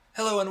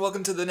and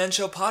welcome to the Nen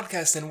Show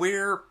podcast, and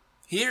we're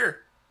here.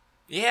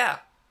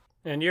 Yeah.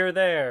 And you're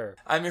there.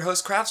 I'm your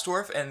host,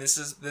 Craftsdwarf, and this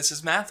is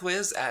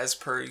MathWiz, as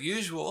per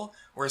usual.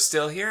 We're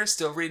still here,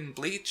 still reading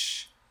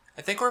Bleach.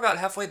 I think we're about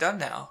halfway done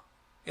now.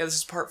 Yeah, this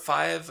is part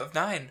 5 of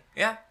 9.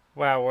 Yeah.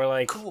 Wow, we're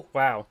like, cool.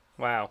 Wow.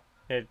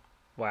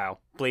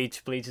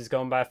 Bleach is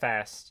going by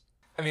fast.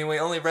 I mean, we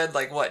only read,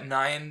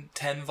 9,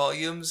 10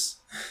 volumes?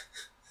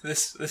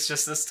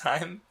 this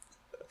time?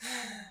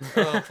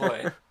 Oh,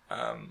 boy.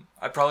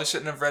 I probably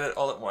shouldn't have read it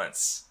all at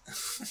once.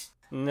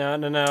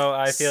 No,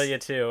 I feel you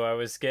too. I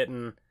was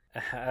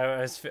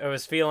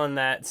feeling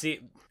that. See,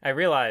 I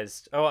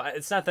realized,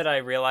 it's not that I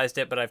realized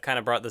it, but I've kind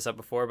of brought this up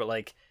before,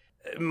 but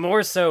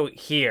more so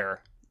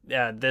here.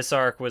 This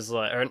arc was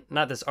or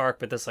not this arc,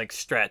 but this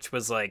stretch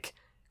was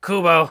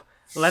Kubo,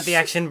 let the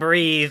action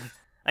breathe.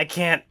 I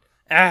can't,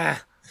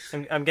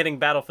 I'm getting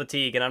battle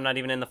fatigue and I'm not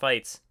even in the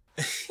fights.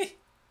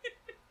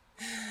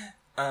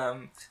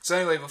 So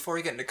anyway, before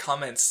we get into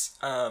comments,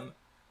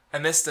 I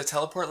missed the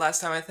teleport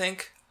last time, I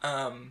think.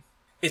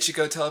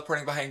 Ichigo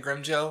teleporting behind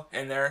Grimjo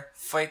in their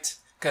fight,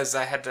 because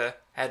I had to,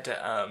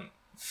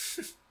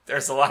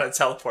 there's a lot of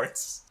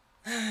teleports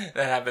that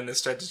happen this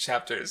stretch of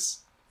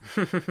chapters.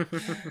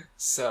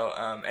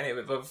 So,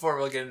 anyway, but before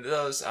we'll get into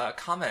those,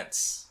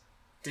 comments.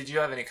 Did you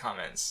have any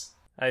comments?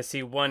 I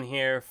see one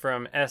here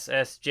from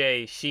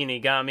SSJ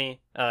Shinigami,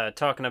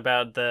 talking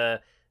about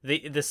the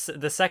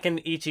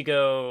second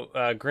Ichigo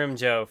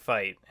Grimjo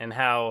fight, and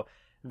how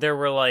there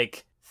were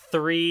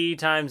 3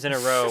 times in a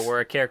row where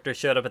a character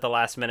showed up at the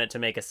last minute to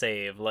make a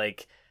save.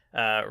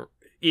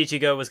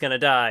 Ichigo was gonna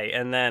die,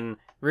 and then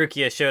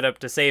Rukia showed up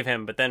to save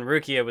him, but then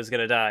Rukia was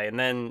gonna die, and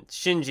then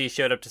Shinji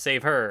showed up to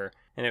save her,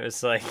 and it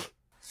was I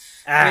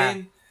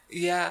mean,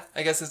 yeah,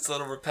 I guess it's a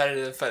little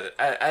repetitive, but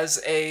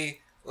as a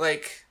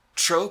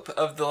trope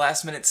of the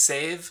last minute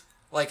save,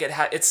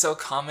 it's so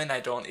common I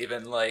don't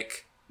even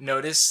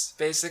notice.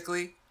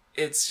 Basically,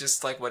 it's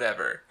just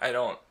whatever.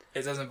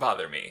 It doesn't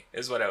bother me,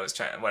 is what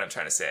I'm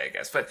trying to say, I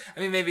guess. But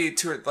I mean, maybe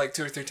 2 or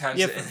 3 times.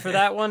 Yeah, for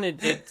that one,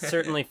 it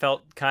certainly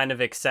felt kind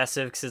of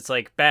excessive, because it's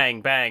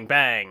bang, bang,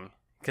 bang.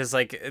 Because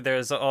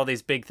there's all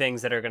these big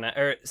things that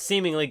are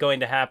seemingly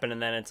going to happen,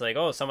 and then it's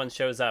someone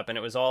shows up, and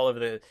it was all over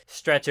the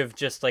stretch of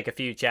just a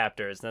few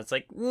chapters, and it's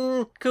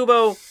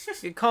Kubo,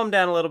 calm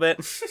down a little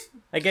bit.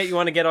 I get you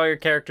want to get all your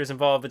characters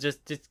involved, but just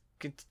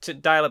to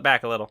dial it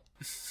back a little.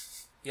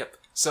 Yep.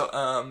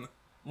 So,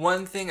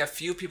 one thing a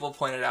few people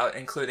pointed out,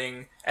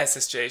 including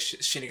SSJ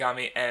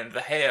Shinigami and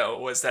the Hueco,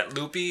 was that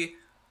Loopy,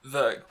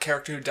 the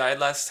character who died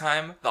last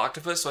time, the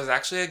octopus, was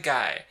actually a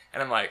guy.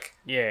 And I'm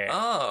yeah.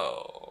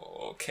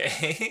 Oh,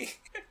 okay.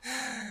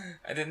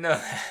 I didn't know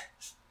that.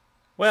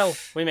 Well,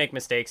 we make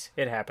mistakes.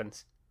 It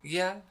happens.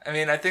 Yeah, I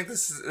mean, I think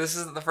this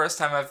isn't the first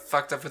time I've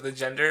fucked up with the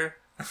gender.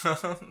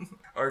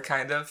 Or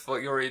kind of. Well,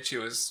 Yoriichi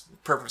was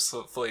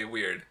purposefully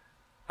weird.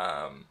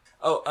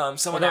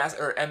 Someone asked,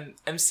 or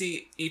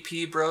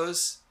MCEP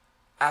Bros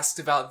asked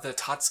about the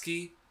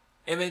Tatsuki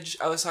image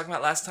I was talking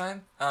about last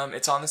time.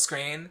 It's on the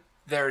screen.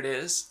 There it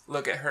is.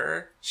 Look at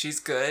her. She's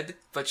good,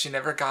 but she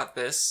never got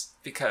this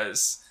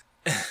because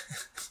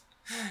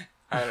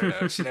I don't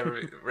know. She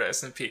never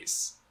rest in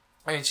peace.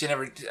 I mean,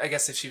 I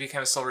guess if she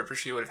became a Soul Reaper,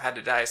 she would have had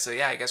to die. So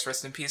yeah, I guess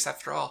rest in peace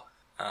after all.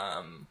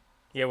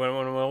 Yeah,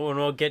 when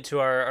we'll get to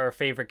our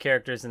favorite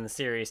characters in the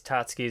series,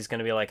 Tatsuki is going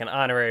to be an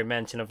honorary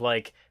mention of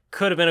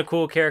could have been a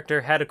cool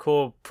character, had a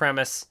cool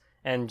premise,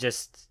 and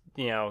just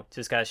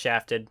got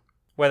shafted.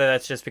 Whether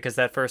that's just because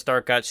that first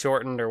arc got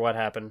shortened or what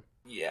happened.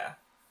 Yeah.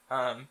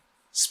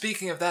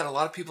 Speaking of that, a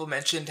lot of people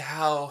mentioned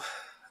how,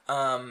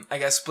 I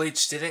guess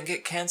Bleach didn't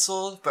get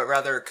canceled, but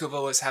rather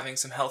Kubo was having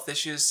some health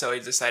issues, so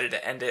he decided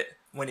to end it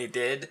when he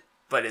did,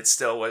 but it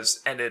still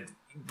was ended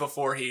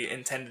before he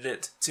intended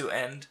it to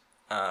end.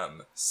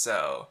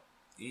 So,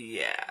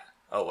 yeah.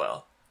 Oh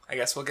well. I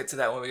guess we'll get to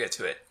that when we get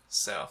to it,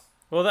 so...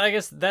 Well, I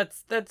guess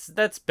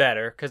that's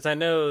better, because I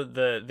know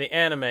the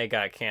anime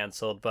got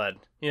canceled, but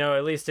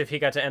at least if he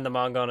got to end the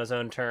manga on his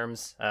own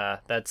terms,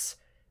 that's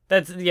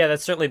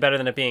certainly better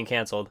than it being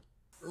canceled.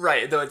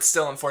 Right, though it's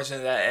still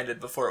unfortunate that it ended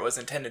before it was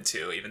intended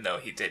to, even though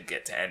he did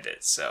get to end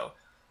it. So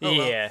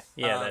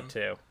that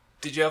too.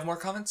 Did you have more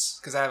comments?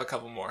 Because I have a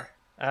couple more.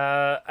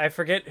 I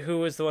forget who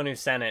was the one who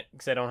sent it,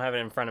 because I don't have it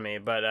in front of me,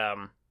 but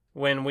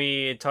when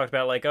we talked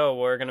about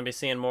we're going to be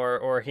seeing more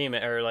Orihime,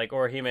 or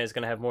Orihime is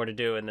going to have more to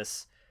do in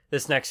this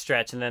next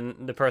stretch, and then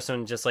the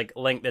person just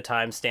linked the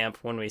timestamp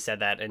when we said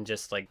that and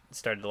just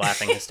started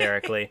laughing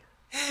hysterically.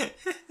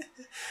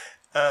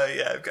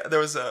 Yeah, there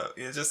was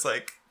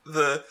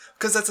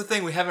because that's the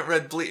thing, we haven't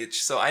read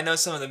Bleach, so I know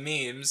some of the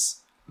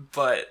memes,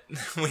 but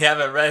we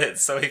haven't read it,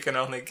 so we can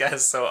only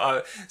guess. So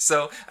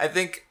I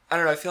think, I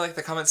don't know, I feel like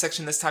the comment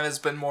section this time has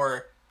been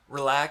more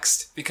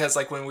relaxed, because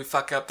when we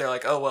fuck up, they're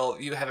oh,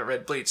 well, you haven't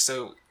read Bleach,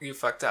 so you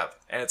fucked up.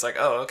 And it's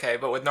oh, okay,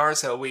 but with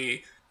Naruto,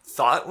 we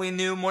thought we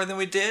knew more than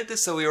we did,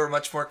 so we were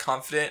much more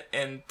confident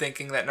in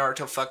thinking that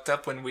Naruto fucked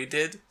up when we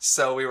did.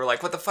 So we were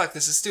what the fuck,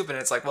 this is stupid.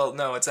 And it's well,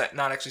 no, it's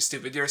not actually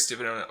stupid, you're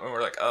stupid. And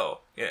we're oh,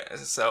 yeah.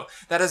 So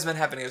that hasn't been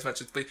happening as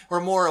much as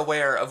we're more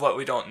aware of what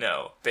we don't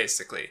know,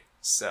 basically.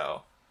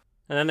 So.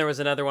 And then there was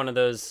another one of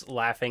those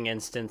laughing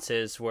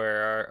instances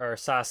where our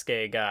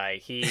Sasuke guy,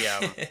 he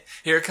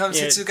here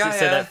comes Hitsugaya.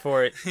 Say that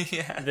for it.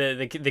 Yeah.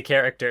 The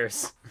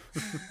characters,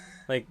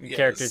 like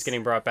characters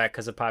getting brought back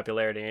because of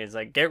popularity. He's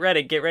like, get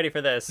ready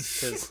for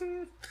this. 'Cause...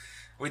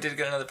 we did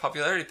get another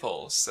popularity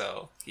poll,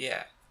 so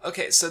yeah.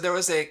 Okay, so there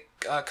was a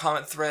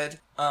comment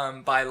thread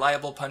by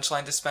Liable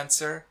Punchline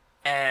Dispenser,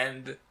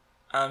 and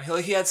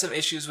he had some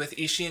issues with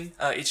Ishin,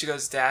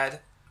 Ichigo's dad,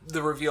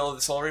 the reveal of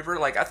the Soul Reaper.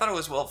 Like, I thought it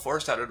was well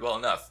foreshadowed well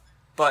enough.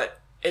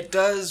 But it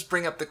does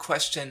bring up the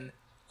question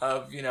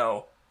of,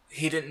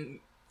 he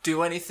didn't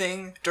do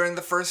anything during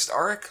the first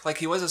arc. Like,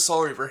 he was a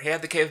Soul Reaper. He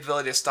had the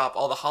capability to stop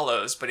all the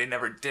hollows, but he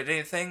never did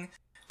anything.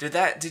 Do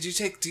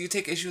you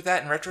take issue with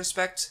that in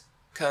retrospect?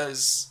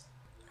 Because,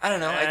 I don't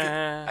know,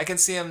 I can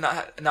see him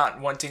not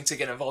wanting to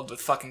get involved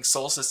with fucking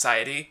Soul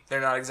Society.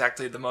 They're not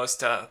exactly the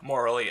most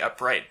morally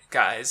upright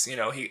guys.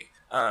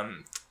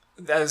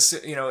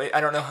 I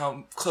don't know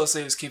how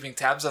closely he was keeping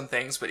tabs on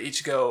things, but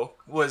Ichigo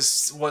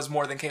was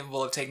more than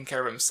capable of taking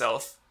care of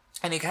himself.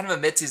 And he kind of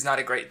admits he's not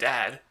a great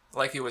dad,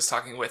 like he was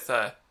talking with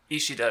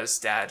Ishida's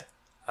dad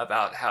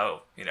about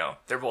how,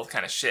 they're both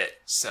kind of shit,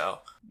 so...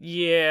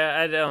 Yeah,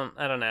 I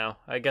don't know.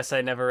 I guess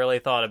I never really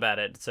thought about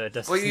it, so it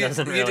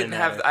doesn't really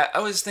matter. I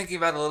was thinking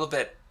about it a little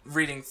bit,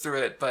 reading through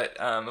it, but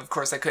of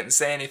course I couldn't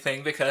say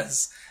anything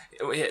because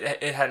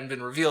it hadn't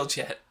been revealed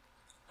yet.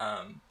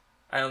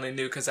 I only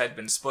knew because I'd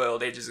been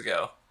spoiled ages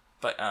ago.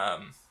 But,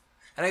 and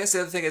I guess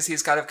the other thing is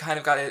he's kind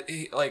of got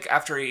it, like,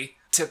 after he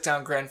took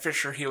down Grand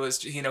Fisher, he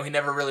was, he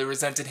never really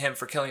resented him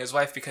for killing his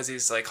wife because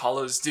he's like,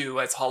 hollows do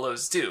as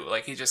hollows do.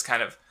 Like, he just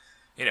kind of,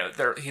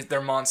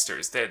 they're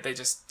monsters. They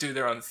just do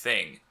their own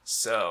thing.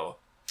 So,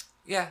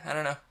 yeah, I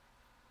don't know.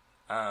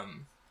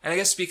 And I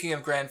guess speaking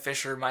of Grand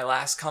Fisher, my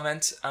last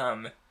comment,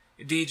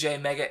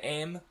 DJ Mega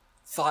Aim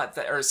said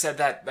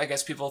that, I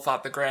guess people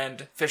thought the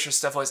Grand Fisher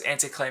stuff was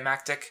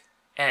anticlimactic,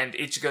 and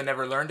Ichigo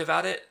never learned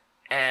about it,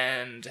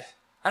 and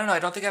I don't know, I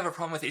don't think I have a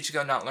problem with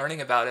Ichigo not learning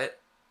about it,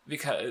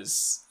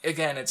 because,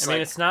 again, it's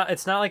it's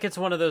not like it's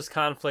one of those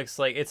conflicts,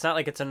 like, it's not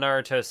like it's a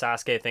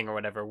Naruto-Sasuke thing or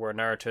whatever, where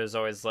Naruto's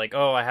always like,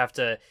 oh, I have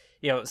to,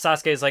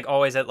 Sasuke's, like,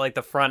 always at, like,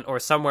 the front or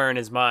somewhere in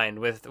his mind.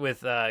 With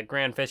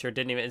Grand Fisher,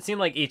 it seemed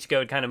like Ichigo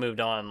had kind of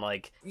moved on,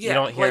 like, you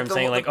don't hear him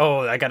saying, like,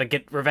 oh, I gotta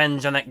get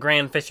revenge on that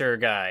Grand Fisher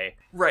guy.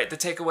 Right, the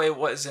takeaway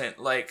wasn't,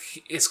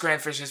 like, it's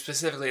Grand Fisher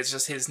specifically, it's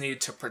just his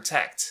need to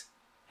protect.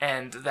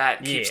 And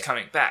that keeps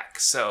coming back,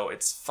 so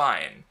it's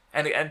fine.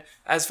 And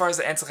as far as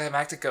the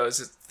anticlimactic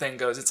thing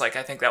goes, it's like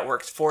I think that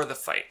worked for the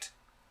fight,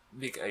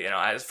 because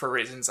as for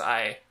reasons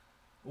I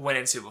went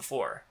into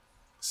before.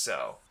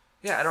 So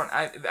yeah,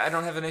 I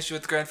don't have an issue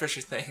with the Grand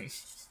Fisher thing.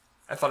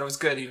 I thought it was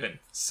good even.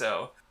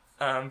 So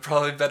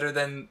probably better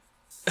than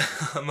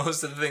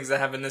most of the things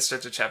that have in this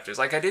stretch of chapters.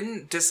 Like, I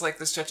didn't dislike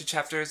the stretch of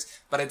chapters,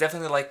 but I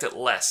definitely liked it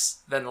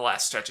less than the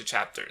last stretch of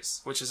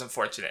chapters, which is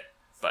unfortunate.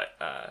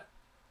 But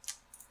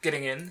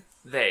getting in,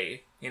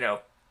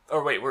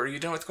 or wait, were you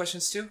done with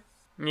questions too?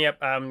 Yep,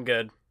 I'm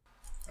good.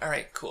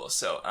 Alright, cool.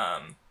 So,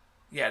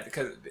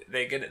 because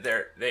they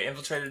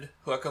infiltrated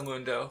Hueco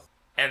Mundo,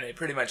 and they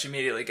pretty much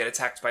immediately get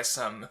attacked by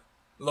some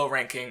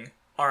low-ranking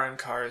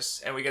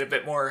Arrancars, and we get a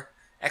bit more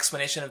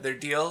explanation of their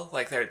deal.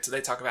 Like,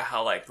 they talk about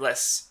how, like,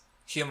 less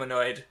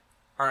humanoid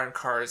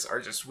Arrancars are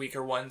just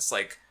weaker ones,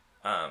 like,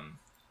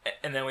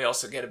 and then we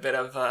also get a bit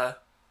of,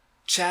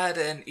 Chad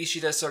and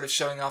Ishida sort of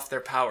showing off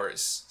their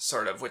powers,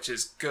 sort of, which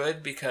is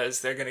good because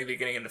they're going to be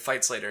getting into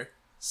fights later.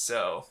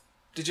 So,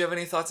 did you have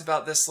any thoughts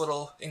about this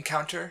little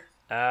encounter?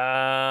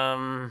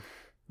 All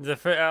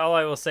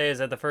I will say is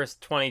that the first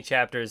 20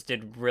 chapters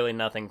did really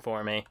nothing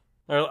for me.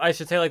 Or I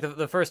should say, like,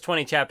 the first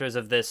 20 chapters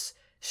of this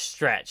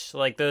stretch,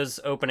 like, those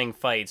opening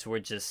fights were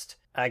just...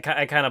 I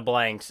kind of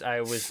blanked.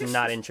 I was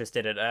not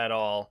interested at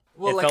all.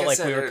 Well, it like felt I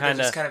said, we were kind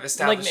of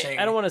establishing. Like,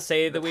 I don't want to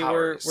say that we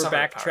were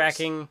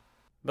backtracking,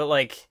 but,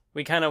 like,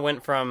 we kind of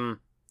went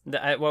from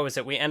what was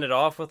it? We ended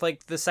off with,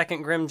 like, the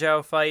second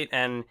Grimmjow fight,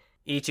 and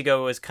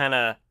Ichigo was kind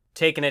of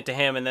taking it to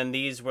him, and then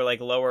these were, like,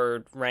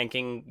 lower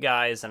ranking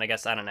guys, and I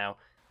guess, I don't know.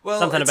 Well,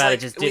 something about it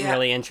just didn't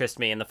really interest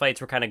me, and the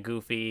fights were kind of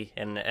goofy,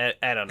 and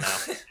I don't know.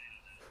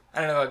 I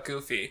don't know about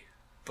goofy,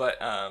 but,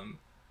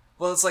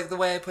 well, it's like, the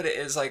way I put it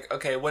is, like,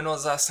 okay, when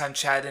was the last time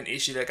Chad and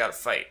Ishida got a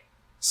fight?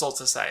 Soul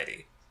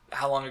Society.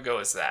 How long ago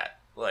is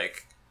that?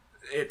 Like,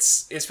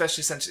 it's,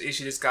 especially since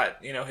Ishida's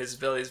got, his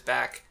abilities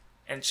back,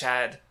 and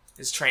Chad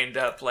is trained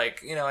up,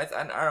 like, I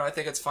don't know, I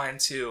think it's fine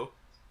to,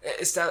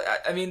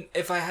 I mean,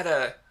 if I had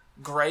a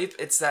gripe,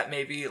 it's that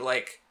maybe,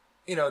 like,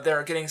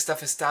 they're getting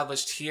stuff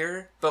established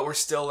here, but we're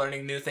still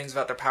learning new things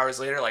about their powers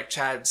later, like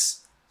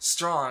Chad's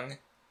strong,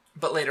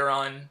 but later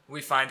on,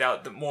 we find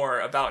out more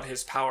about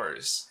his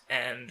powers,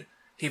 and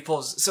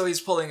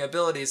he's pulling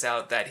abilities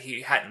out that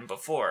he hadn't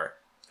before,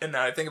 and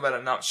now I think about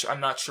it,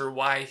 I'm not sure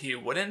why he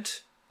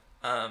wouldn't,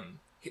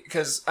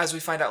 because as we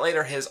find out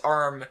later, his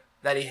arm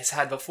that he has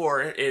had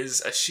before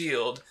is a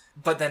shield,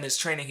 but then his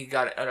training he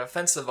got an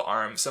offensive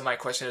arm, so my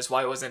question is,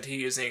 why wasn't he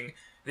using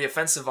the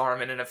offensive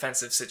arm in an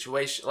offensive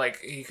situation? Like,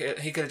 he could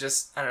have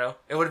just, I don't know,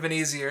 it would have been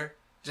easier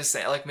Just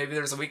saying, like, maybe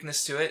there's a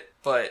weakness to it,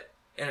 but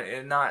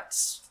not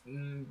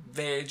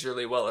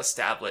majorly well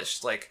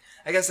established. Like,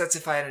 I guess that's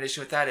if I had an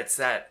issue with that,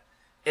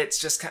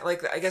 it's just kind of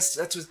like, I guess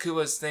that's with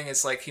Kubo's thing,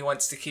 it's like he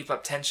wants to keep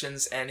up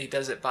tensions, and he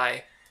does it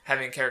by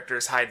having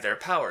characters hide their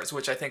powers,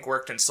 which I think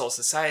worked in Soul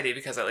Society,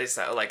 because at least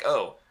that, like,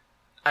 oh,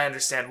 I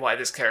understand why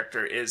this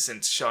character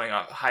isn't showing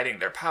off, hiding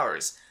their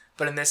powers.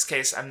 But in this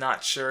case, I'm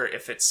not sure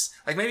if it's,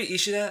 like, maybe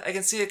Ishida, I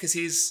can see it, because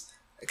he's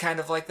kind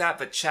of like that,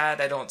 but Chad,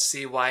 I don't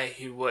see why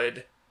he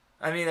would.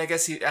 I mean, I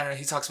guess I don't know,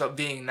 he talks about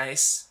being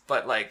nice,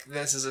 but, like,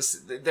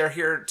 they're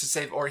here to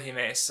save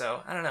Orihime,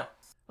 so, I don't know.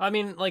 I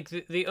mean, like,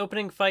 the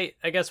opening fight,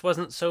 I guess,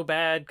 wasn't so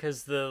bad,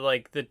 because the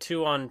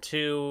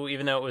 2-on-2,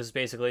 even though it was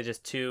basically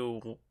just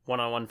 2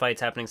 one-on-one fights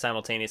happening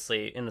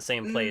simultaneously in the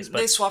same place. But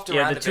they swapped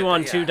around the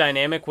 2-on-2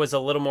 dynamic was a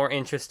little more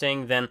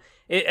interesting than...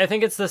 I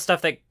think it's the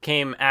stuff that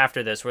came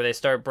after this, where they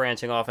start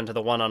branching off into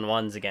the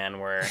one-on-ones again,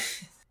 where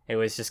it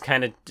was just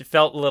kind of...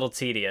 felt a little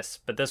tedious,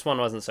 but this one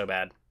wasn't so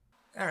bad.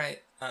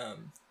 Alright,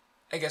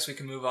 I guess we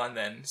can move on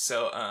then.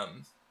 So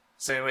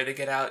anyway, they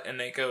get out, and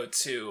they go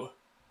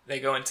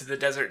into the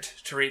desert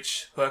to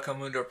reach Hueco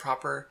Mundo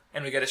proper,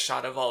 and we get a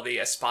shot of all the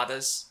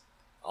espadas,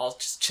 all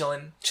just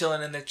chilling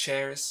in their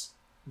chairs,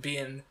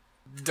 being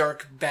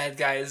dark bad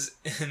guys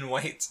in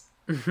white.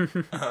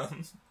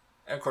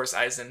 Of course,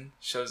 Aizen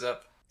shows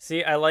up.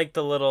 See, I like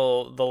the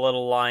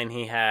little line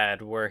he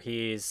had where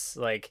he's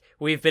like,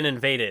 "We've been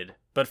invaded,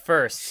 but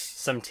first,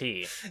 some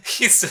tea."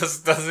 He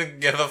just doesn't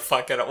give a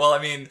fuck at all. Well,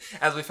 I mean,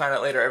 as we find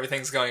out later,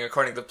 everything's going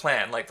according to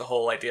plan. Like, the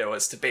whole idea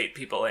was to bait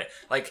people in.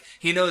 Like,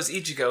 he knows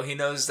Ichigo. He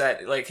knows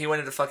that, like, he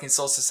went into fucking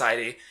Soul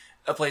Society,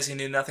 a place he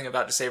knew nothing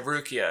about, to save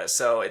Rukia.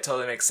 So it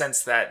totally makes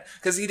sense that...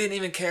 Because he didn't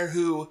even care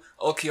who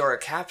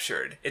Ulquiorra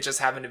captured. It just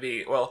happened to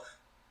be... Well,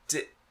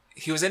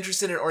 he was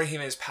interested in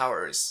Orihime's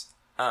powers.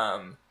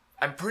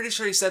 I'm pretty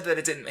sure he said that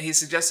it didn't... He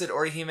suggested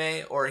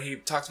Orihime, or he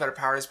talked about her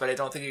powers, but I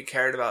don't think he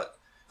cared about...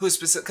 who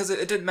specific, because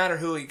it didn't matter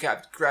who he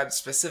grabbed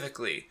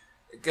specifically,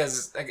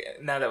 because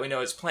now that we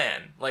know his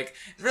plan, like,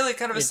 it's really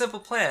kind of a simple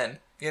plan,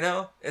 you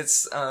know.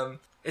 It's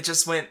it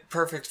just went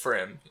perfect for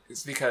him.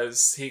 It's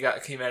because he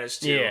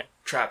managed to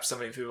trap so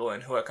many people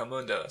in Hueco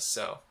Mundo.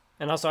 So,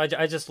 and also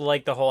I just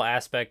like the whole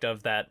aspect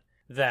of that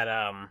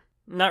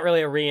not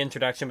really a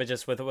reintroduction, but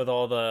just with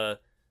all the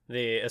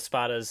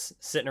espadas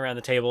sitting around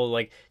the table,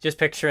 like, just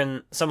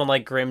picturing someone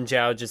like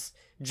Grimjow just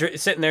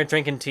sitting there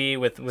drinking tea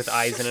with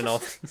Aizen and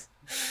all.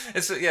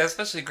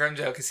 Especially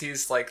Grimjow, because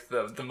he's, like,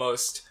 the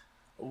most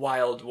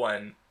wild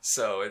one,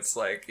 so it's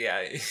like,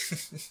 yeah.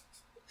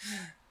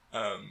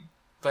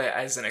 But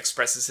Aizen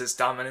expresses his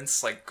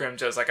dominance, like,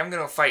 Grimjow's like, "I'm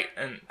gonna fight,"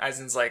 and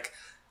Aizen's like,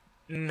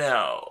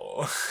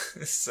 "No."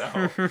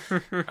 So,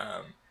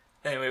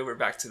 anyway, we're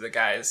back to the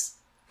guys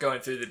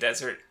going through the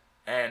desert,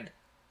 and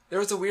there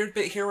was a weird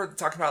bit here where they're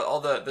talking about all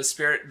the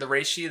spirit, the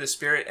reishi, the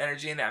spirit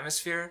energy in the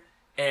atmosphere,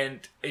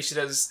 and he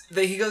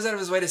goes out of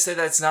his way to say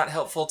that it's not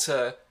helpful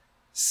to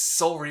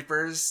Soul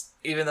Reapers,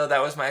 even though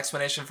that was my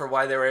explanation for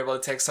why they were able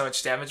to take so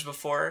much damage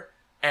before,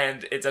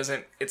 and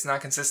it's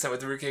not consistent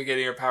with Rukia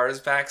getting her powers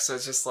back, so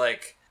it's just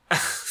like,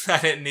 I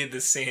didn't need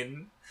this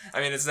scene. I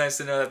mean, it's nice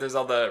to know that there's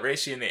all the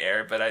reishi in the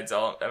air, but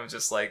I'm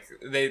just like,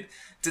 did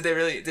he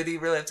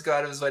really have to go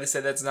out of his way to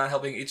say that's not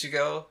helping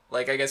Ichigo?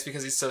 Like, I guess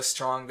because he's so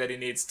strong that he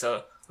needs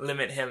to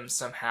limit him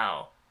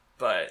somehow,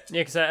 but...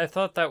 Yeah, because I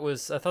thought that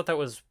was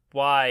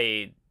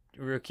why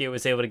Rukia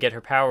was able to get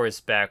her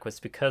powers back, was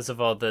because of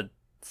all the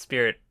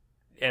spirit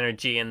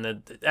energy and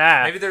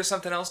maybe there's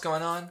something else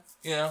going on,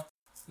 you know,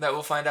 that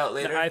we'll find out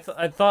later.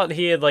 I thought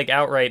he had, like,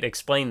 outright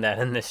explained that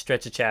in this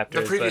stretch of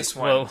chapters. The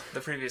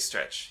previous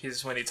stretch,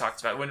 when he talked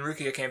about when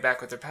Rukia came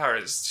back with her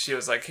powers, she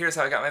was like, "Here's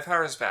how I got my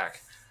powers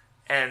back."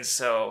 And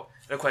so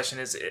the question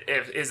is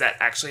that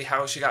actually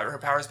how she got her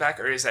powers back,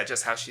 or is that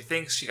just how she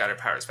thinks she got her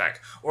powers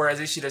back? Or, as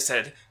Ishida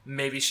said,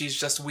 maybe she's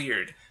just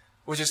weird,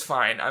 which is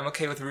fine. I'm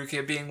okay with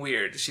Rukia being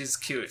weird. She's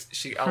cute.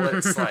 I'll let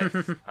it slide.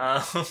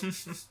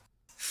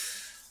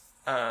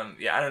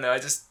 Yeah, I don't know.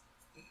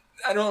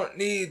 I don't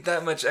need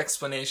that much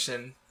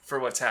explanation for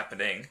what's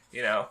happening,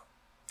 you know.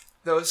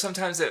 Though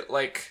sometimes it,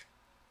 like,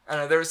 I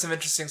don't know, there was some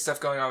interesting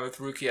stuff going on with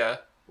Rukia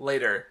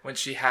later when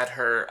she had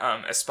her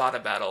Espada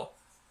battle.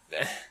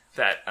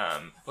 That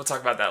we'll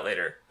talk about that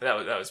later.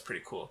 But that was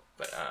pretty cool.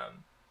 But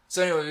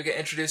so anyway, we get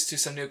introduced to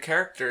some new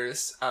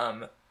characters.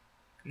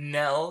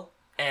 Nell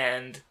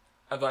and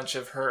a bunch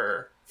of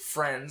her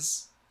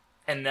friends,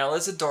 and Nell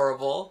is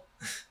adorable.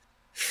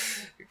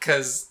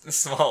 Because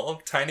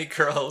small, tiny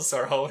girls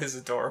are always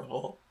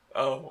adorable.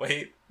 Oh,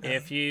 wait.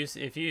 If you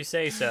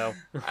say so.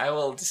 I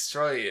will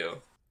destroy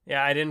you.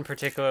 Yeah, I didn't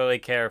particularly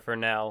care for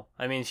Nell.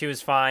 I mean, she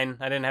was fine.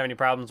 I didn't have any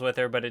problems with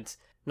her, but it's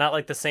not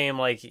like the same,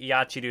 like,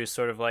 Yachiru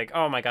sort of like,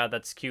 "Oh my god,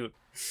 that's cute."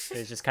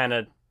 It's just kind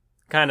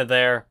of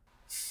there.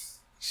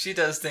 She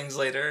does things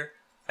later.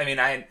 I mean,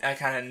 I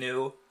kind of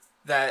knew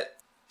that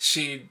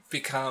she'd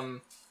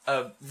become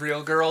a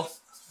real girl,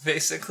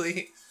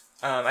 basically.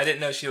 I didn't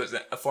know she was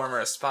a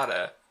former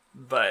Espada,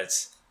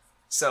 but...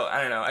 So,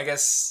 I don't know, I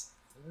guess...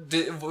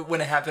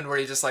 when it happened, were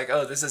you just like,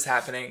 "Oh, this is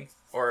happening,"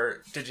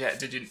 Or did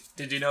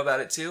you know about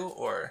it too?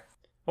 Or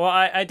Well,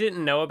 I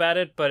didn't know about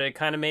it, but it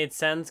kind of made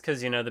sense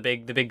because the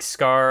big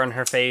scar on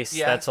her face.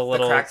 yeah, That's a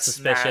little the cracked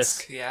suspicious.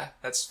 mask. Yeah,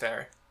 that's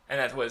fair. And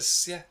that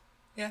was yeah.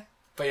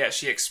 But yeah,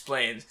 she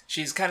explained.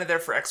 She's kind of there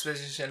for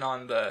exposition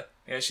on the.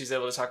 She's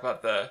able to talk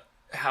about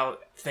how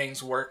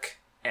things work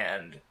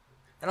and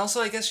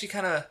also I guess she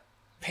kind of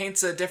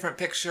paints a different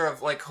picture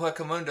of like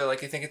Hueco Mundo.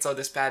 Like you think it's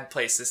this bad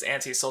place, this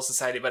anti-soul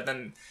society, but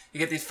then you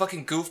get these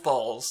fucking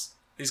goofballs,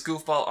 these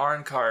goofball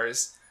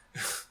Arrancars,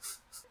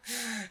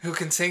 who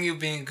continue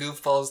being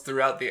goofballs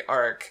throughout the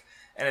arc,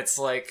 and it's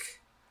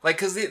like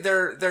because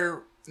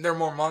they're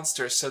more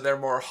monsters, so they're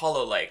more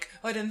hollow-like.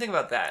 Oh, I didn't think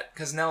about that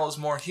because Nell's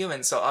more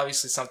human, so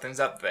obviously something's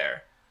up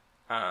there.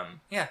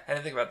 Yeah, I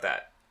didn't think about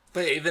that.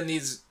 But even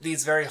these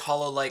very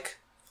hollow-like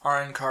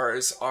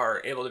Arrancars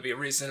are able to be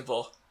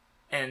reasonable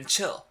and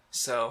chill.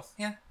 So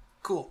yeah,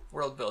 cool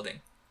world building.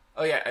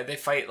 Oh yeah, they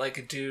fight like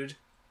a dude.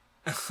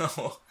 They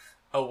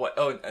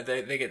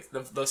get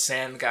the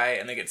sand guy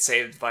and they get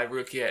saved by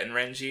Rukia and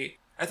Renji.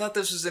 I thought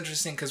this was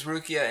interesting because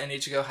Rukia and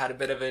Ichigo had a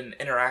bit of an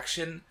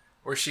interaction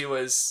where she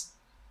was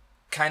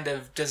kind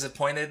of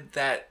disappointed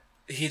that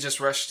he just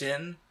rushed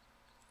in.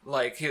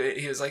 Like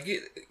he was like,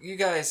 you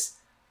guys,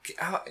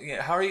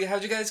 how'd you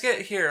guys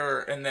get here?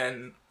 And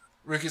then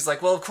Rukia's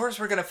like, well, of course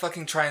we're gonna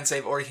fucking try and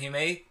save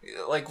Orihime.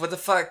 Like, what the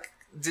fuck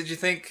did you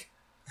think?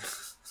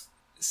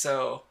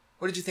 So,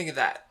 what did you think of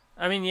that?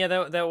 I mean, yeah,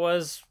 that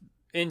was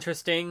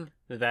interesting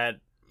that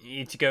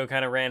Ichigo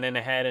kind of ran in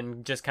ahead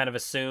and just kind of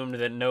assumed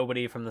that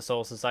nobody from the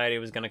Soul Society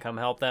was going to come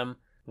help them,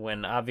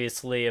 when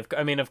obviously, of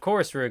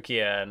course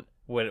Rukia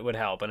would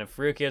help, and if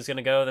Rukia is going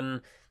to go,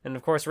 then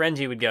of course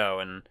Renji would go,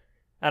 and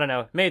I don't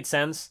know, it made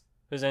sense.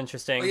 It was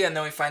interesting. Well, yeah, and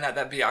then we find out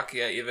that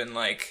Byakuya even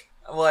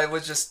well, I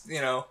was just,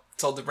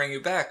 told to bring you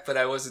back, but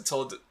I wasn't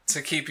told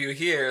to keep you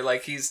here.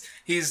 Like, he's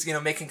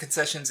making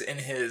concessions in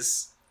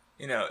his,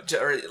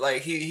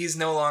 he's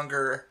no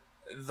longer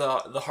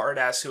the hard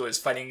ass who was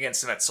fighting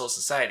against him at Soul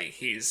Society.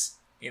 He's,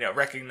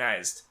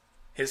 recognized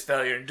his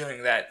failure in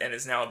doing that and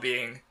is now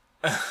being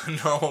a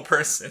normal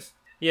person.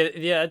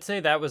 Yeah, I'd say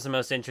that was the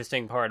most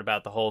interesting part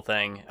about the whole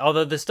thing.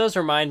 Although this does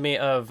remind me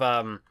of,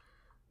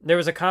 there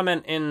was a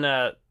comment in,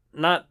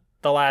 not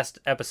the last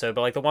episode,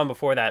 but like the one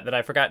before that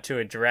I forgot to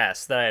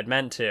address that I had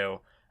meant to,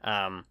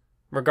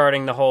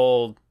 regarding the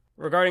whole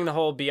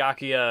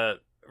Byakuya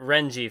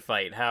Renji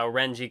fight. How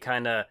Renji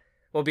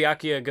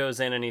Byakuya goes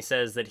in and he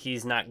says that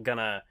he's not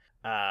gonna,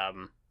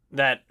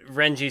 that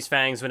Renji's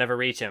fangs would never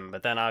reach him,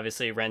 but then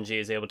obviously Renji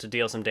is able to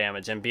deal some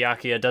damage, and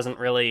Byakuya doesn't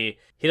really,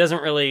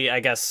 I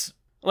guess,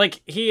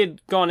 like, he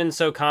had gone in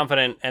so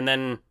confident, and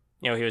then,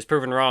 he was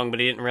proven wrong, but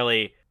he didn't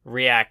really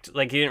react,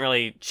 like, he didn't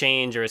really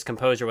change, or his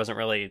composure wasn't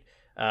really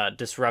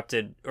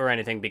disrupted or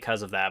anything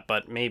because of that.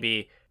 But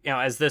maybe,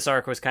 as this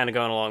arc was kind of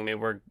going along, maybe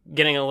we're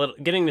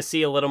getting to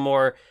see a little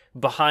more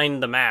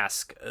behind the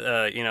mask,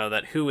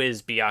 that who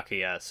is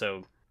Byakuya.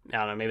 So I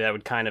don't know, maybe that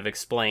would kind of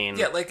explain.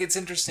 Yeah, like, it's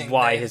interesting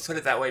why that you put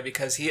it that way,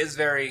 because he is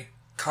very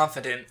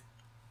confident,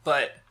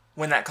 but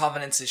when that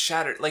confidence is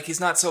shattered, like, he's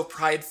not so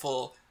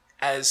prideful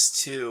as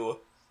to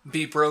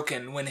be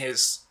broken when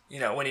his,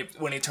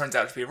 when he turns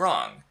out to be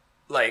wrong.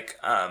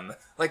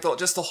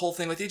 Just the whole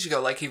thing with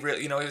Ichigo, like, he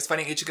was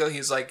fighting Ichigo,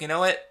 he's like, you know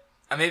what,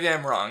 maybe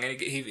I'm wrong, and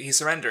he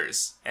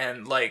surrenders,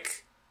 and,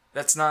 like,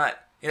 that's not,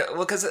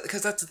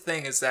 because that's the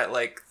thing, is that,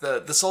 like,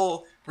 the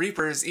Soul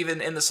Reapers,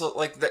 even in the Soul,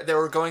 like, they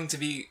were going to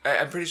be,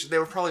 I'm pretty sure, they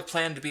were probably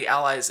planned to be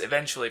allies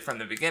eventually from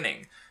the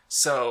beginning,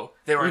 so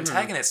they were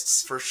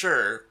antagonists for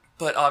sure,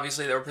 but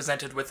obviously they were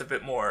presented with a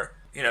bit more,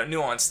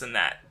 nuance than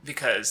that,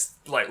 because,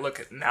 like,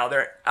 look, now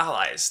they're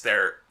allies,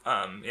 they're,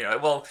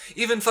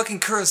 even fucking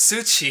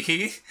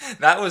Kurosuchi,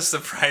 that was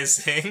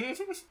surprising.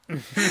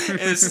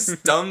 It's this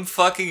dumb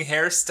fucking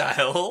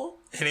hairstyle,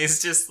 and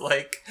he's just,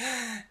 like,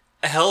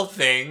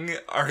 helping,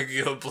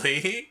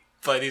 arguably,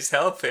 but he's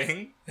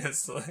helping.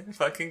 It's like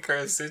fucking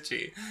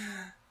Kurosuchi.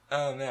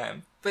 Oh,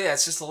 man. But yeah,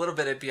 it's just a little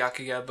bit of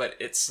Byakuya, but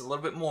it's a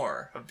little bit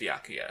more of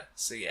Byakuya.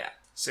 So yeah.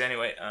 So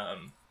anyway,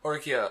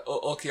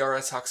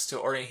 Okiura talks to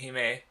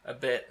Orihime a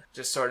bit,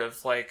 just sort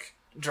of, like,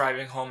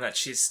 driving home that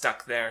she's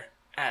stuck there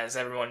as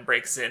everyone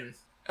breaks in.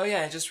 Oh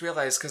yeah, I just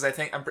realized, because I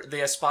think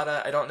the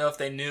Espada, I don't know if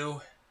they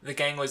knew the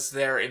gang was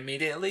there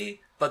immediately,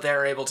 but they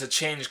were able to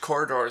change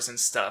corridors and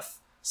stuff,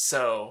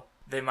 so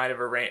they might have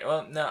arranged,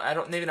 well,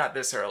 no, maybe not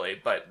this early,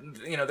 but,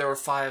 there were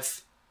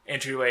 5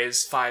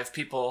 entryways, 5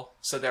 people,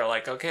 so they're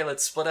like, okay,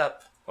 let's split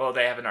up. Well,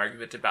 they have an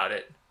argument about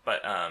it.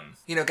 But,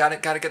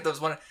 gotta get those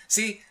one...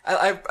 See,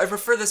 I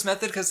prefer this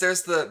method because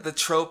there's the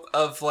trope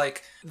of,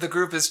 like, the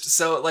group is...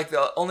 So, like,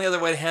 the only other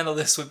way to handle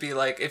this would be,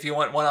 like, if you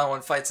want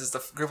one-on-one fights, is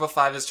the group of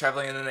 5 is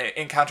traveling and then they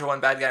encounter one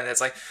bad guy and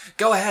it's like,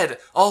 go ahead,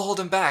 I'll hold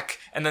him back.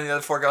 And then the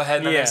other 4 go ahead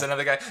and then there's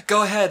another guy,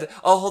 go ahead,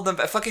 I'll hold them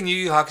back. Fucking Yu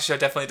Yu Hakusho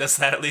definitely does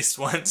that at least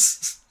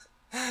once.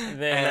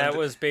 Then that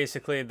was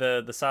basically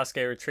the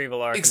Sasuke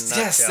retrieval arc.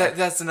 Yes,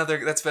 that's a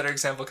better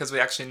example because we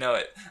actually know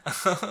it.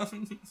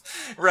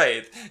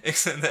 Right,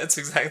 that's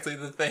exactly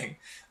the thing.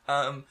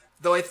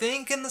 Though I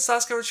think in the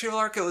Sasuke retrieval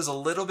arc it was a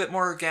little bit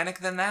more organic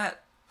than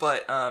that,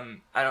 but I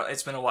don't.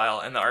 It's been a while,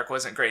 and the arc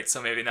wasn't great, so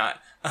maybe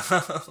not.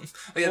 I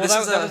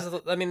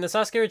mean, the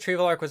Sasuke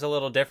retrieval arc was a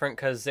little different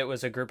because it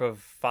was a group of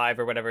 5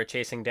 or whatever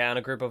chasing down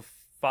a group of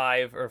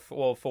 5 or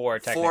 4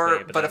 technically.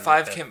 4, but a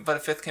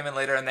fifth came in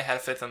later, and they had a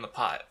fifth in the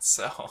pot.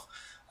 So,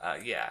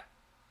 yeah.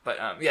 But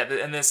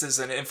and this is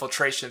an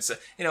infiltration, so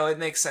it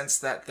makes sense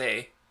that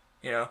they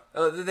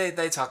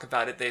talk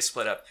about it, they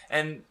split up,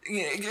 and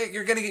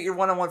you're gonna get your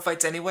one-on-one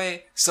fights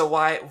anyway. So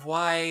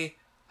why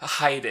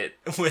hide it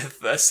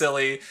with a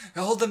silly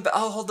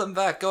I'll hold them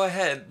back, go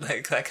ahead,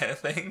 like that kind of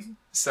thing.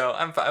 So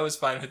I was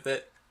fine with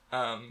it.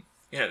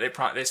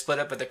 They split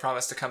up, but they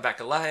promised to come back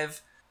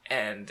alive,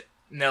 and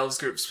Nell's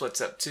group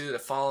splits up too to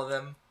follow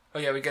them. Oh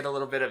yeah, we get a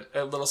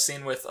little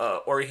scene with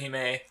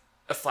Orihime,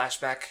 a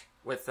flashback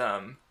with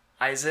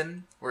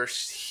Aizen, where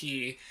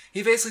he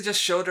basically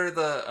just showed her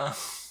the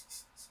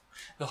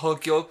whole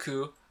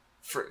Gyoku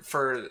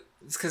for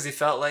because he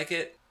felt like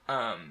it.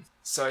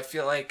 So I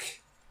feel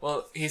like,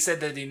 well, he said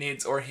that he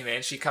needs Orihime,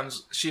 and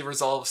she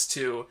resolves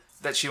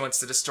that she wants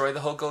to destroy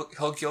the whole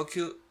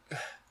Gyoku.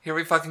 Here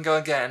we fucking go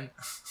again.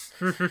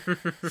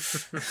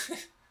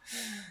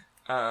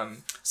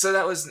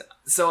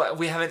 So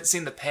we haven't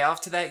seen the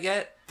payoff to that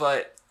yet,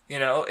 but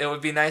it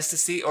would be nice to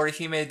see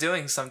Orihime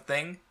doing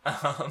something.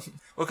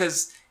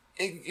 Because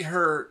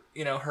her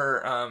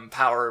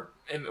power,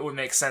 it would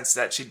make sense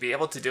that she'd be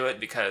able to do it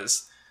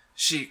because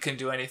she can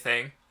do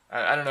anything.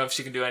 I don't know if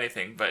she can do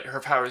anything, but her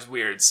power is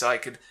weird, so I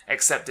could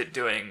accept it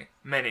doing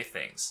many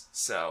things.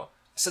 So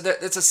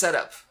it's a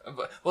setup.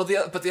 But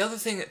the other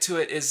thing to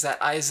it is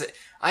that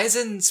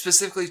Aizen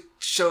specifically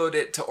showed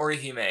it to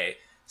Orihime.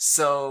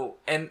 So,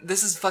 and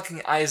this is fucking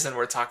Aizen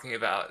we're talking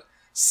about.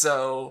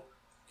 So,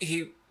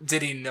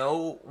 did he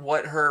know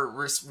what her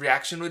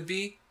reaction would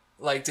be?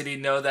 Like, did he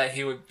know that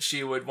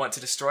she would want to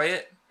destroy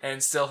it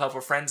and still help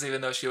her friends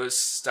even though she was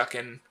stuck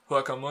in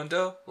Hueco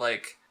Mundo?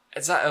 Like,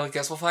 I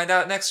guess we'll find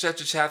out next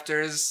stretch of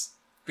chapters,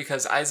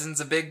 because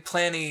Aizen's a big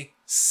planny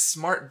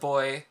smart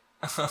boy.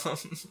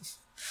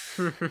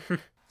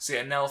 So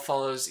yeah, Nell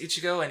follows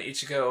Ichigo, and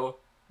Ichigo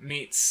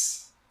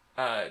meets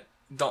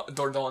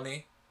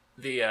Dordoni,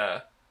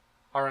 the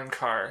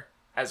Arrancar.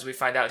 As we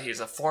find out,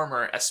 he's a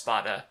former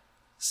Espada,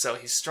 so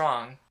he's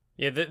strong.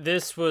 Yeah,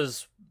 this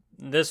was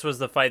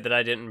the fight that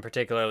I didn't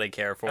particularly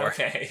care for.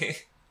 Okay.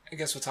 I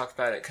guess we'll talk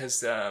about it,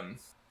 because,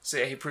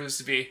 he proves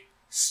to be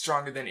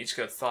stronger than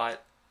Ichigo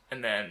thought,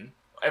 and then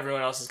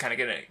everyone else is kind of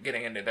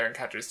getting into their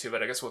encounters too,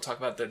 but I guess we'll talk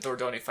about the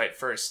Dordoni fight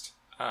first.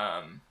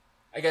 I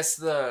guess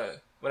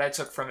what I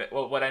took from it,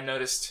 what I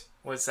noticed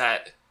was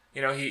that,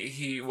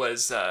 he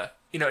was,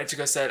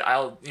 Ichigo said,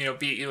 I'll,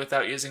 beat you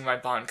without using my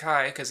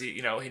Bankai, because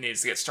he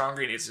needs to get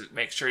stronger, he needs to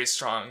make sure he's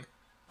strong,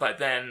 but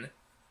then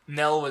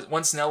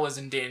once Nell was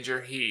in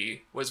danger,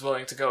 he was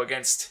willing to go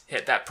against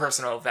that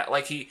personal vow.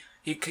 Like, he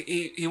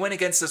went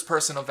against his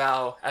personal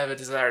vow out of a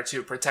desire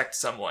to protect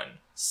someone.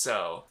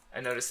 So,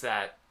 I noticed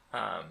that.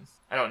 I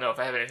don't know if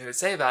I have anything to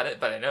say about it,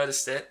 but I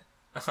noticed it.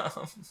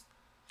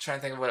 Trying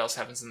to think of what else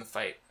happens in the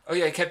fight. Oh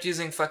yeah, he kept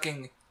using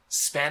fucking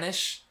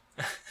Spanish.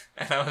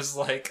 And I was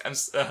like, I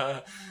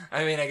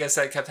guess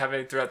that kept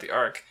happening throughout the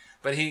arc.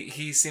 But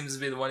he seems to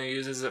be the one who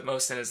uses it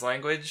most in his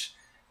language.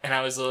 And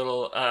I was a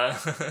little,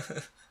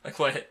 like,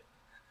 what?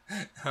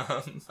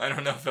 I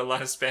don't know if a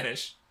lot of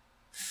Spanish.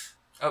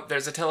 Oh,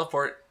 there's a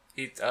teleport.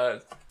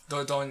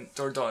 Dordoni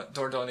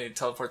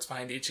teleports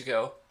behind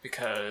Ichigo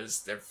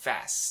because they're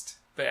fast.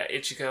 But yeah,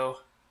 Ichigo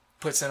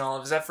puts in all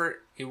of his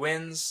effort. He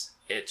wins.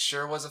 It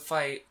sure was a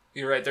fight.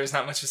 You're right, there's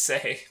not much to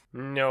say.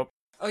 Nope.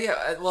 Oh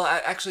yeah, well,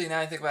 actually, now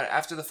I think about it,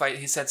 after the fight,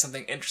 he said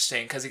something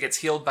interesting, because he gets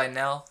healed by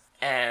Nell,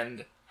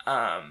 and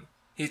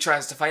he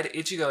tries to fight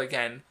Ichigo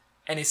again,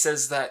 and he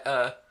says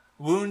that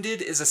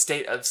wounded is a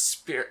state of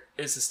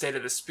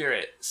the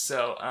spirit.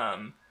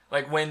 So,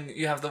 like, when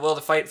you have the will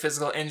to fight,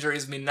 physical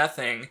injuries mean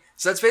nothing.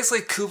 So that's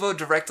basically Kubo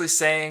directly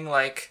saying,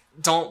 like,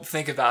 don't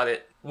think about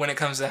it when it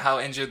comes to how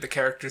injured the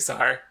characters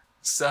are.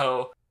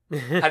 So,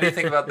 how do you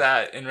think about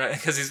that?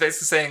 Because he's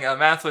basically saying,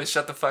 Mathwis,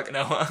 shut the fuck...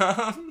 No.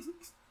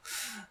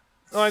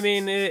 Well, I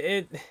mean,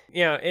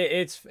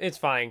 it's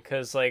fine,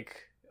 because,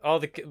 like,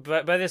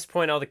 by this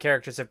point, all the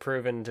characters have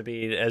proven to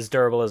be as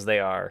durable as they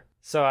are.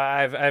 So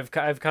I've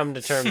come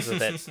to terms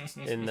with it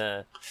in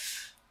the...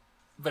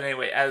 But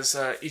anyway, as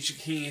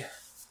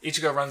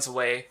Ichigo runs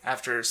away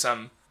after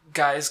some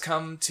guys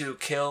come to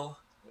kill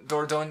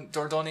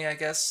Dordoni, I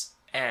guess,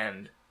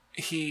 and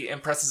he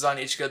impresses on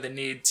Ichigo the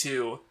need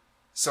to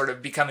sort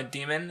of become a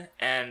demon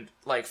and,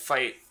 like,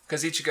 fight,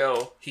 because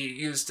Ichigo, he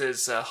used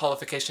his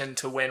holification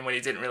to win when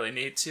he didn't really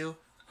need to,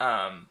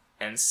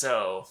 and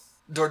so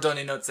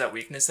Dordoni notes that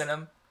weakness in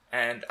him,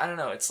 and I don't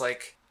know, it's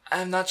like,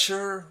 I'm not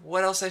sure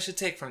what else I should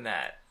take from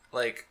that.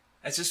 Like,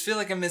 I just feel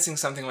like I'm missing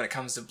something when it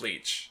comes to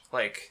Bleach.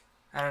 Like,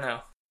 I don't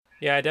know.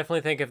 Yeah, I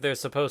definitely think if there's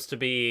supposed to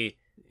be,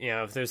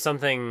 if there's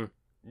something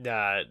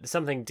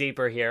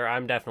deeper here,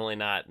 I'm definitely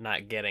not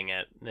getting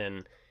it,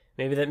 and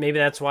maybe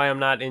that's why I'm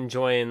not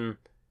enjoying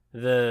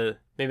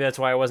maybe that's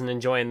why I wasn't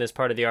enjoying this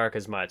part of the arc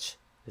as much.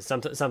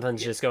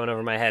 Something's just going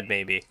over my head,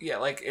 maybe. Yeah,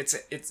 like it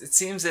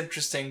seems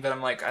interesting, but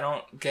I'm like, I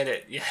don't get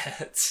it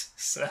yet.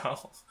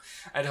 So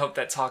I'd hope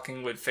that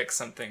talking would fix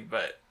something,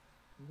 but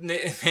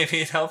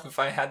maybe it'd help if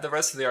I had the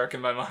rest of the arc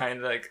in my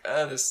mind. Like,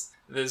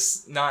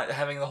 this not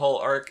having the whole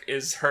arc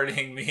is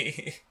hurting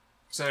me.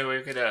 So anyway,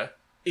 we could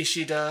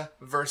Ishida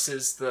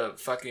versus the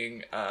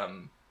fucking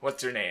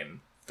what's her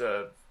name?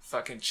 The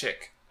fucking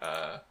chick.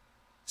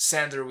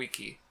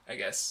 Sanderwiki, I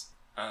guess.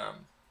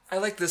 I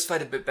like this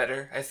fight a bit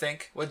better, I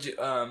think. Would you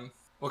well,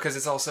 because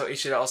it's also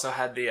Ishida also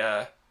had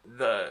the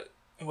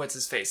what's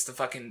his face? The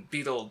fucking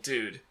beetle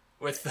dude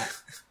with the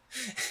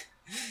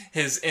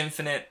his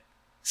infinite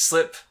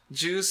slip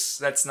juice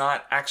that's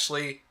not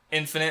actually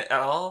infinite at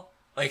all.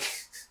 Like,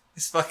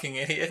 this fucking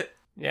idiot.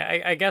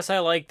 Yeah, I guess I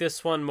like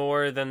this one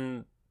more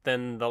than the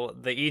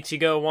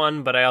Ichigo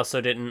one, but I also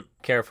didn't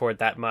care for it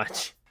that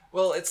much.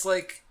 Well, it's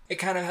like, it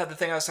kind of had the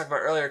thing I was talking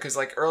about earlier, because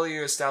like earlier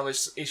you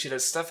established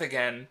Ishida's stuff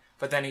again,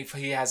 but then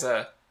he has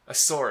a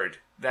sword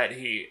that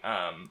he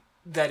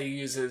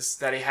uses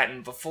that he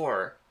hadn't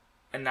before,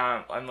 and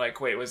now I'm like,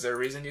 wait, was there a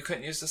reason you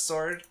couldn't use the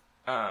sword?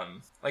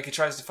 Like, he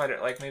tries to fight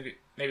it, like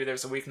maybe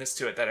there's a weakness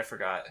to it that I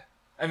forgot.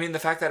 I mean, the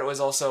fact that it was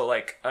also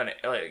like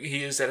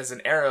he used it as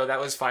an arrow, that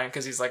was fine,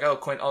 because he's like, oh,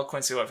 all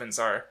Quincy weapons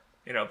are,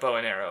 bow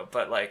and arrow,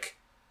 but like,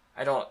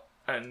 I don't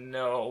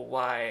know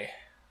why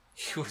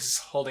he was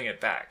holding it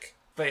back.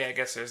 But yeah, I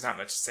guess there's not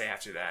much to say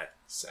after that.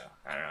 So,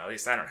 I don't know. At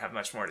least I don't have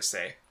much more to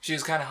say. She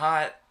was kind of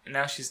hot, and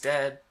now she's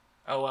dead.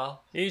 Oh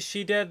well. Is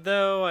she dead,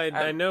 though?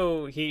 I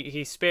know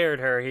he spared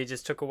her. He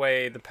just took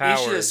away the powers.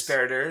 He should have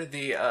spared her.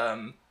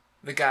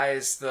 The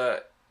guys,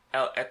 the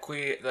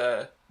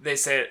they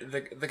say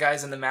the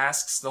guys in the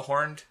masks, the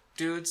horned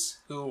dudes,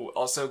 who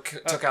also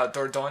took out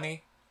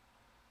Dordoni.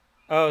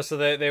 Oh, so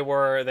they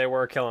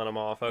were killing them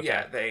off.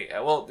 Okay.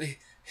 Yeah,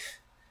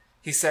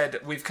 he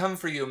said, "We've come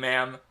for you,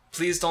 ma'am.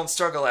 Please don't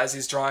struggle," as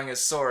he's drawing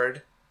his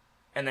sword.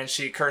 And then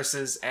she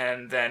curses,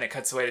 and then it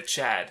cuts away to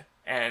Chad.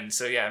 And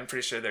so, yeah, I'm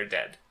pretty sure they're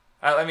dead.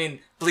 I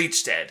mean,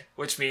 Bleach dead,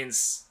 which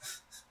means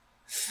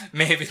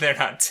maybe they're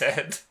not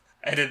dead.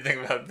 I didn't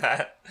think about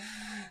that.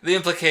 The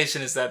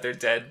implication is that they're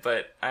dead,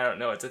 but I don't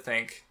know what to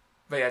think.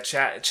 But yeah,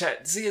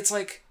 Chad, see, it's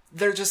like,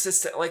 they're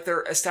just,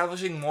 they're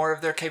establishing more of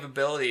their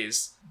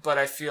capabilities, but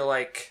I feel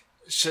like,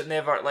 shouldn't they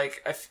have,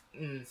 like,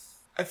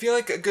 I feel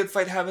like a good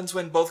fight happens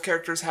when both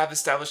characters have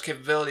established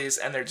capabilities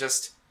and they're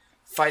just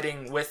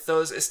fighting with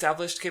those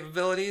established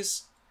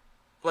capabilities.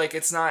 Like,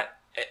 it's not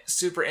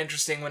super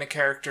interesting when a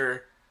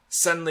character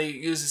suddenly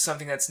uses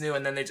something that's new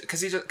and then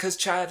because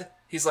Chad,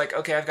 he's like,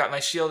 okay, I've got my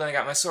shield and I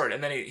got my sword,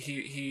 and then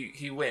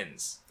he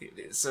wins.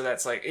 So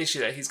that's like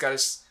Ishida, he's got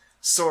his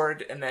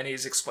sword and then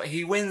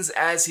he wins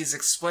as he's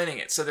explaining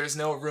it, so there's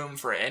no room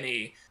for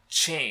any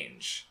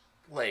change.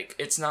 Like,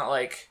 it's not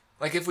like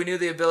if we knew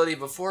the ability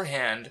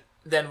beforehand,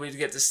 then we'd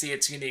get to see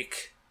its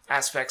unique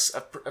aspects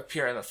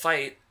appear in the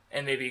fight,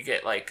 and maybe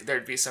get, like,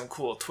 there'd be some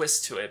cool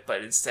twist to it,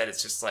 but instead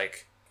it's just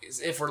like,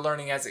 if we're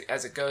learning as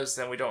it goes,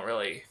 then we don't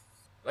really,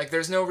 like,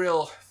 there's no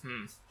real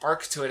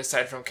arc to it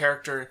aside from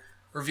character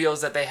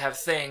reveals that they have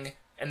thing,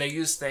 and they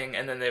use thing,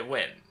 and then they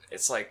win.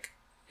 It's like,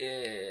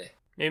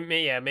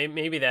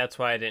 Maybe that's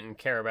why I didn't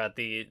care about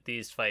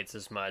these fights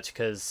as much,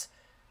 because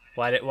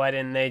why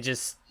didn't they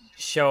just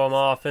show them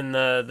off in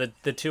the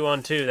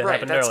 2-on-2 that happened earlier?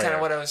 Right, that's kind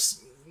of what I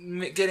was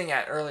getting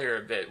at earlier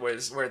a bit,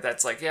 where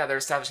that's like, yeah, they're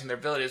establishing their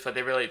abilities, but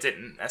they really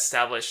didn't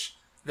establish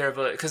their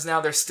ability, because now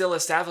they're still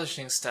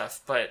establishing stuff,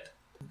 but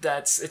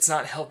it's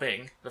not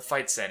helping the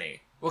fights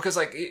any. Well, because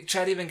like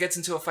Chad even gets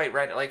into a fight,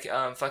 right? Like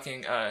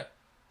fucking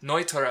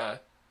Noitora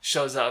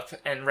shows up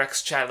and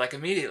wrecks Chad like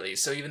immediately.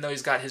 So even though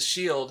he's got his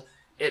shield,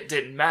 it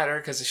didn't matter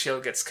because the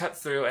shield gets cut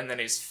through, and then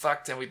he's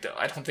fucked, and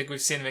I don't think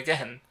we've seen him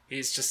again.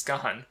 He's just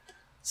gone.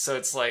 So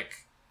it's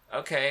like,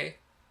 okay,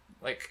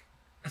 like.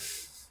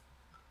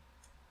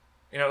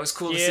 It was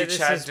cool to see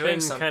Chad doing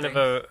something.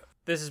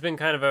 This has been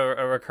kind of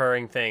a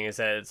recurring thing, is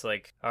that it's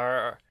like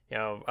our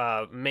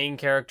main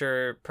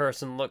character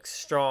person looks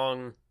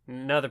strong,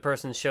 another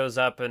person shows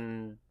up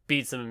and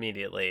beats them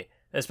immediately.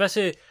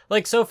 Especially,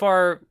 like, so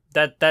far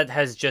that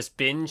has just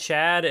been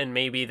Chad, and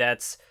maybe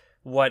that's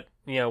what,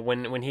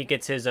 when he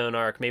gets his own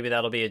arc, maybe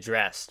that'll be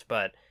addressed.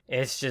 But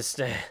it's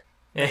just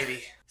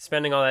maybe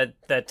spending all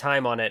that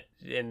time on it,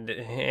 and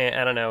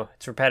I don't know,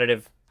 it's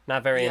repetitive,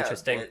 not very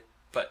interesting.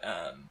 But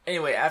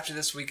anyway, after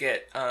this we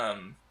get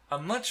a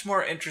much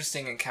more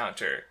interesting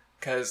encounter,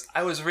 because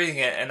I was reading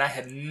it and I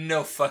had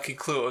no fucking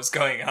clue what was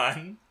going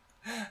on.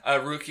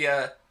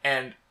 Rukia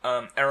and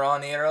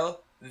Arrancar,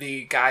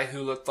 the guy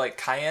who looked like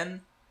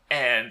Cayenne,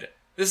 and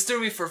this threw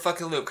me for a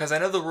fucking loop, because I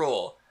know the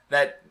rule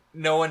that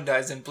no one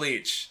dies in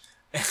Bleach.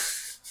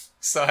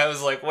 So I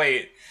was like,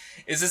 wait,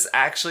 is this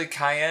actually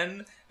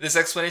Cayenne? This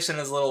explanation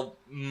is a little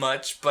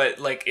much, but,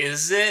 like,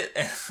 is it?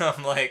 And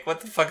I'm like,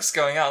 what the fuck is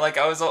going on? Like,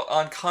 I was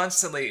on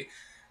constantly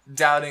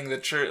doubting the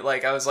truth.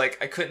 Like, I was like,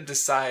 I couldn't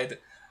decide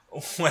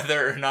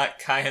whether or not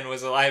Cayenne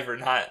was alive or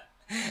not.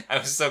 I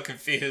was so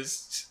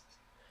confused.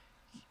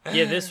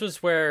 Yeah, this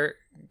was where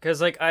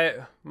because like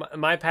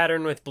my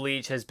pattern with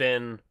Bleach has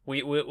been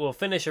we'll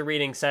finish a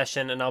reading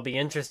session and I'll be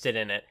interested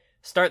in it,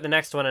 start the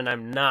next one and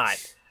I'm not.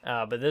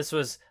 But this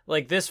was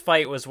like this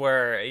fight was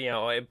where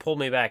it pulled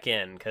me back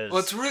in because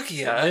it's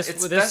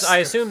Rukia. This I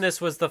assume this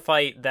was the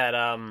fight that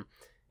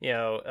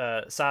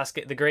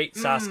Sasuke, the great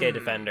Sasuke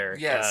defender.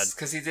 Yes,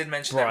 because he did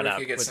mention that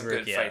Rukia gets some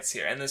good fights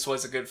here, and this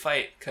was a good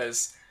fight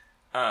because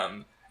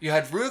you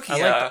had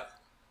Rukia.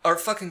 Our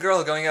fucking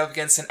girl going up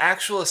against an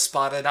actual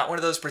Espada, not one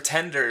of those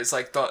pretenders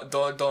like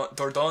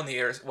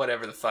Dordoni or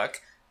whatever the fuck.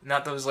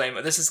 Not those lame.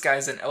 This is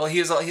guys in. Well,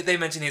 they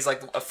mentioned he's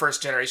like a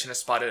first generation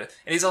Espada,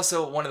 and he's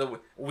also one of the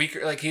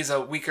weaker. Like he's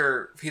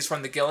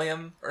from the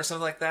Gilliam or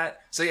something like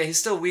that. So yeah, he's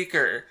still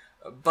weaker,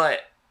 but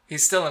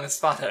he's still an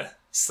Espada.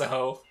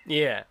 So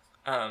yeah.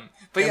 But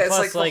yeah, it's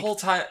like the whole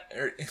time.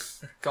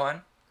 Go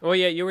on. Well,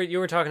 yeah, you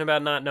were talking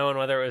about not knowing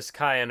whether it was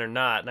Kaien or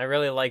not, and I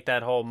really like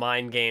that whole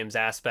mind games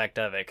aspect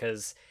of it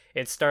because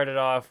it started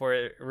off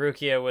where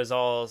Rukia was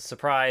all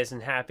surprised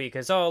and happy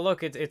because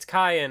look, it's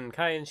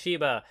Kaien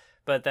Shiba,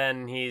 but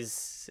then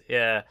he's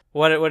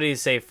what did he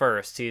say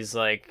first? He's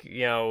like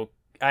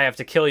I have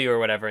to kill you or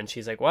whatever, and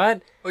she's like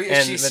what? Well,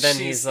 yeah, but then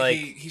he's like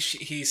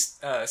he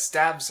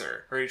stabs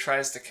her or he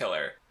tries to kill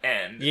her,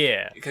 and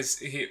because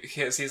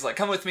he's like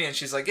come with me, and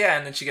she's like yeah,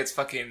 and then she gets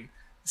fucking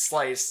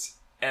sliced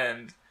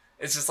and.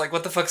 It's just like,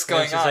 what the fuck's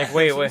going on? Like,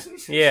 wait.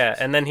 Yeah,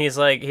 and then he's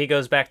like, he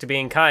goes back to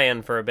being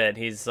Kaien for a bit.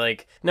 He's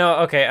like, no,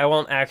 okay, I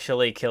won't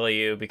actually kill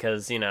you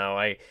because, we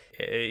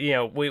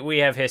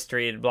have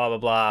history, blah, blah,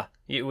 blah.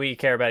 We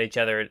care about each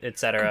other,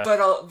 etc.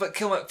 But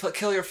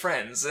kill your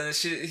friends. And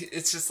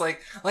it's just like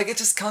it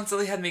just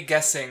constantly had me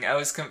guessing. I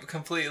was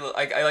completely,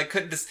 I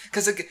couldn't just,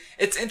 because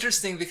it's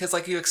interesting because,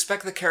 like, you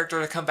expect the character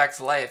to come back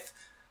to life,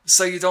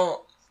 so you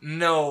don't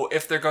know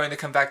if they're going to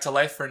come back to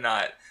life or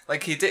not.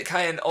 Like,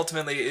 Kaien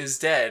ultimately is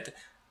dead,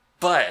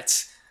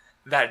 but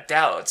that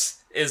doubt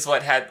is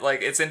what had,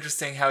 like, it's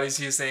interesting how he's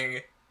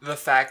using the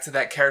fact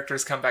that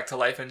characters come back to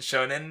life in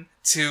Shonen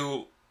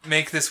to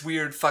make this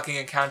weird fucking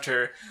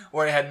encounter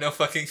where I had no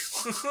fucking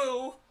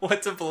clue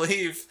what to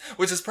believe,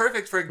 which is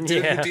perfect for a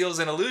dude who deals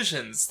in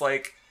illusions.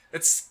 Like,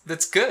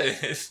 that's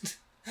good.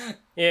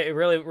 Yeah, it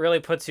really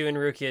puts you in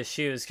Rukia's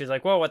shoes, because,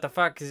 like, whoa, what the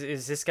fuck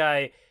is this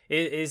guy?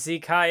 Is he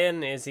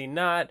Kaien? Is he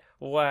not?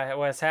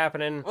 What's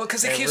happening? Well,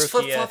 because he keeps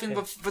flip-flopping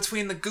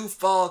between the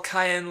goofball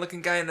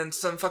Kaien-looking guy and then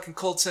some fucking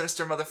cold,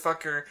 sinister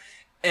motherfucker,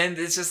 and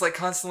it's just, like,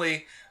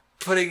 constantly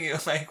putting you,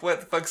 like, what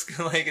the fuck's,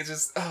 like, it's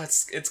just,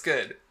 it's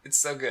good. It's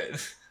so good.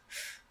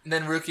 And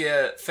then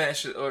Rukia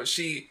finishes, or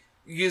she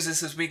uses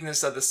his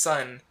weakness of the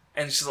sun,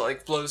 and she,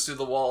 like, blows through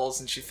the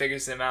walls, and she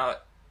figures him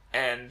out,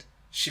 and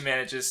she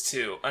manages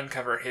to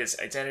uncover his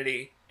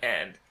identity,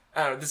 and,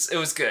 I don't know, it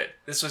was good.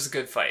 This was a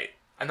good fight.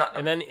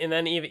 And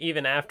then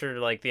even after,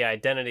 like, the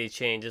identity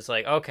change, it's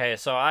like, okay,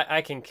 so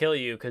I can kill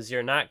you because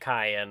you're not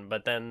Kaien,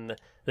 but then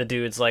the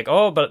dude's like,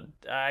 oh, but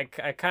I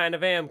kind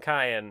of am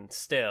Kaien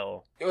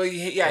still. Well,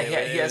 he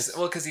has,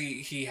 well, because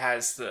he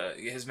has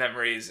his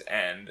memories,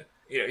 and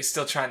he's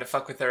still trying to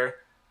fuck with her,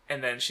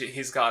 and then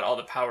he's got all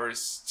the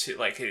powers to,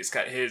 like,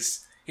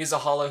 he's a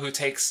hollow who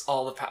takes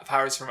all the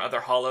powers from other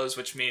hollows,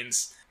 which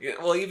means.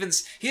 Well, he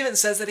even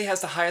says that he has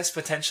the highest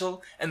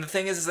potential, and the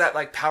thing is that,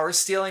 like, power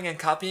stealing and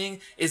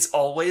copying is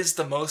always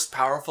the most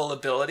powerful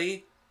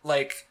ability,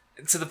 like,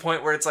 to the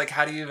point where it's like,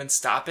 how do you even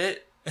stop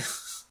it?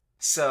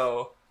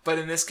 So, but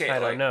in this case, I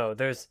don't know.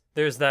 There's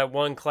that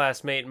one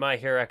classmate in My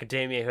Hero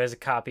Academia who has a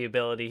copy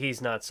ability. He's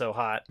not so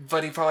hot.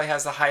 But he probably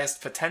has the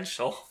highest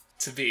potential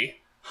to be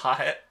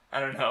hot. I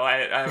don't know. I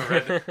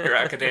haven't read Hero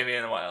Academia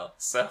in a while,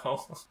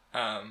 so.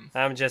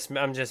 I'm just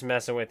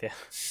messing with you.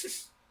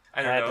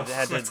 I don't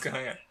know what's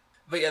going on.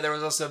 But yeah, there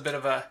was also a bit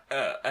of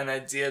an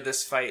idea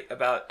this fight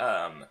about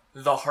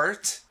the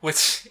heart,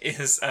 which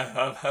is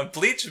a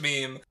Bleach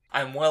meme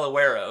I'm well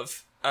aware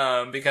of,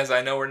 because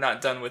I know we're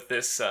not done with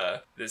this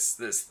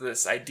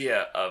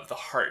idea of the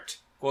heart.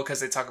 Well, because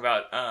they talk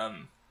about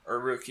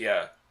or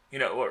Rukia,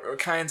 or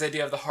Kaien's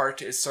idea of the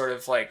heart is sort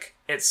of like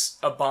it's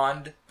a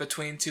bond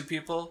between two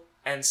people,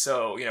 and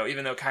so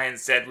even though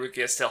Kaien's dead,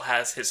 Rukia still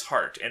has his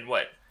heart and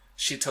what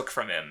she took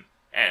from him,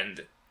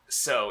 and.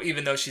 So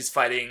even though she's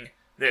fighting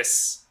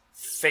this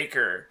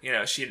faker,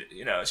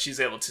 she's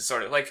able to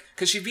sort of, like,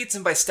 because she beats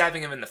him by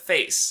stabbing him in the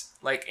face,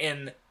 like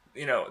in,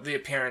 the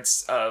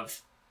appearance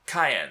of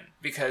Kaien,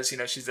 because,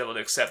 she's able to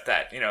accept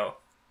that,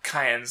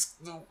 Kaien's,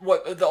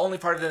 the only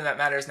part of him that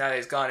matters now that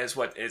he's gone is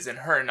what is in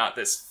her, not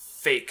this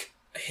fake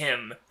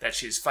him that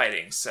she's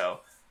fighting.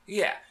 So,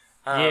 yeah.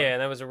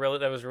 And that was a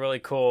really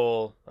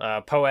cool,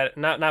 poetic,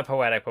 not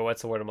poetic, but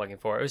what's the word I'm looking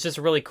for? It was just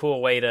a really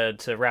cool way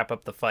to wrap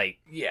up the fight.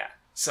 Yeah.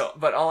 So,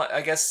 but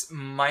I guess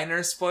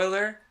minor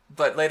spoiler,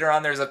 but later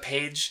on there's a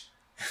page,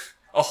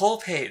 a whole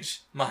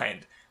page,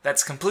 mind,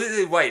 that's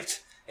completely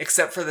white,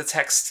 except for the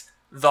text,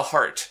 the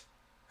heart.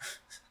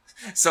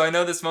 So I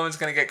know this moment's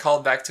going to get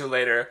called back to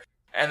later,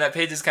 and that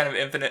page is kind of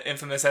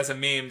infamous as a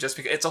meme, just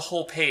because it's a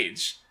whole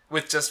page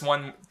with just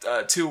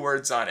two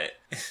words on it.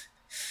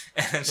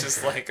 And it's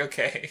just like,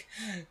 okay,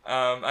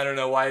 I don't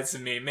know why it's a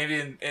meme.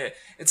 Maybe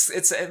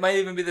it might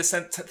even be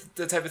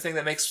the type of thing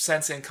that makes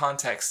sense in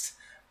context.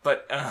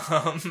 But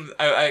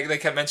they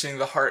kept mentioning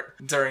the heart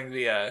during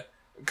the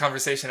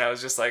conversation. I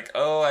was just like,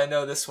 oh, I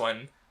know this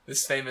one,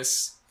 this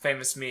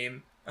famous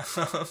meme.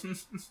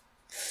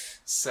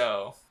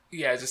 So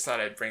yeah, I just thought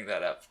I'd bring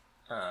that up.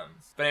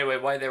 But anyway,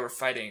 while they were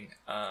fighting,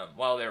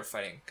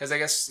 because I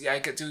guess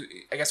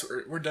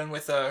we're done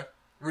with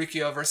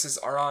Rikyo versus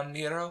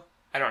Arrancar.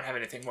 I don't have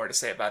anything more to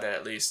say about it,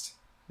 at least.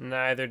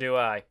 Neither do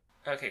I.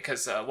 Okay,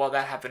 because while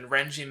that happened,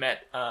 Renji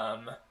met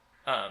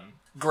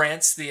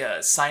Grants,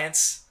 the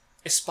science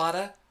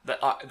Espada,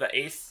 the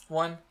eighth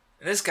one.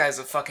 And this guy's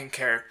a fucking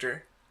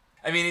character.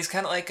 I mean, he's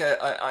kind of like an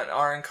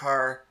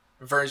Arrancar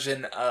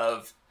version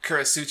of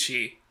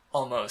Kurasuchi,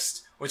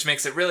 almost, which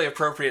makes it really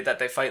appropriate that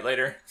they fight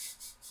later.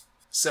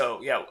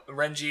 So, yeah,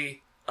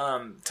 Renji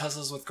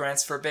tussles with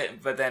Grants for a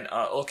bit, but then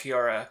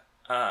Ulquiorra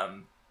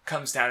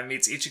comes down and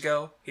meets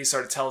Ichigo. He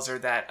sort of tells her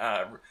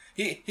that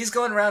he's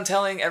going around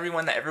telling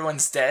everyone that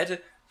everyone's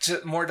dead,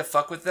 more to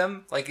fuck with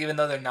them, like, even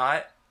though they're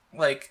not.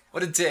 Like,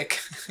 what a dick.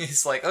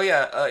 He's like, oh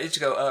yeah,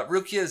 Ichigo,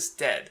 Rukia's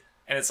dead.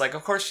 And it's like,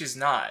 of course she's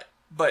not.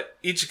 But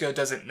Ichigo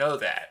doesn't know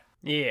that.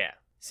 Yeah.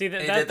 See,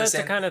 that's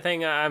the kind of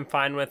thing I'm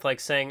fine with, like,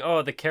 saying,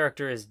 oh, the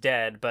character is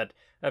dead, but,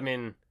 I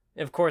mean,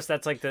 of course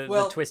that's like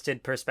the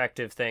twisted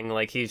perspective thing,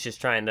 like, he's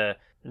just trying to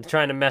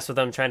mess with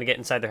them, trying to get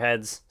inside their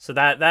heads. So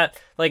that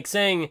like,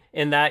 saying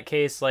in that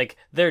case, like,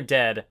 they're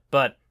dead,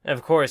 but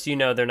of course you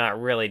know they're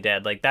not really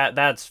dead, like,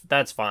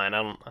 that's fine.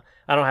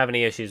 I don't have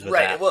any issues with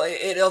that. Right, well,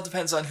 it all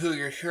depends on who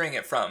you're hearing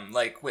it from.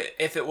 Like,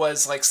 if it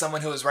was, like,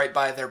 someone who was right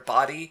by their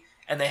body,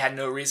 and they had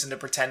no reason to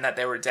pretend that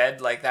they were dead,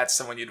 like, that's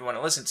someone you'd want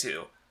to listen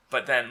to.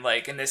 But then,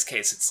 like, in this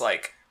case, it's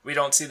like, we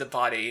don't see the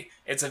body,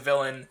 it's a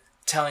villain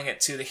telling it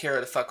to the hero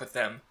to fuck with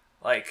them.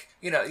 Like,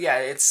 you know, yeah,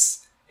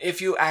 it's...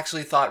 If you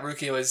actually thought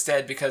Rukia was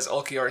dead because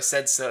Ulquiorra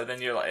said so,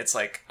 then you're like, it's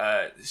like,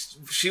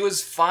 she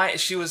was fine,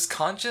 she was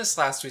conscious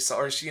last we saw,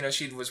 or,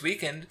 she was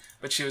weakened,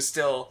 but she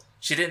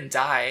didn't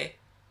die.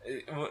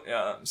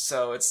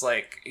 So it's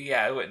like,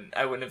 yeah,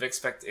 I wouldn't have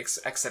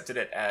accepted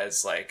it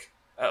as like,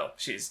 oh,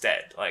 she's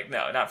dead. Like,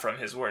 no, not from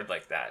his word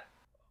like that.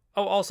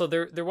 Oh, also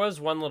there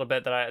was one little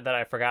bit that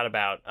I forgot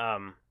about.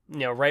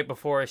 Right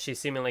before she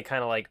seemingly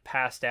kind of like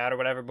passed out or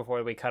whatever,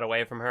 before we cut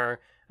away from her,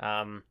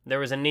 there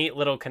was a neat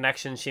little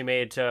connection she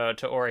made to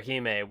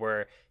Orihime,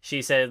 where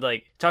she said,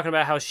 like, talking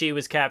about how she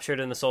was captured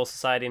in the Soul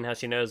Society and how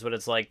she knows what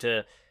it's like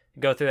to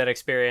go through that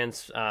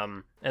experience,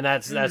 and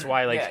that's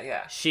why,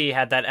 like, she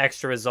had that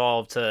extra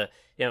resolve to,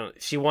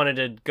 she wanted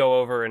to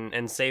go over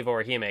and save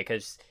Orihime,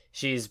 because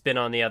she's been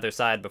on the other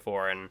side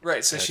before, and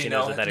right, so she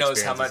knows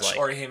how much like.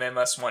 Orihime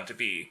must want to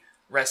be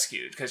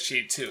rescued, because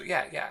she too,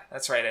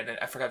 that's right,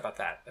 I forgot about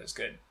that. That was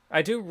good.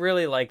 I do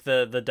really like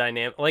the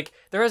dynamic. Like,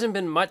 there hasn't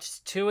been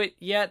much to it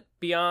yet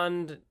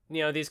beyond,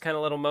 these kind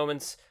of little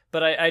moments,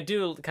 but I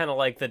do kind of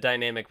like the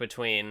dynamic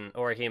between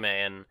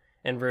Orihime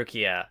and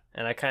Rukia,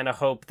 and I kind of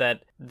hope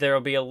that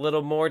there'll be a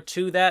little more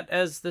to that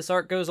as this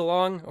arc goes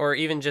along, or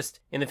even just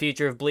in the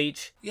future of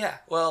Bleach. Yeah,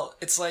 well,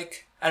 it's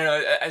like, I don't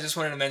know, I just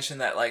wanted to mention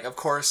that, like, of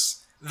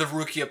course, the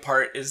Rukia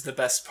part is the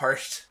best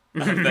part,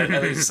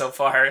 at least so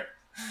far,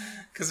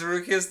 because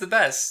Rukia is the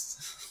best.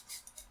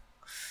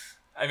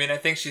 I mean, I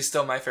think she's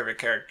still my favorite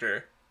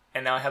character,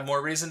 and now I have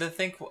more reason to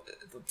think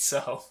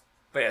so.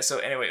 But yeah, so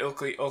anyway,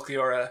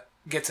 Ulquiorra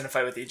gets in a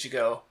fight with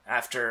Ichigo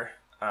after,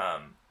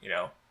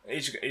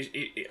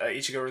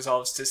 Ichigo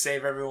resolves to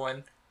save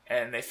everyone,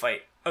 and they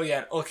fight. Oh yeah,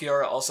 and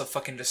Ulquiorra also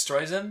fucking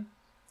destroys him.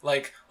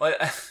 Like, what?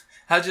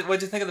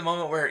 What'd you think of the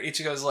moment where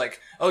Ichigo's like,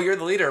 "Oh, you're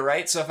the leader,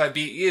 right? So if I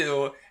beat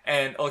you,"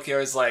 and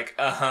Ulquiorra's like,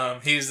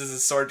 he uses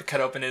his sword to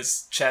cut open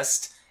his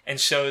chest and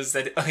shows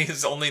that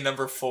he's only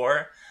number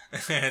 4,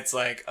 and it's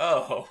like,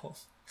 oh.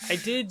 I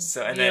did,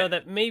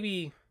 that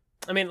maybe.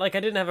 I mean, like, I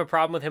didn't have a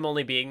problem with him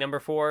only being number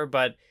 4,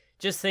 but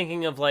just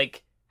thinking of,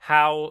 like,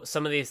 how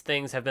some of these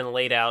things have been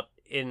laid out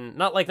in,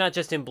 not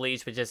just in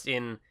Bleach, but just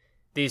in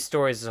these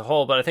stories as a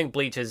whole, but I think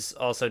Bleach has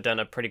also done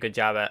a pretty good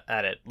job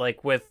at it.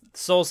 Like, with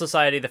Soul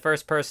Society, the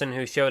first person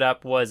who showed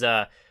up was,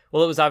 it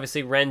was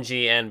obviously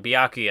Renji and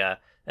Byakuya,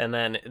 and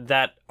then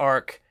that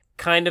arc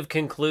kind of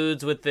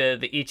concludes with the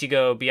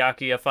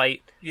Ichigo-Byakuya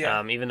fight,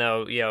 even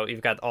though,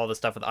 you've got all the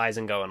stuff with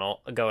Aizen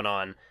going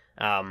on.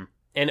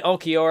 And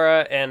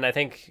Ulquiorra and I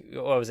think,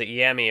 what was it,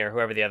 Yami or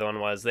whoever the other one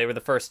was, they were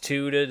the first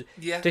two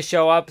to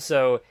show up,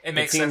 so it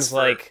makes seems sense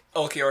like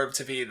for Ulquiorra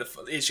to be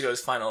Ichigo's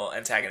final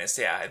antagonist.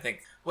 Yeah, I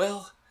think.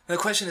 Well, the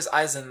question is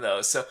Aizen,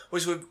 though, so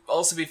which would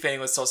also be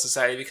fitting with Soul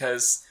Society,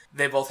 because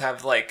they both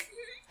have, like,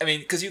 I mean,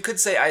 because you could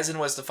say Aizen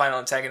was the final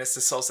antagonist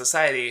to Soul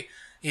Society,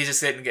 he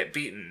just didn't get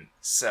beaten,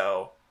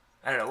 so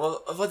I don't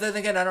know. Well, then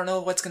again, I don't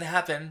know what's going to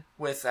happen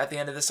at the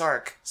end of this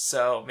arc,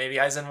 so maybe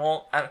Aizen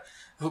won't.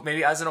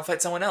 Maybe Aizen will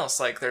fight someone else.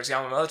 Like, there's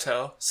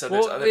Yamamoto, so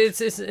there's other.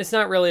 It's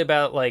not really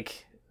about,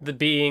 like,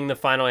 being the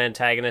final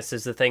antagonist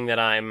is the thing that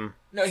I'm.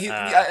 No,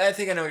 I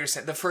think I know what you're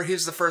saying.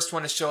 He's the first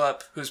one to show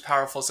up, who's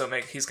powerful, so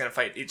he's going to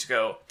fight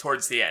Ichigo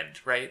towards the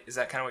end, right? Is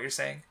that kind of what you're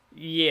saying?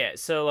 Yeah,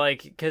 so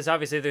like, because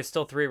obviously there's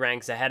still 3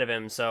 ranks ahead of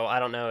him, so I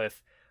don't know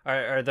if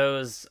are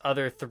those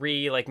other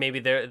 3 like maybe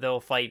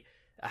they'll fight,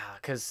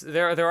 because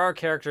there are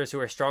characters who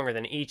are stronger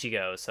than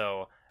Ichigo,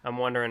 so I'm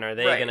wondering are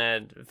they Right.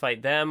 gonna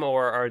fight them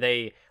or are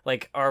they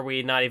like are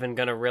we not even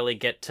gonna really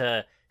get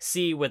to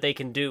see what they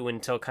can do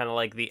until kind of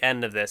like the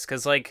end of this?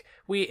 Because like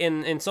we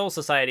in Soul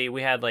Society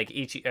we had like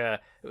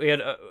we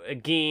had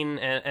Gin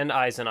and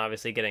Aizen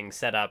obviously getting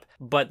set up,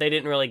 but they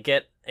didn't really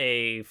get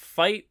a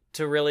fight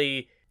to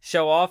really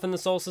show off in the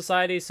Soul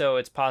Society, so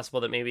it's possible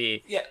that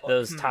maybe Yeah.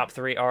 those top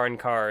 3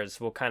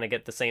 Arrancars will kind of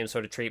get the same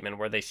sort of treatment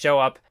where they show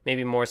up,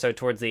 maybe more so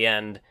towards the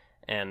end,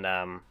 and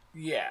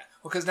Yeah.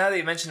 Well, because now that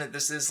you mention it,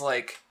 this is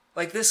like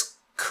this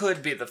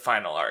could be the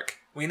final arc.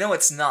 We know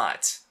it's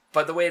not,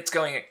 but the way it's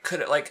going, it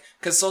could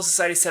because Soul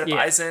Society set up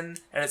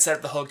Aizen and it set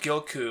up the whole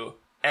Gyoku,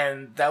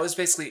 and that was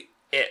basically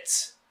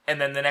it.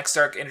 And then the next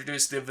arc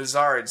introduced the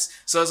Vizards.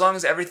 So as long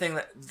as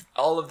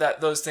all of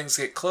those things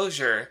get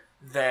closure,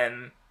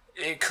 then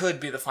it could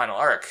be the final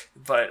arc,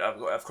 but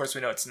of course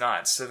we know it's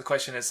not. So the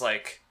question is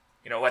like,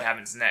 what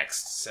happens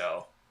next?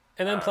 So,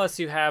 and then plus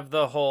you have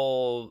the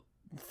whole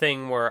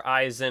thing where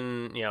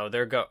Aizen,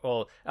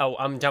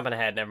 I'm jumping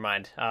ahead. Never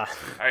mind. All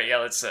right, yeah,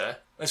 let's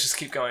just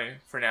keep going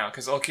for now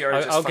because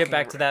Ulquiorra. I'll get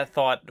back to that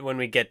thought when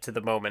we get to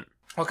the moment.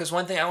 Well, because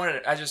one thing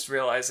I just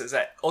realized is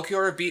that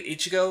Ulquiorra beat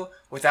Ichigo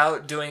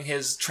without doing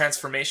his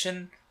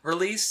transformation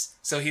release,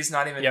 so he's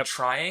not even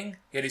trying.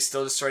 Yet he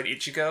still destroyed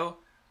Ichigo.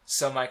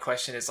 So my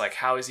question is, like,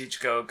 how is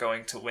Ichigo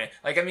going to win?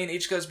 Like, I mean,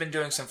 Ichigo's been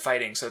doing some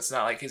fighting, so it's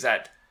not like he's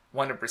at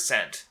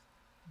 100%.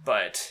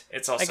 But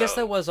it's also... I guess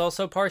that was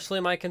also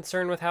partially my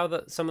concern with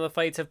how some of the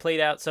fights have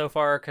played out so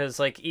far, because,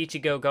 like,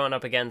 Ichigo going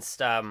up against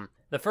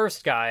the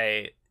first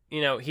guy,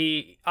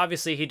 he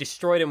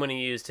destroyed him when he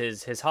used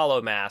his hollow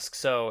mask,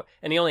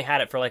 and he only had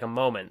it for, like, a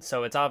moment,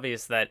 so it's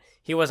obvious that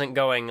he wasn't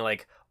going,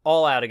 like,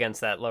 all out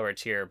against that lower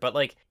tier, but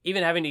like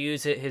even having to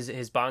use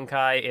his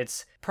Bankai,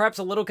 it's perhaps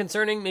a little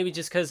concerning, maybe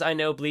just because I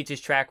know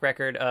Bleach's track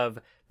record of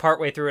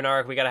partway through an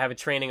arc we gotta have a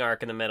training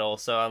arc in the middle,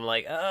 so I'm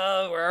like,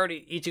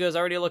 Ichigo's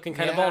already looking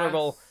kind of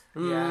vulnerable.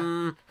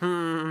 I'm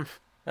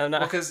not... Well,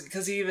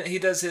 because he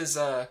does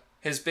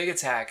his big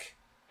attack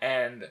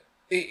and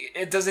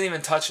it doesn't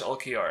even touch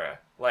Ulquiorra,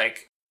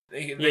 like.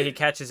 He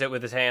catches it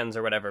with his hands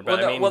or whatever.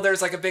 But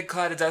there's like a big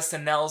cloud of dust,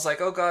 and Nell's like,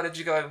 "Oh God,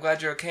 Ichigo, I'm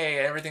glad you're okay.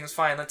 Everything's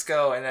fine. Let's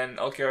go." And then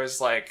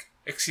Ulquiorra's like,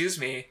 "Excuse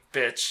me,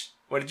 bitch.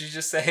 What did you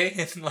just say?"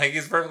 And like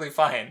he's perfectly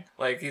fine.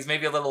 Like he's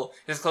maybe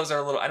his clothes are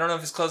a little. I don't know if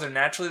his clothes are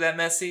naturally that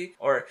messy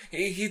or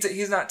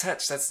he's not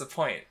touched. That's the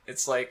point.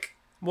 It's like.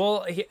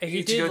 Well,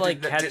 he did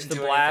like catch the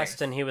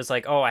blast, and he was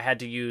like, "Oh, I had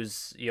to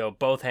use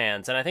both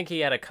hands." And I think he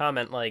had a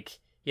comment like.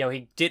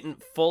 He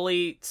didn't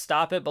fully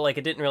stop it, but like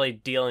it didn't really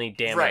deal any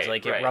damage.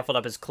 It ruffled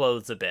up his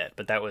clothes a bit,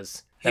 but that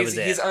was it.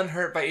 He's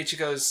unhurt by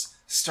Ichigo's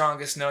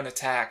strongest known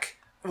attack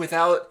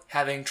without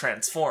having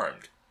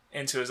transformed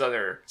into his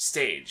other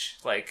stage.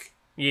 So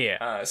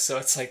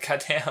it's like,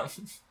 goddamn.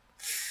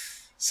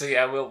 So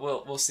yeah,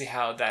 we'll see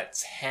how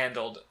that's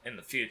handled in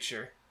the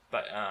future.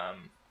 But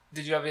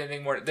did you have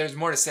anything more? There's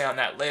more to say on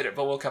that later,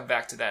 but we'll come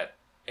back to that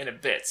in a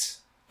bit.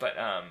 But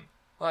I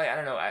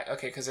don't know.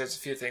 Because there's a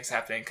few things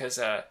happening. Because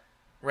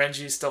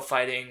Renji's still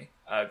fighting.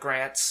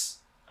 Grant's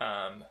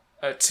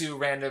 2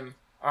 random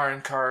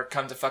Arrancar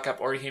come to fuck up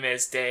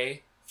Orihime's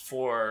day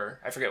for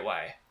I forget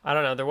why. I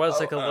don't know. There was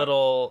a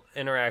little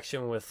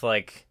interaction with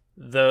like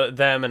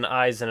them and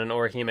Aizen and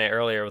Orihime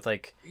earlier with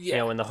like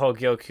when the whole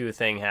Gyoku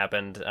thing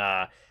happened.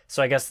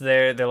 So I guess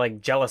they're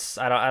like jealous.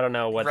 I don't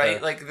know what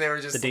like they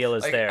were just the deal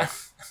is there.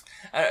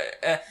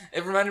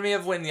 It reminded me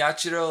of when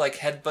Yachiro like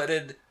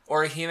headbutted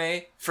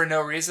Orihime for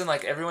no reason.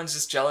 Like everyone's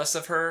just jealous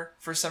of her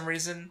for some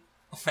reason.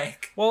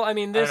 Like, well, I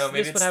mean, this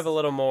would have a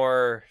little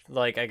more,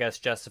 like, I guess,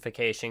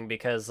 justification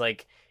because,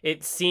 like,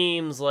 it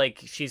seems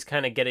like she's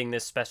kind of getting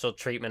this special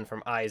treatment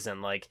from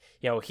Aizen. Like,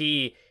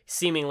 he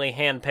seemingly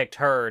handpicked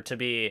her to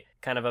be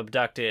kind of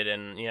abducted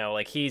and,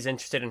 like, he's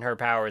interested in her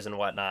powers and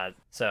whatnot.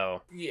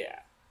 So. Yeah.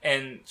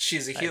 And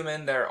she's a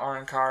human, they're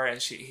Arrancar, and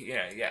she,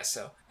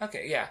 so.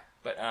 Okay, yeah.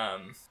 But,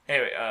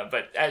 anyway,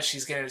 but as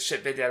she's getting the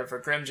shit beat out of her,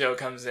 Grimjo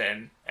comes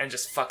in and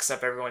just fucks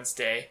up everyone's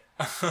day.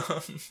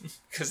 Because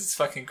it's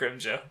fucking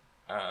Grimjo.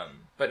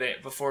 But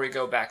before we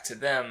go back to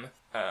them,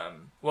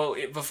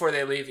 before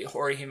they leave,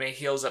 Orihime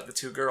heals up the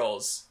 2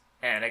 girls,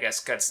 and I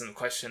guess gets them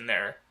question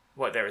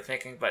what they were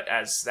thinking. But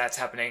as that's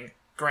happening,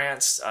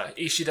 Grant's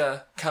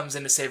Ishida comes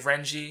in to save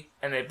Renji,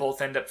 and they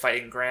both end up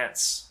fighting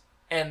Grant's,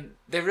 and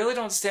they really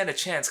don't stand a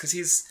chance because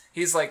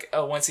he's like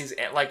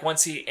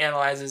once he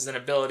analyzes an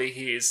ability,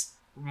 he's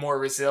more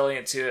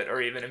resilient to it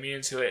or even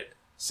immune to it.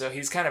 So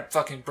he's kind of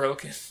fucking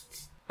broken.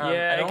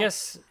 I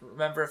guess.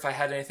 Remember if I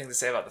had anything to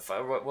say about the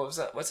fight. What was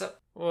that? What's up?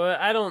 Well,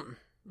 I don't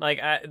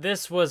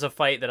this was a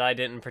fight that I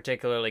didn't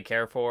particularly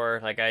care for.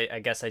 Like, I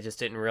guess I just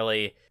didn't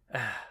really.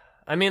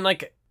 I mean,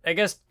 like, I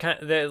guess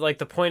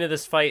the point of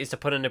this fight is to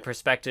put into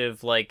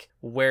perspective like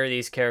where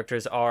these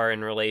characters are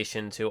in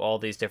relation to all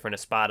these different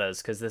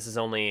Espadas, because this is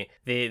only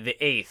the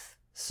 8th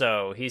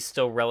so he's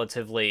still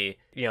relatively,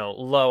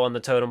 low on the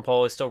totem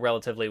pole. He's still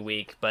relatively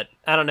weak, but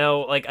I don't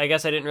know. Like, I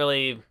guess I didn't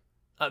really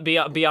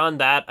beyond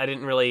that. I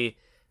didn't really.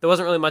 There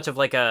wasn't really much of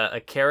like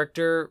a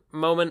character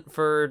moment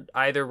for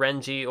either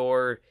Renji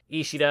or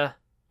Ishida.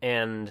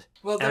 And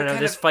I don't know,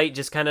 this fight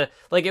just kind of,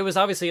 like, it was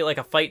obviously like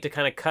a fight to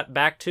kind of cut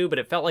back to, but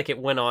it felt like it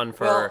went on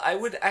for... Well,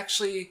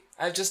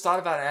 I've just thought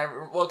about it,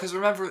 because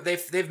remember,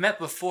 they've met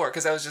before,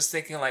 because I was just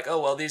thinking like,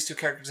 oh, well, these two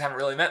characters haven't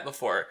really met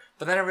before.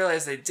 But then I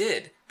realized they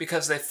did,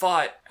 because they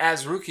fought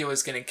as Rukia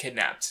was getting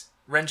kidnapped.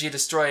 Renji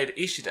destroyed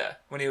Ishida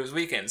when he was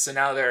weakened, so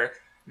now they're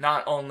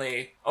not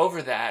only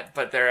over that,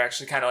 but they're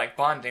actually kind of like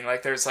bonding.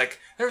 Like there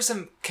were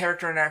some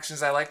character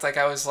interactions I liked. Like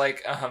I was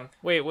like,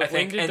 wait,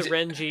 when did the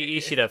Renji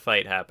Ishida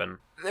fight happen?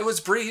 It was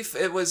brief.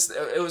 It was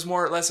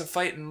more or less a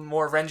fight and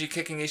more Renji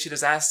kicking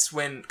Ishida's ass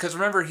because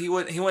remember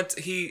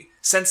he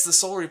sensed the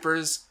Soul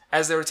Reapers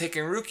as they were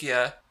taking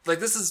Rukia. Like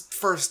this is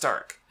first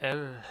arc.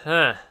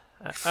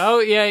 Oh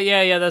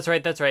yeah. That's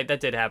right. That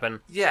did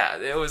happen. Yeah,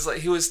 it was like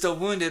he was still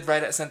wounded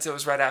since it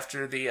was right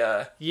after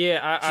the.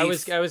 Yeah, I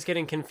was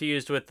getting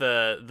confused with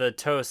the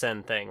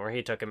Tosen thing where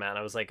he took him out.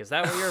 I was like, is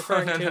that what you're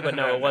referring to? But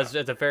no, it was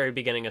at the very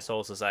beginning of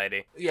Soul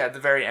Society. Yeah, at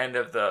the very end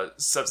of the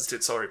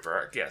Substitute Soul Reaper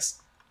arc.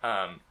 Yes.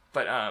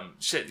 But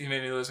shit, you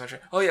made me lose my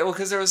train. Oh yeah, well,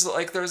 because there was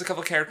a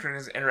couple character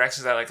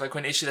interactions I like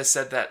when Ishida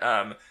said that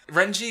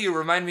Renji, you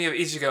remind me of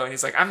Ichigo, and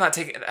he's like, I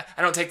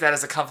don't take that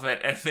as a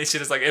compliment, and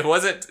Ishida's like, it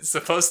wasn't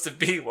supposed to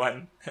be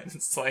one, and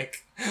it's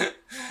like,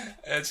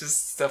 it's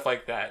just stuff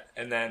like that,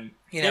 and then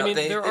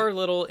there are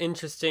little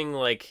interesting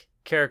like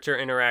character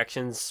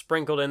interactions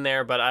sprinkled in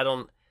there, but I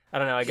don't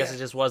know. I guess it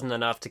just wasn't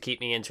enough to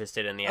keep me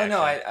interested in the action.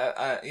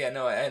 Oh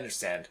no, I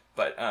understand,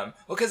 but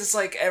because it's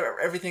like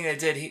everything they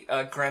did,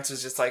 Grant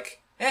was just like,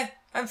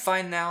 I'm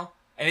fine now.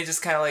 And he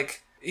just kind of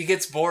like, he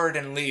gets bored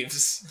and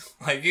leaves.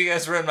 Like, you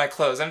guys ruined my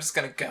clothes, I'm just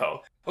gonna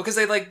go. Well, because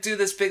they like do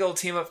this big old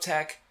team up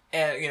tech,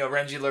 and,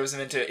 Renji lures him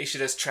into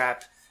Ishida's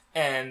trap,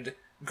 and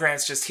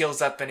Grant's just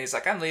heals up and he's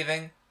like, I'm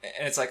leaving.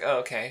 And it's like, oh,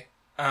 okay.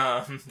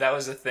 That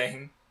was a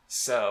thing.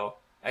 So,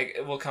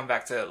 we'll come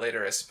back to it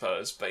later, I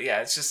suppose. But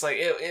yeah, it's just like,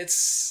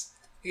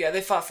 yeah,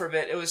 they fought for a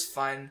bit. It was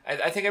fun.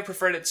 I think I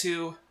preferred it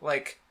to,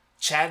 like,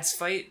 Chad's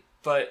fight,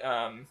 but,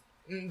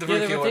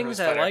 there were things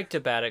I liked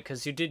about it,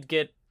 because you did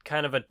get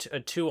kind of a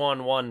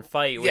 2-on-1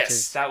 fight,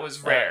 which that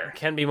was rare.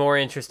 Can be more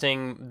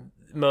interesting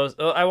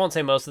I won't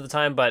say most of the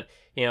time, but,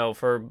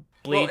 for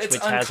Bleach, which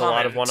has a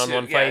lot of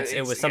one-on-one fights,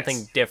 it was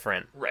something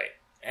different. Right.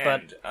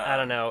 But I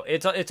don't know.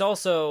 It's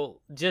also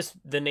just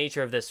the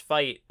nature of this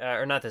fight,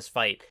 or not this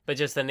fight, but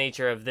just the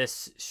nature of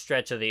this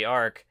stretch of the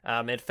arc.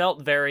 It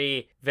felt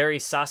very, very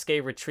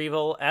Sasuke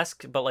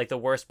Retrieval-esque, but like the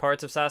worst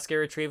parts of Sasuke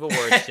Retrieval,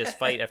 where it's just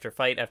fight after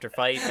fight after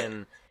fight,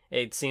 and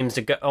it seems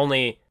to go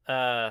only,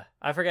 I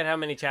forget how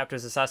many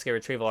chapters the Sasuke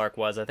Retrieval arc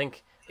was. I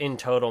think in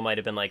total might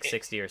have been like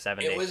 60 or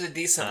 70. It was a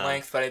decent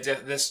length, but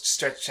this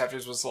stretch of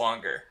chapters was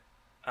longer.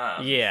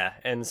 Yeah,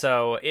 and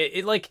so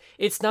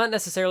it's not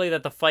necessarily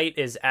that the fight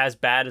is as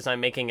bad as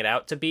I'm making it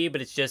out to be, but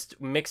it's just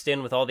mixed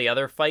in with all the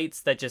other fights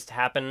that just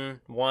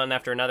happen one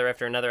after another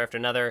after another after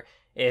another.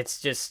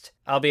 It's just,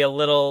 I'll be a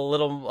little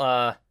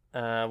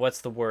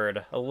what's the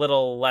word? A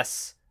little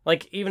less,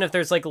 like, even if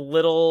there's like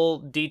little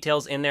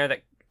details in there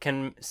that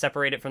can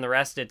separate it from the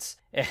rest, it's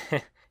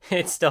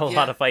still a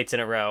lot of fights in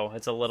a row.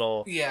 It's a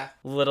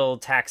little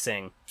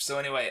taxing. So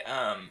anyway,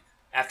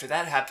 after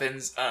that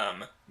happens,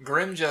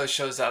 Grimjo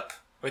shows up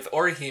with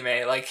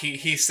Orihime. Like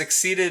he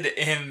succeeded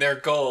in their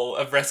goal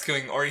of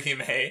rescuing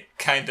Orihime,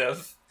 kind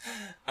of,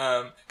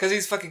 because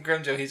he's fucking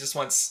Grimjo. He just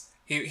wants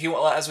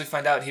as we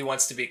find out, he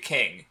wants to be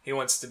king. He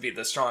wants to be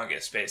the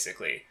strongest,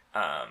 basically.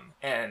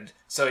 And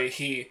so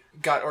he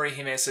got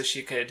Orihime so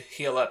she could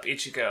heal up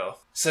Ichigo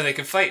so they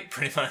could fight,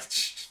 pretty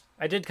much.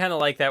 I did kind of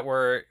like that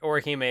where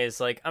Orihime is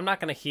like, I'm not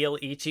going to heal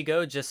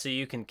Ichigo just so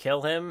you can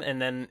kill him, and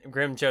then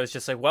Grimjo's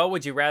just like, well,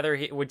 would you rather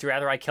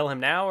I kill him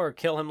now or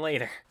kill him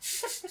later?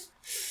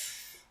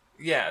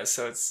 Yeah,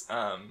 so it's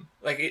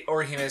like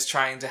Orihime is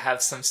trying to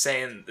have some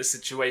say in the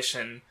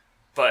situation,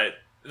 but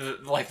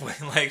like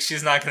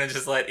she's not going to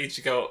just let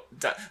Ichigo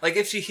die. Like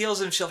if she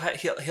heals him,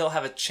 he'll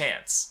have a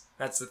chance.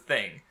 That's the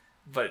thing.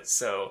 But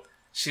so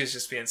she was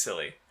just being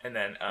silly, and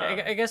then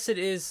I guess it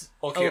is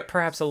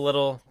perhaps a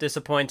little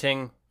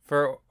disappointing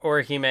for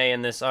Orihime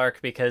in this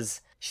arc, because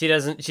she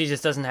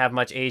just doesn't have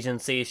much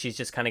agency. She's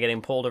just kind of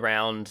getting pulled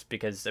around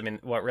because, I mean,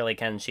 what really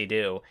can she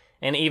do?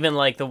 And even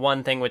like the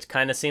one thing which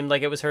kind of seemed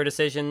like it was her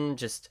decision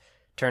just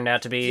turned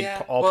out to be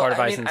part of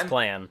Aizen's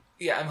plan.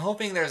 Yeah, I'm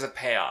hoping there's a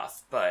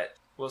payoff, but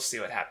we'll see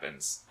what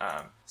happens.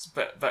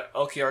 But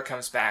Ulquiorra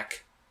comes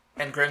back,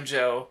 and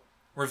Grimjo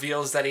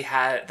reveals that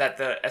that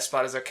the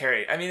Espadas are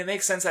carried. I mean, it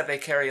makes sense that they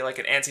carry like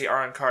an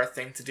anti-Arrancar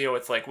thing to deal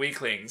with like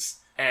weaklings,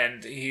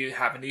 and he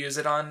happened to use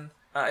it on.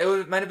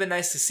 Might have been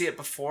nice to see it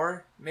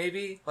before,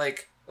 maybe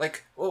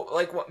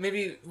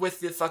maybe with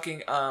the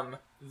fucking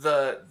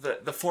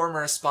the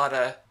former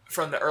Espada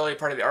from the early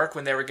part of the arc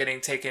when they were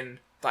getting taken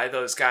by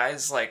those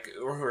guys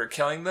who were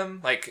killing them.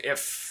 Like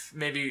if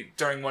maybe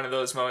during one of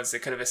those moments they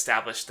could have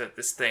established that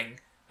this thing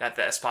that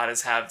the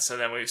Espadas have. So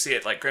then we see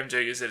it, like,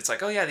 Grimjo use it. It's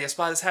like, oh yeah, the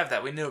Espadas have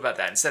that. We knew about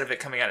that. Instead of it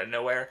coming out of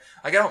nowhere.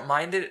 Like, I don't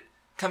mind it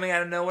coming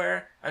out of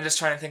nowhere. I'm just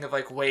trying to think of,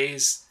 like,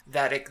 ways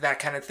that that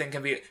kind of thing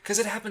can be... Because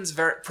it happens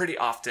pretty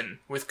often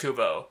with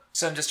Kubo.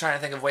 So I'm just trying to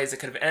think of ways it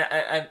could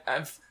have...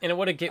 And it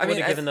would have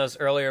given those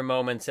earlier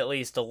moments at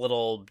least a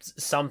little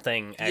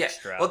something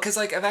extra. Yeah, well, because,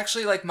 like, I've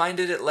actually, like,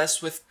 minded it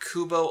less with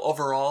Kubo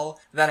overall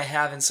than I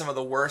have in some of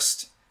the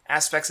worst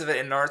aspects of it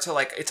in Naruto.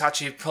 Like,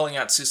 Itachi pulling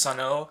out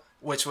Susanoo,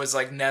 which was,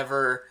 like,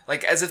 never...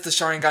 Like, as if the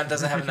Sharingan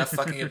doesn't have enough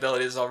fucking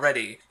abilities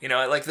already. You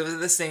know, like,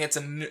 this thing, it's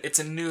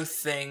a new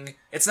thing.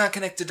 It's not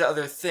connected to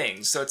other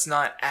things, so it's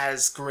not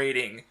as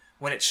grating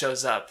when it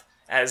shows up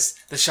as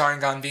the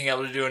Sharingan being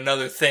able to do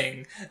another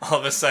thing all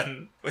of a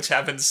sudden, which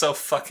happens so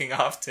fucking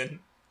often.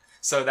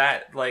 So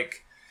that,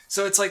 like...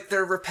 So it's like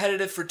they're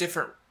repetitive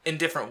in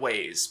different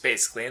ways,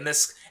 basically. And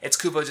it's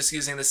Kubo just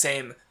using the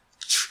same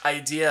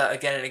idea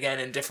again and again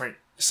in different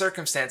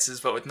circumstances,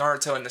 but with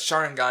Naruto and the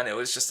Sharingan, it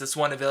was just this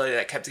one ability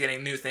that kept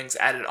getting new things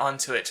added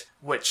onto it,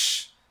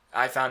 which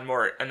I found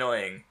more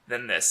annoying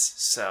than this.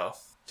 So,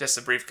 just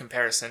a brief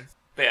comparison.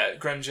 But yeah,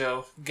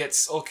 Grimjo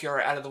gets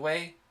Ulquiorra out of the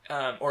way.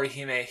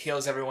 Orihime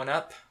heals everyone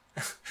up.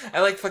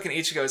 I like fucking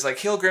Ichigo's like,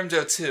 heal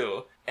Grimjo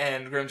too.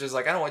 And Grimjo's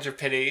like, I don't want your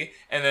pity.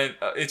 And then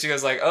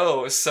Ichigo's like,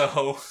 oh,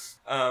 so...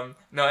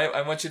 no,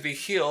 I want you to be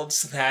healed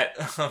so that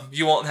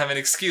you won't have an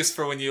excuse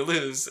for when you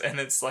lose. And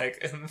it's like,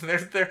 and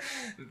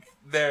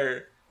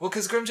they're... Well,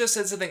 because Grimjo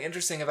said something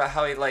interesting about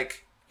how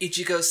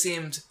Ichigo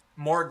seemed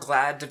more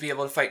glad to be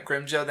able to fight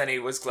Grimjo than he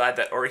was glad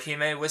that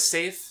Orihime was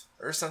safe,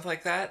 or something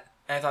like that.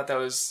 And I thought that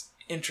was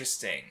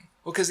interesting.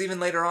 Well, because even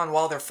later on,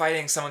 while they're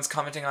fighting, someone's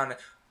commenting on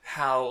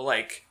how,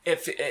 like,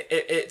 if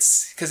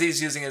it's... Because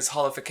he's using his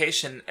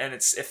holification, and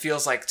it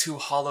feels like two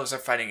hollows are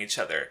fighting each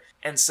other.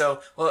 And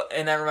so, well,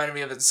 and that reminded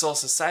me of in Soul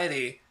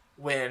Society,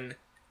 when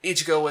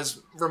Ichigo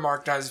was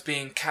remarked on as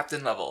being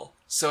captain level.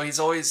 So he's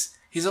always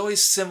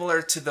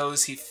similar to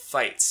those he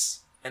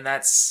fights. And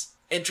that's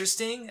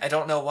interesting. I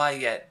don't know why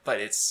yet, but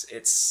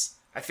it's...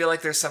 I feel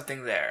like there's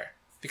something there.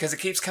 Because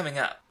it keeps coming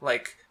up.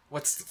 Like,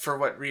 for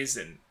what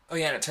reason? Oh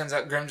yeah, and it turns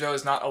out Grimjo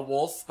is not a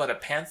wolf, but a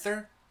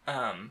panther.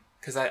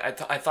 Because I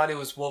thought it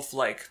was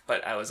wolf-like,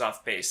 but I was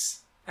off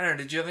base. I don't know,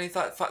 did you have any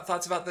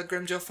thoughts about the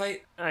Grimjo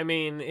fight? I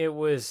mean, it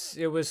was,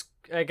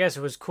 I guess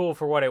it was cool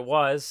for what it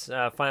was.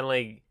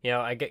 Finally,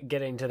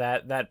 getting to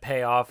that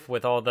payoff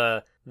with all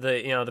the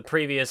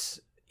previous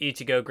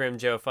Ichigo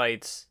Grimjo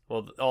fights.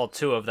 Well, all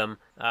two of them.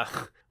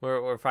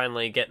 We're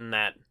finally getting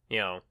that,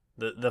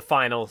 the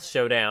final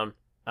showdown.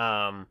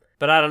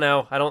 But I don't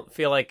know. I don't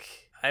feel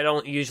like... I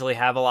don't usually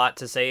have a lot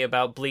to say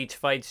about Bleach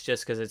fights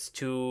just because it's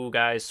two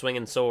guys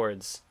swinging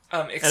swords.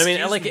 And I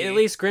mean, like, at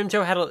least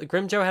Grimjo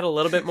had a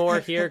little bit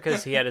more here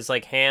because he had his,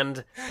 like,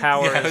 hand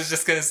powers. Yeah, I was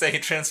just going to say he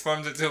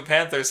transformed into a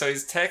panther, so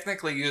he's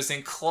technically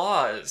using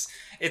claws.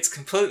 It's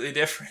completely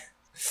different.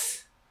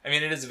 I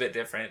mean, it is a bit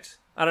different.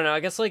 I don't know. I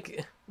guess,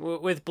 like,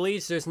 with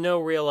Bleach, there's no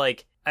real,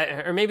 like...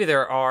 or maybe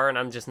there are, and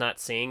I'm just not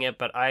seeing it,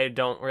 but I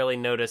don't really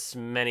notice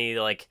many,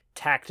 like,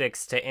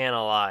 tactics to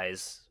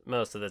analyze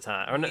most of the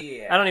time. Or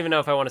I don't even know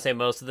if I want to say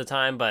most of the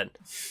time, but...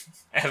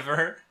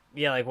 Ever?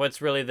 Yeah, like, what's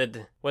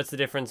the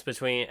difference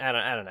between... I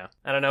don't know.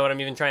 I don't know what I'm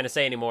even trying to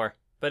say anymore.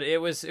 But it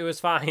was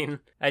fine.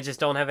 I just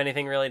don't have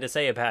anything really to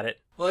say about it.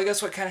 Well, I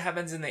guess what kind of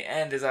happens in the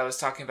end is I was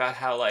talking about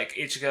how, like,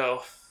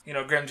 Ichigo...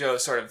 Grimjo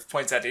sort of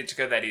points out to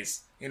Ichigo that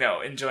he's,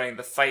 enjoying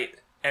the fight.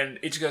 And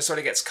Ichigo sort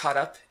of gets caught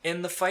up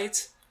in the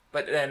fight.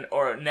 But then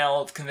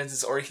Nell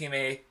convinces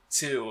Orihime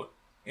to,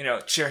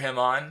 cheer him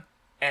on.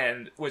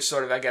 And which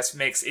sort of, I guess,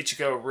 makes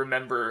Ichigo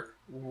remember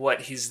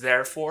what he's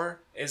there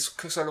for, is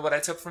sort of what I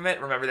took from it.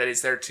 Remember that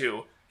he's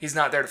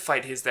not there to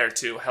fight, he's there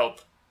to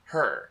help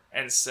her.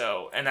 And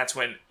that's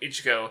when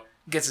Ichigo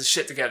gets his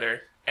shit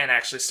together and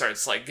actually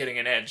starts, like, getting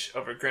an edge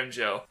over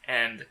Grimjo.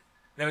 And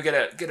then we get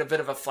a bit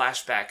of a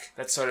flashback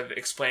that sort of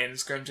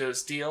explains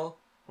Grimjo's deal,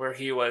 where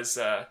he was,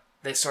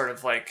 they sort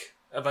of, like,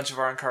 a bunch of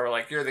Arrancar were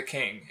like, you're the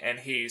king, and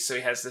he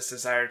has this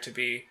desire to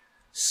be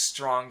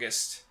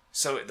strongest.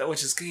 So,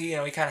 which is, he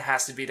kind of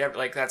has to beat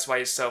that's why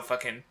he's so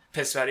fucking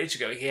pissed about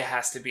Ichigo. He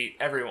has to beat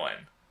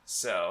everyone.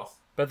 So.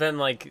 But then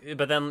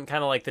kind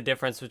of like the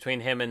difference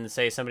between him and,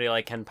 say, somebody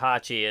like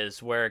Kenpachi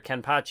is where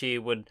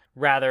Kenpachi would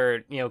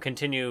rather,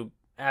 continue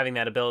having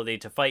that ability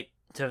to fight,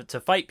 to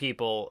fight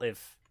people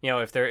if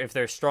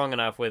they're strong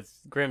enough. With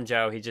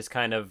Grimjo, he just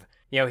kind of,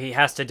 he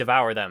has to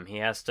devour them. He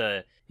has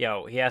to,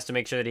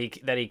 make sure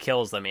that he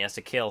kills them. He has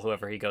to kill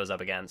whoever he goes up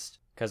against.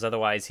 Because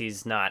otherwise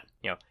he's not,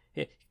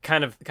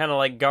 kind of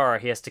like Gaara,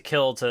 he has to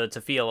kill to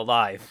feel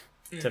alive,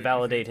 to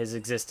validate his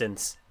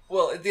existence.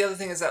 Well, the other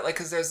thing is that, like,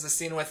 because there's the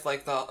scene with,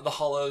 like, the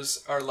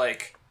hollows are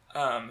like,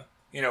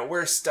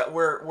 we're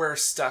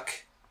stuck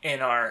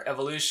in our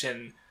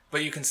evolution,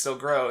 but you can still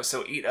grow,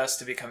 so eat us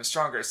to become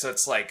stronger. So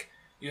it's like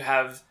you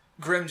have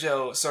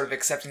Grimjo sort of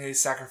accepting these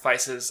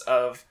sacrifices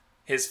of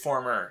his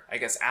former, I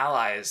guess,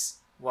 allies,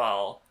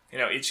 while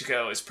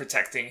Ichigo is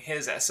protecting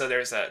his. So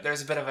there's a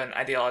bit of an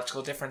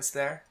ideological difference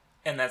there,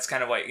 and that's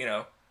kind of what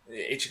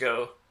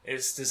Ichigo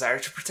is desire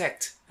to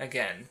protect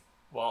again.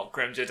 well,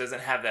 Grimjo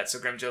doesn't have that, so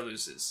Grimjo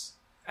loses.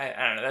 I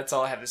don't know. That's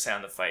all I have to say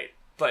on the fight.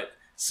 But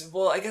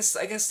I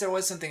guess there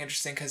was something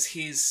interesting because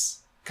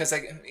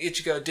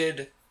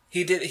Ichigo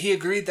he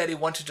agreed that he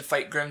wanted to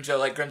fight Grimjo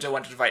like Grimjo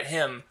wanted to fight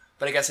him.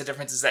 But I guess the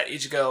difference is that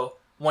Ichigo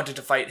wanted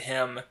to fight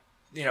him,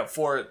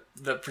 for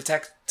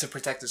to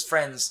protect his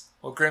friends.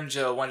 Well,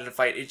 Grimjo wanted to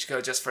fight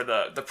Ichigo just for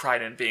the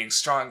pride in being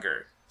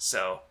stronger.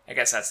 So I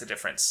guess that's the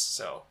difference.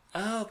 So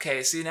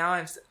okay, see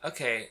now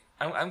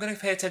I'm gonna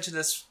pay attention to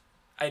this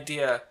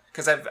idea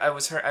because I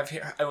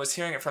was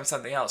hearing it from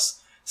something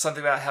else.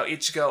 Something about how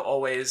Ichigo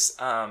always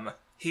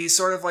he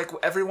sort of like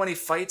everyone he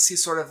fights he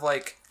sort of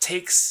like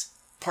takes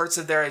parts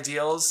of their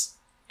ideals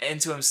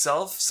into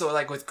himself. So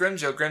like with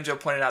Grimjo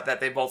pointed out that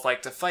they both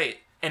like to fight,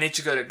 and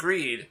Ichigo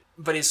agreed,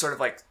 but he sort of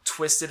like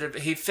twisted it.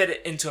 He fit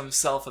it into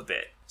himself a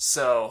bit.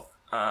 So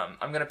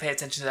I'm gonna pay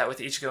attention to that with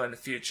Ichigo in the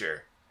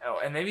future. Oh,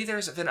 and maybe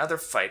there's been other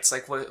fights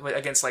like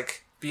against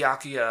like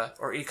Byakuya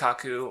or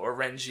Ikkaku or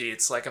Renji.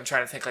 It's like I'm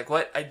trying to think like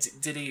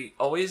did he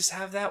always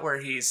have that where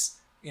he's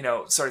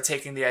sort of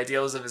taking the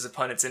ideals of his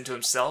opponents into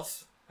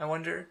himself? I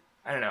wonder.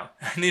 I don't know.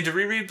 I need to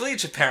reread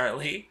Bleach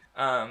apparently.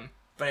 But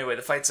anyway,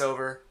 the fight's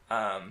over.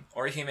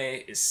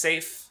 Orihime is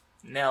safe.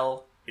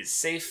 Nell is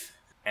safe,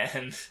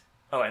 and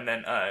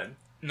then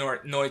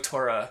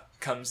Noitora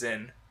comes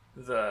in.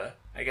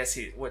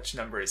 Which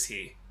number is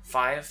he?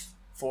 5,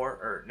 4,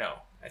 or no?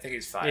 I think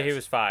he's 5. Yeah, he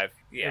was 5.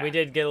 Yeah, and we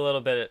did get a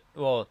little bit.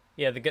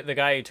 The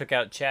guy who took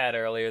out Chad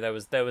earlier.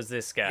 That was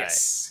this guy.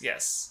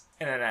 Yes.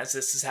 And then as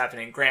this is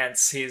happening,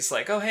 he's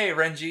like, "Oh hey,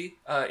 Renji,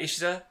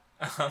 Ishida,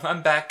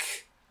 I'm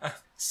back."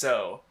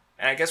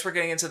 And I guess we're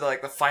getting into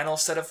the final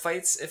set of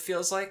fights. It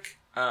feels like.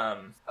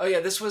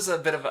 This was a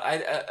bit of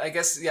I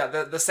guess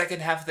the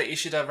second half of the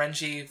Ishida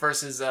Renji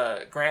versus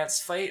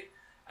Grant's fight.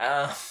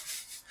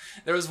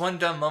 There was one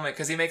dumb moment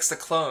because he makes the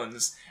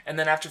clones, and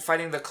then after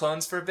fighting the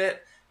clones for a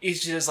bit,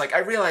 Ishida's like, "I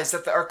realized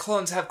that our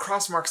clones have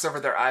cross marks over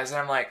their eyes," and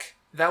I'm like,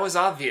 "That was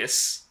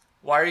obvious.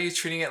 Why are you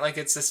treating it like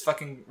it's this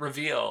fucking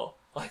reveal?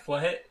 Like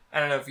what?" I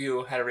don't know if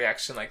you had a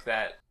reaction like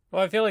that.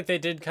 Well, I feel like they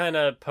did kind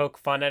of poke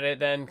fun at it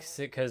then,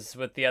 because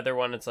with the other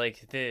one, it's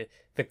like the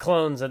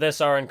clones of this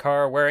Arrancar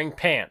are wearing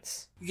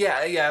pants. Yeah,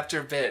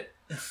 after a bit.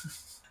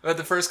 But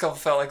the first couple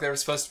felt like they were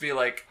supposed to be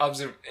like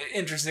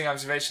interesting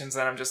observations,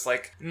 and I'm just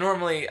like,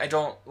 normally I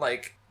don't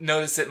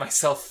notice it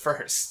myself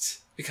first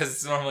because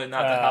it's normally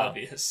not that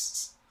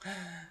obvious.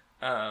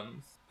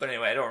 But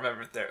anyway, I don't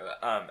remember if there.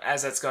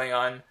 As that's going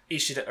on,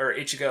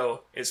 Ichigo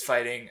is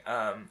fighting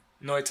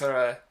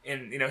Noitora.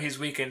 He's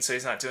weakened, so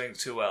he's not doing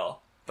too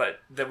well. But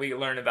then we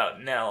learn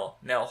about Nell,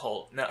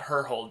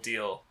 her whole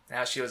deal, and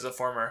how she was a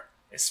former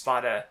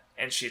Espada,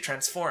 and she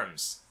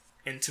transforms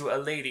into a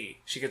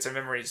lady. She gets her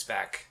memories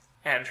back.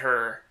 And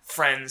her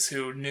friends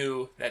who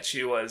knew that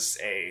she was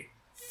a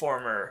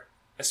former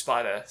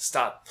Espada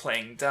stop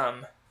playing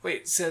dumb.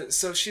 Wait, so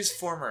she's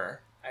former.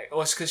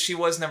 It's because she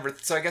was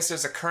so I guess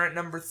there's a current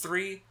number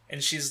 3,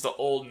 and she's the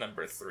old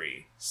number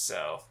 3.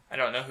 So I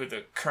don't know who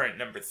the current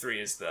number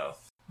 3 is, though.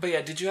 But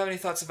yeah, did you have any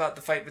thoughts about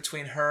the fight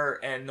between her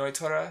and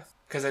Noitora?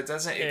 Because it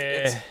doesn't...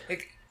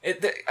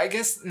 I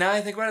guess, now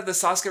I think about it, the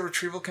Sasuke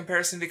retrieval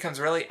comparison becomes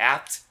really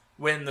apt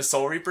when the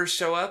Soul Reapers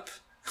show up.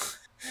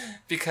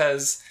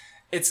 Because...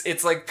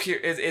 It's like pure.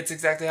 It's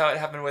exactly how it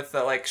happened with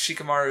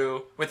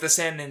Shikamaru with the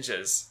Sand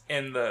Ninjas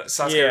in the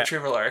Sasuke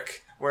retrieval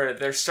arc, where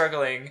they're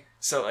struggling.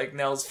 So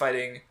Nell's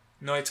fighting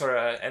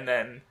Noitora, and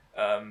then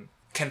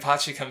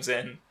Kenpachi comes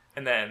in,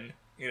 and then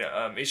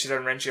Ishida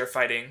and Renji are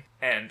fighting,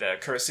 and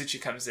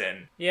Kurasuchi comes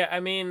in. Yeah, I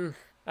mean,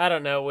 I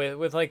don't know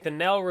with the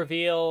Nell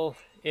reveal.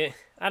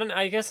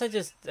 I guess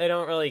I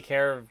don't really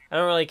care. I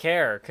don't really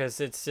care because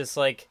it's just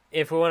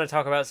if we want to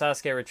talk about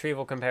Sasuke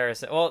retrieval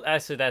comparison. Well,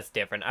 actually, that's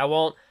different.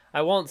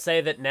 I won't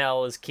say that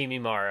Nell is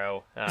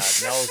Kimimaro.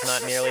 Nell's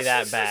not nearly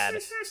that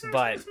bad.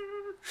 But,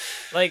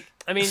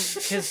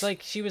 because,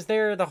 she was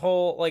there the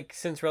whole,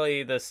 since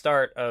really the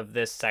start of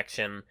this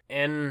section.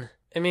 And,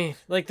 I mean,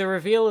 the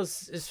reveal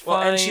is fine.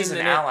 Well, and she's an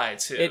ally,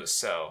 too,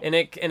 so... And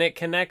it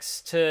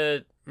connects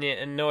to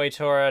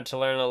Noitora to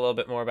learn a little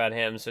bit more about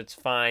him, so it's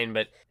fine.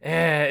 But,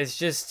 it's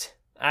just...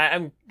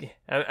 I'm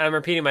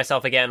repeating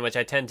myself again, which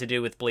I tend to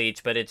do with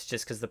Bleach, but it's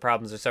just because the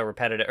problems are so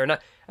repetitive. Or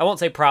not, I won't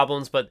say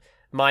problems, but...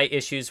 my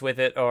issues with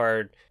it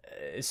are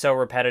so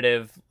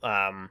repetitive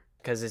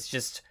because it's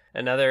just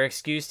another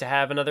excuse to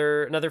have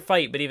another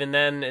fight. But even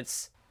then,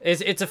 it's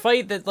a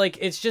fight that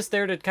it's just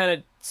there to kind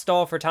of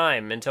stall for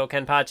time until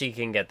Kenpachi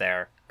can get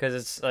there. Because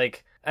it's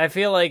I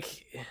feel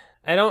like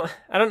I don't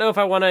know if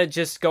I want to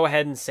just go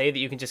ahead and say that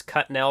you can just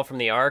cut Nell from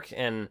the arc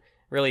and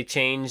really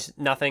change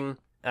nothing.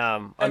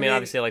 I mean,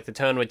 obviously the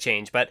tone would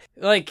change, but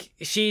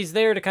she's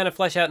there to kind of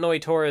flesh out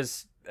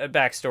Noitora's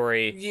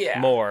backstory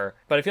more,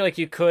 but I feel like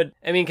you could.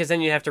 I mean, because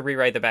then you have to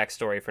rewrite the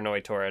backstory for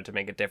Noitora to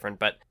make it different.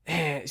 But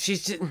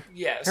she's just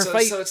her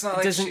fight so it's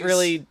not doesn't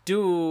really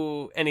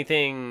do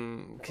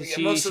anything because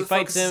she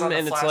fights him,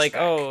 and it's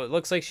it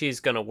looks like she's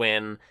gonna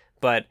win,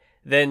 but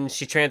then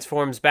she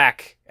transforms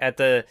back at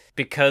the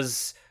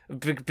because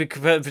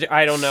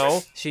I don't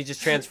know. She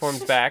just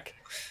transforms back,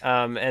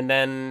 And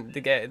then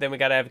we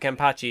gotta have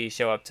Kenpachi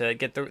show up to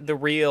get the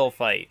real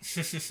fight.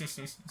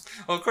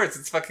 Well, of course,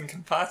 it's fucking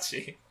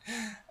Kenpachi.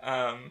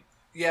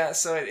 Yeah,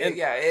 so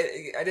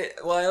I did.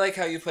 Well, I like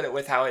how you put it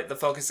with how the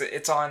focus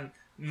it's on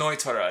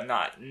Noitora,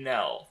 not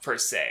Nell per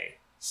se.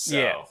 So.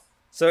 Yeah.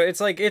 So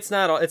it's like it's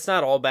not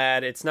all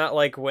bad. It's not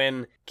like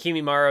when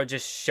Kimimaro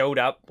just showed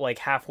up like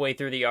halfway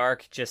through the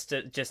arc just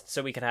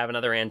so we could have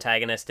another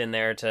antagonist in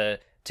there to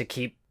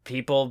keep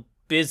people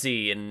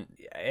busy. And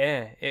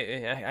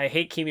I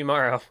hate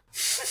Kimimaro.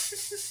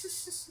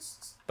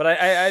 But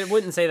I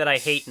wouldn't say that I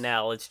hate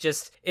Nell.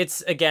 It's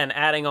again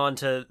adding on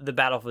to the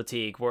battle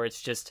fatigue where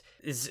it's just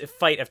is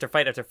fight after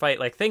fight after fight.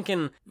 Like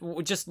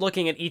just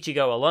looking at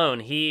Ichigo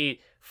alone,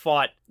 he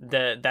fought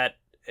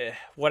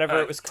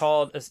whatever it was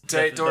called,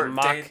 the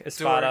mock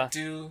Espada.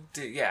 Him,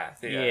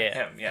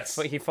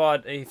 yes. He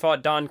fought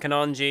Don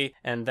Kanonji,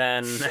 and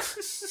then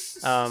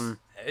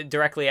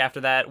directly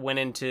after that went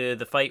into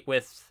the fight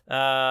with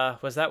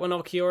was that when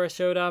Ulquiorra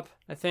showed up,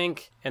 I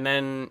think? And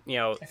then,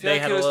 they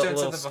had a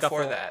little scuffle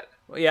before that.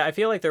 Yeah, I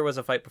feel like there was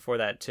a fight before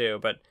that too,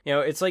 but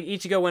it's like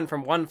Ichigo went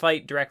from one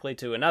fight directly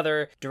to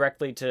another,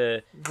 directly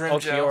to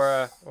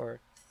Ulquiorra or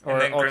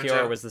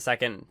Ulquiorra was the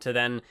second, to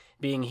then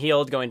being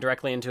healed, going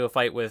directly into a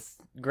fight with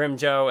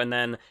Grimjo, and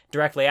then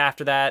directly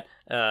after that,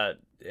 Noitora.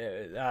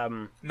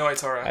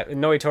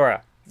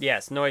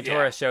 Yes,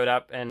 Noitora showed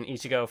up, and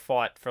Ichigo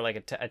fought for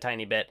like a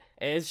tiny bit.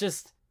 It's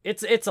just,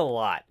 it's a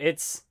lot.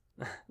 It's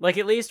like,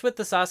 at least with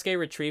the Sasuke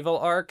retrieval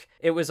arc,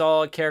 it was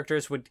all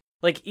characters would,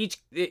 like, each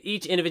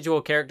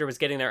individual character was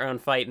getting their own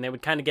fight, and they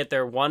would kind of get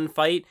their one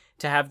fight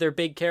to have their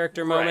big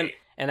character moment. Right.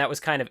 And that was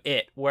kind of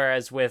it.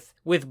 Whereas with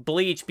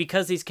Bleach,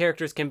 because these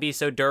characters can be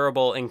so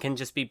durable and can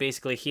just be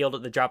basically healed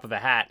at the drop of a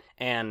hat,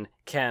 and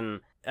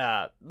can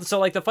so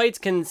like the fights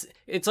can,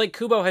 it's like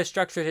Kubo has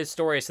structured his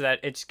story so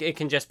that it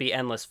can just be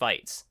endless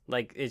fights.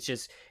 Like it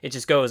just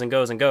goes and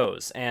goes and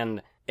goes.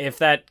 And if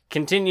that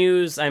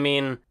continues, I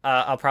mean,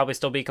 I'll probably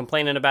still be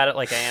complaining about it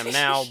like I am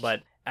now, but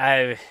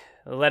I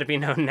let it be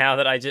known now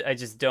that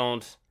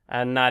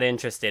I'm not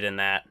interested in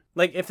that.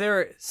 Like, if there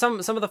are some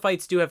of the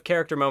fights do have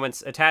character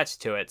moments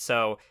attached to it,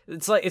 so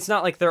it's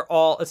not like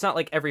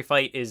every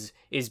fight is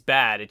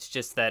bad. It's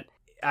just that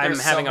I'm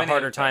having a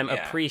harder time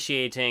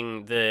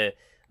appreciating the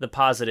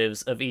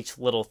positives of each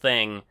little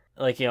thing.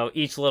 Like,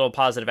 each little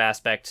positive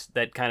aspect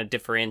that kind of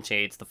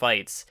differentiates the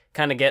fights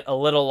kind of get a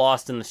little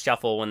lost in the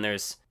shuffle when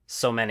there's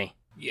so many.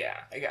 Yeah,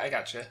 I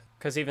gotcha.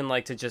 Because even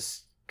like to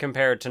just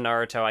compare it to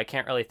Naruto, I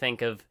can't really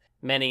think of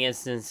many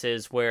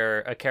instances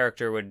where a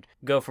character would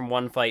go from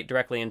one fight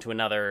directly into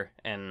another,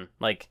 and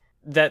like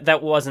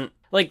that wasn't,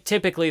 like,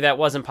 typically that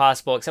wasn't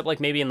possible, except like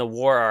maybe in the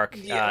war arc.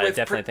 I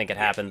definitely think it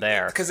happened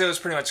there, because it was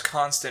pretty much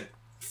constant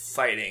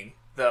fighting,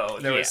 though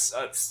there was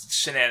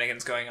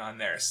shenanigans going on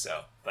there.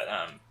 So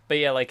but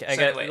yeah, like I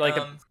get anyway,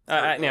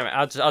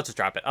 I'll just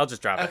drop it.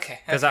 Okay.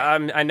 Because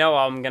I know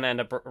I'm gonna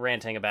end up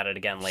ranting about it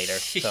again later.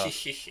 So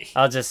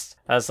I'll just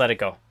let it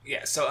go.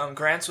 Yeah. So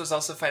Grants was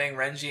also fighting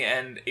Renji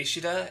and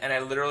Ishida, and I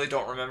literally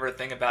don't remember a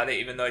thing about it,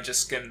 even though I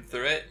just skimmed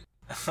through it.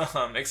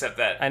 Except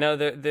that I know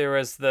there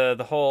was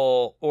the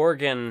whole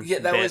organ. Yeah,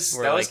 that was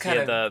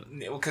kind of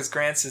because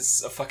Grants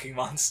is a fucking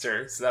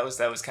monster, so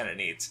that was kind of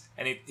neat,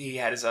 and he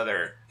had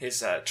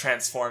his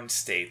transformed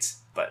state,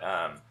 but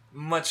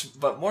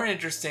more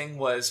interesting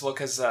was,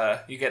 because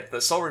you get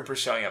the Soul Reaper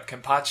showing up.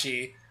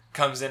 Kenpachi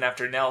comes in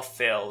after Nell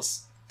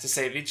fails to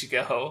save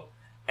Ichigo,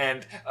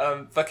 and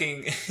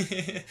fucking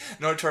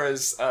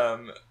Noritora's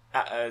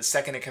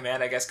second in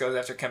command, I guess, goes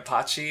after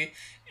Kenpachi,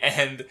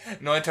 and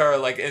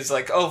Noitora is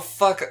like, oh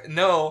fuck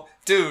no,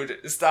 dude,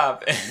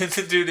 stop, and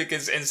the dude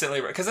gets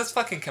instantly, because that's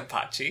fucking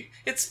Kenpachi.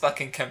 It's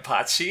fucking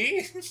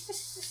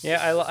Kenpachi. Yeah,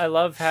 I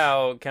love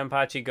how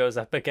Kenpachi goes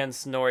up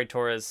against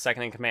Noritora's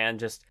second in command,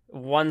 just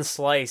one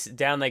slice,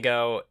 down they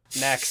go,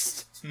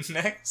 next.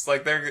 Like,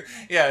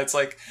 it's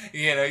like,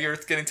 you're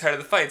getting tired of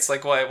the fights,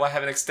 like, why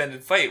have an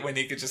extended fight when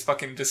you could just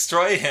fucking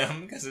destroy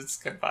him, because it's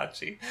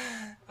Kenpachi.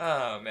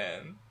 Oh,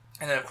 man.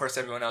 And then, of course,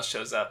 everyone else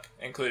shows up,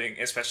 including,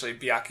 especially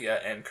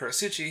Byakuya and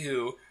Kurosuchi,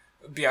 who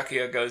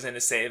Byakuya goes in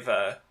to save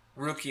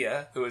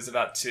Rukia, who is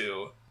about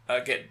to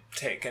get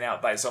taken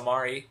out by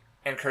Zomari,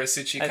 and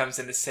Kurosuchi comes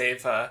in to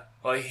save,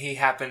 he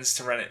happens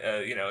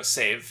to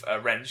save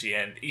Renji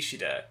and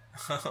Ishida.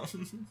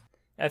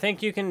 I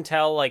think you can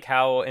tell, like,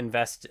 how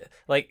invested,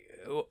 like,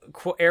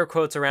 air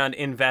quotes around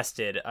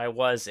invested I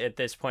was at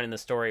this point in the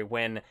story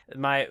when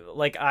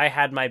I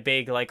had my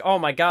big, like, oh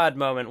my god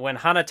moment when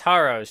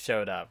Hanataro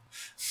showed up.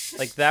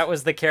 Like, that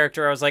was the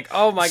character I was like,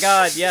 oh my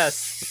god,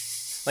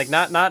 yes. Like,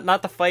 not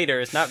the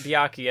fighters, not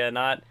Byakuya,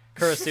 not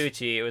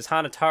Kurosuchi. It was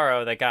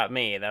Hanataro that got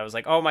me. That was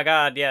like, oh my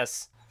god,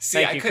 yes.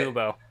 Thank you,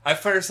 Kubo. I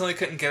personally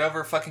couldn't get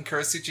over fucking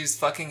Kurosuchi's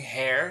fucking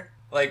hair.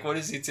 Like, what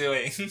is he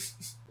doing?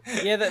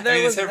 Yeah,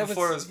 his hair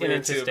before was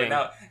weird too, but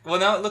now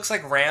it looks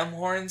like ram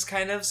horns,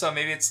 kind of. So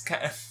maybe it's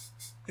kind of,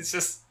 it's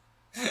just,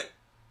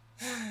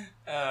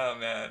 oh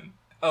man.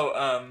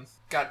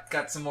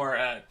 Got some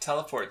more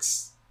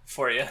teleports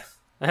for you.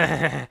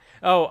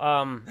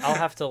 I'll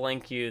have to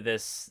link you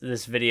this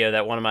video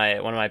that one of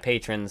my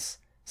patrons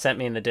sent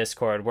me in the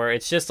Discord, where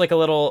it's just like a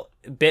little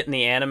bit in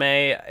the anime.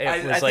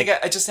 I think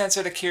I just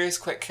answered a curious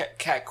quick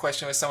cat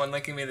question with someone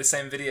linking me the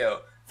same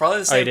video. Probably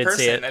the same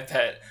person, I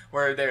bet.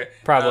 Where they're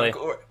probably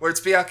where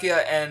it's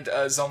Byakuya and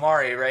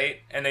Zomari, right?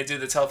 And they do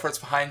the teleports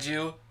behind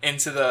you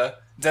into the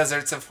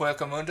deserts of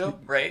Hueco Mundo,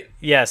 right?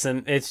 Yes,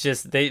 and it's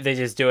just they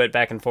just do it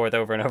back and forth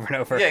over and over and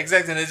over. Yeah,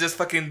 exactly. And they just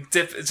fucking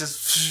dip. It's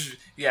just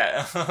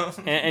yeah.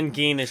 and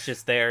Gin is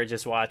just there,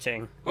 just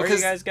watching. Where are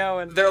you guys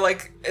going? They're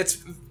like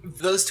it's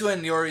those two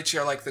and Yoriichi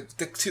are like the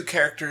two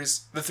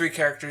characters, the three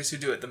characters who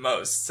do it the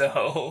most.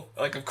 So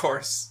like of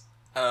course,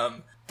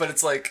 but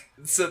it's like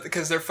so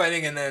because they're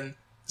fighting and then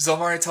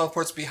Zomari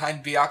teleports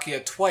behind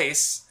Byakuya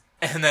twice,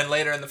 and then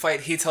later in the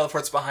fight he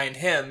teleports behind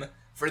him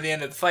for the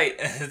end of the fight,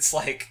 and it's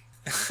like.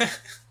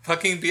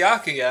 Fucking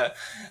Byakuya.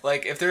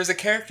 Like, if there's a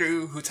character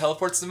who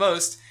teleports the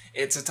most,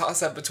 it's a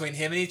toss-up between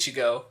him and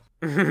Ichigo.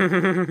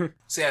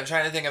 So yeah, I'm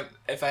trying to think of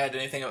if I had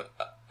anything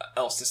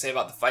else to say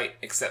about the fight,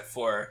 except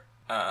for,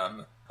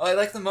 I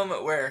like the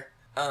moment where,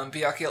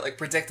 Byakuya, like,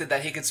 predicted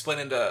that he could split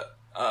into,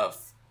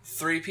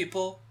 3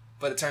 people,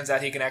 but it turns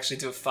out he can actually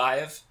do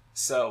 5.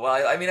 So,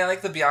 well, I mean, I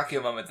like the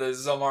Byakuya moment, the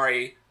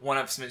Zomari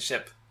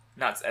one-upsmanship,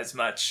 not as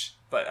much,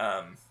 but,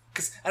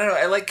 because, I don't know,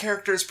 I like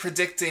characters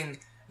predicting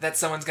that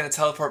someone's going to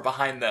teleport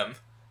behind them.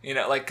 You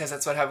know, like, because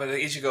that's what happened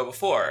to Ichigo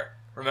before.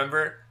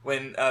 Remember?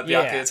 When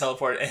Byakuya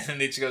teleported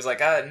and Ichigo's like,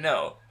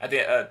 no, at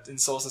the, in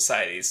Soul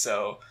Society,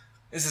 so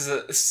this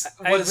is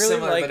really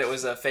similar, but it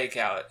was a fake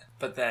out.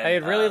 But then... I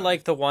had really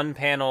liked the one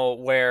panel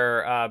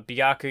where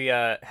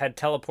Byakuya had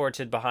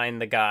teleported behind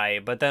the guy,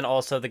 but then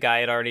also the guy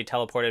had already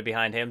teleported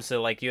behind him,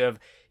 so, like, you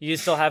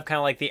still have kind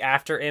of, like, the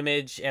after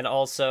image, and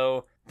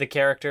also... the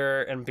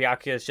character and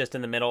Byakuya is just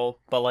in the middle,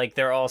 but like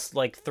they're all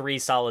like 3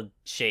 solid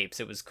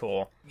shapes. It was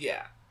cool.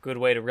 Yeah. Good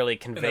way to really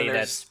convey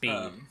that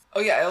speed.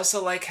 I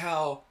also like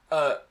how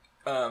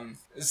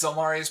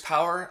Zomari's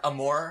power,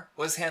 Amor,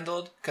 was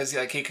handled, because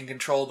like he can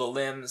control the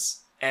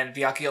limbs, and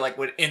Byakuya like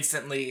would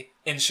instantly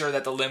ensure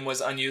that the limb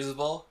was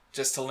unusable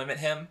just to limit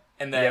him,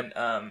 and then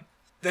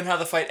then how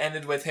the fight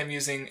ended with him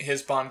using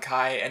his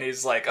Bankai, and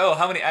he's like, oh,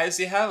 how many eyes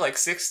do you have? Like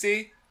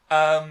 60?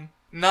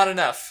 Not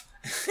enough.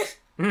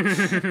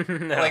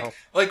 No.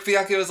 Like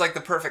Byakuya was like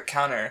the perfect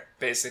counter,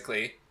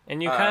 basically.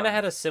 And you kind of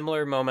had a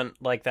similar moment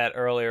like that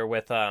earlier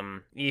with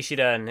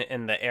Ishida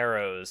and the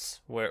arrows,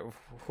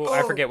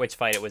 I forget which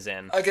fight it was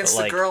in. Against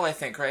the girl, I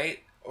think, right?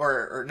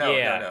 Or no,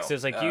 no. So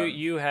it's like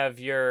you have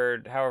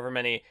your however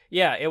many.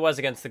 Yeah, it was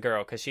against the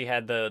girl because she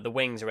had the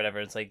wings or whatever.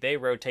 It's like they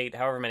rotate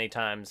however many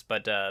times,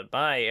 but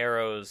my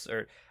arrows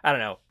or I don't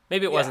know.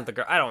 Maybe it wasn't the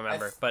girl. I don't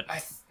remember, but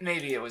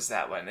maybe it was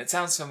that one. It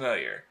sounds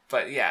familiar,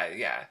 but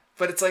yeah.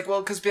 But it's like,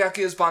 well, because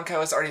Byakuya's Bankai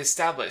was already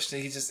established,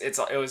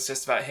 it was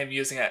just about him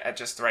using it at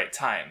just the right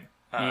time.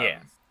 Yeah.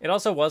 It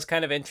also was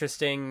kind of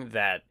interesting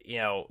that, you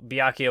know,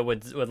 Byakuya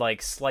would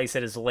like slice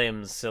at his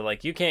limbs, so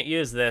like you can't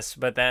use this,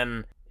 but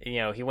then, you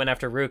know, he went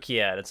after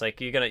Rukia, and it's like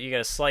you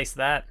gonna slice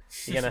that?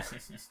 You gonna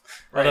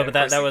right, although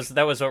but that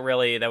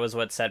was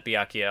what set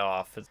Byakuya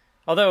off.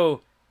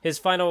 Although his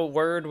final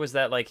word was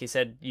that like he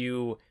said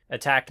you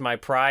attacked my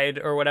pride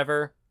or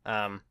whatever.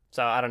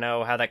 So I don't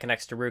know how that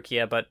connects to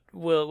Rukia, but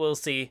we'll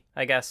see,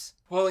 I guess.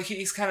 Well,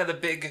 he's kind of the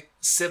big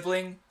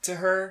sibling to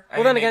her.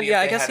 I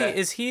guess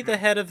is he the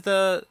head of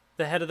the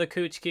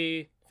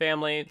Kuchiki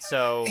family?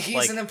 So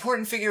he's an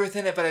important figure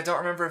within it, but I don't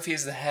remember if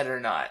he's the head or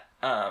not.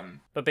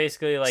 But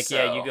basically, like,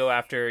 you go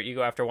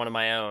after one of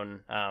my own.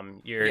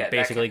 You're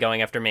basically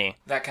going after me.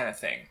 That kind of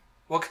thing.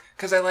 Well,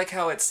 because I like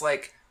how it's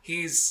like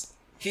he's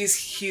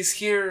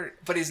here,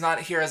 but he's not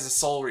here as a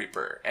Soul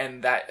Reaper,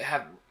 and that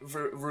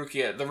the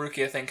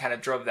Rukia thing kind of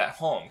drove that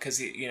home, because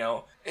he, you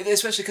know,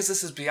 especially because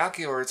this is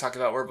Byakuya we're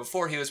talking about, where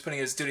before he was putting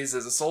his duties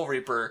as a Soul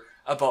Reaper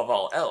above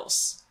all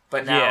else,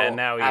 but now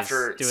he's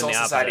after doing Soul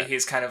Society,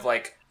 he's kind of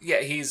like,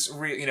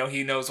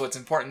 he knows what's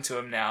important to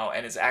him now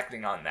and is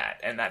acting on that,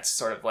 and that's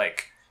sort of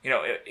like, you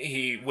know,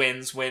 he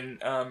wins when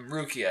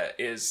Rukia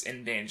is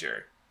in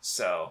danger.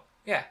 So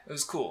yeah, it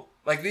was cool.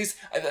 Like these,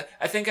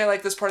 I think I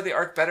like this part of the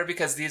arc better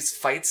because these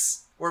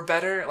fights were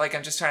better. Like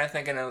I'm just trying to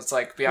think, and it's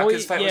like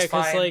Byakuya's fight was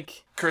fine.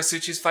 Like...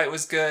 Kurasuchi's fight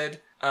was good.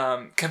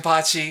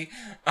 Kenpachi.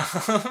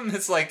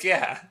 It's like,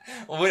 yeah.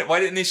 Why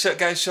didn't these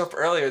guys show up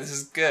earlier? This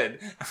is good.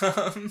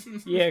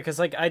 Yeah, because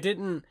like I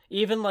didn't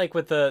even like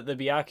with the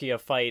Byakuya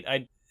fight.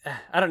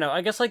 I don't know.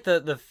 I guess like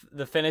the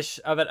finish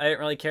of it I didn't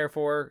really care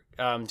for.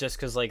 Just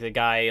because like the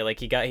guy like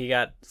he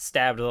got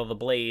stabbed with all the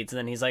blades and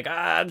then he's like,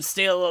 I'm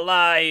still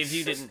alive.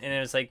 You didn't, and it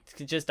was like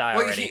just die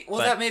already.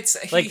 That made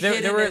sense. Like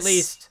there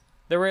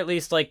were at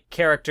least like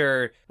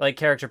character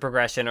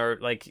progression or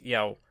like, you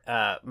know,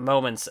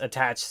 moments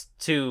attached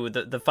to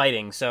the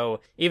fighting.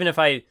 So even if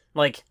I'm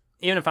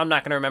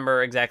not going to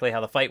remember exactly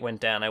how the fight went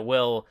down,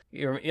 I'll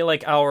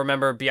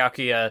remember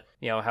Byakuya,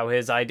 you know, how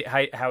his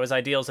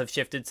ideals have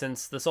shifted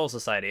since the Soul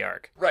Society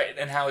arc. Right,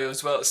 and how he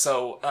was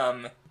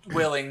so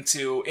willing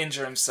to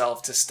injure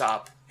himself to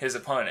stop his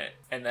opponent.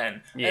 And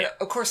then, Yeah. and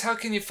of course, how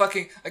can you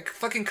fucking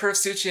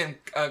Kurosuchi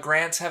and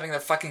Grant having a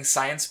fucking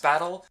science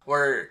battle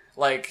where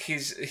like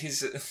he's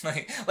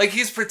like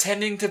he's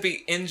pretending to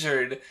be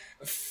injured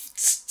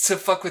to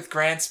fuck with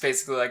Grant's,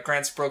 basically. Like,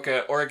 Grant's broke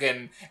a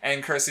organ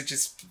and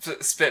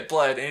Kurosuchi spit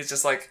blood, and he's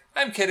just like,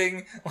 I'm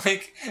kidding.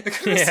 Like,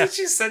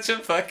 Kurosuchi's such a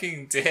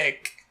fucking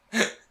dick.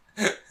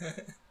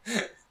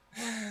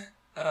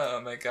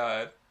 Oh my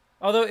god.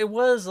 Although it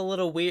was a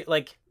little weird,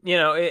 like, you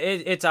know,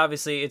 it's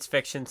obviously, it's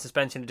fiction,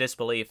 suspension of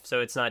disbelief, so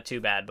it's not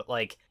too bad, but,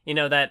 like, you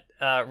know, that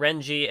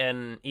Renji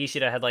and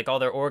Ishida had, like, all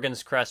their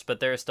organs crushed, but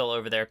they're still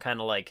over there kind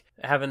of, like,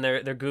 having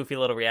their goofy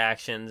little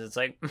reactions. It's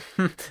like,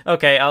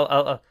 okay,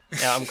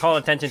 I'm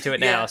calling attention to it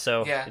now,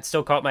 so it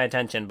still caught my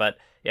attention, but,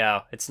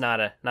 yeah, it's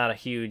not a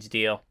huge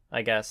deal,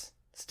 I guess.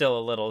 Still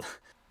a little,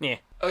 yeah.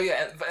 Oh,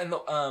 yeah, and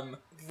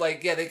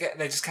like, yeah,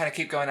 they just kind of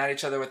keep going at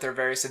each other with their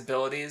various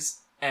abilities.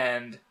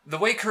 And the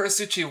way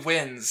Kurosuchi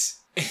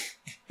wins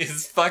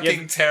is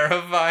fucking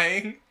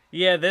terrifying.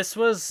 Yeah, this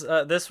was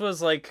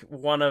like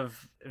one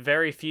of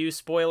very few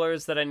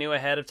spoilers that I knew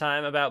ahead of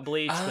time about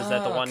Bleach. Was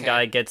that the one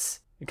guy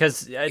gets,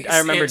 because I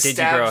remember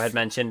Digigro had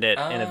mentioned it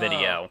in a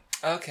video.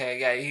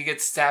 Okay, yeah, he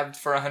gets stabbed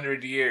for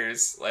 100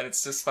 years, and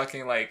it's just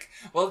fucking like,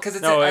 well, because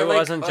it's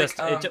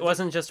it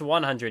wasn't just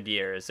 100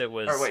 years. It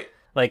was. Or wait.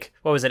 Like,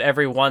 what was it?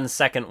 Every 1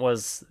 second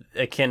was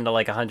akin to,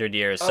 like, 100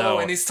 years, so... Oh,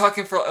 and he's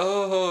talking for...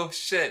 Oh,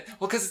 shit.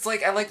 Well, because it's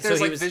like, there's,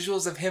 so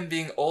visuals of him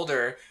being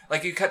older.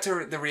 Like, you cut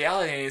to the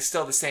reality, and he's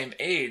still the same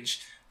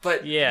age.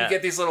 But you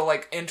get these little,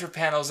 like,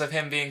 interpanels of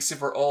him being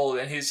super old,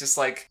 and he's just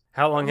like...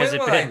 How long has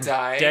it been?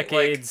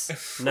 Decades?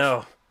 Like...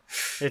 No.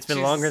 It's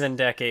been longer than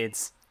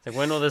decades. Like,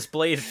 when will this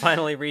blade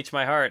finally reach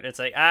my heart? It's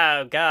like,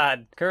 oh,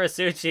 God.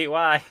 Kurosuchi,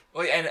 why?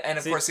 Well, and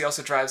of course, he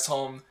also drives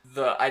home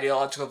the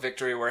ideological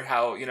victory where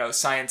how, you know,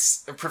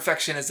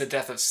 perfection is the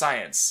death of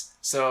science.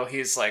 So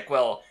he's like,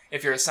 well,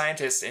 if you're a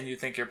scientist and you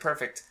think you're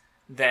perfect,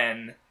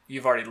 then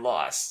you've already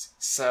lost.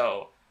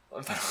 So,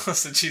 but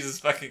also, Jesus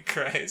fucking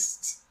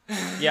Christ.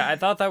 Yeah, I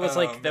thought that was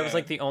was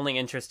like the only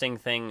interesting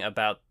thing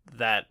about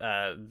that,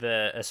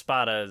 the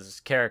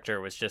Espada's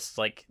character was just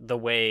like the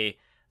way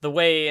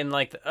and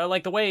like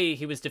the way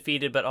he was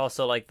defeated, but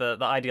also like the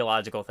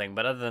ideological thing.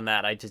 But other than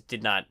that, I just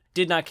did not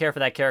care for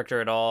that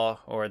character at all,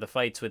 or the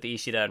fights with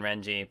Ishida and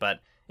Renji. But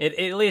it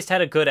at least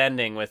had a good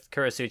ending with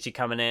Kurosuchi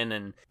coming in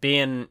and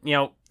being, you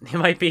know, he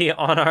might be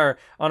on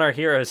our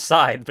hero's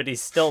side, but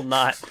he's still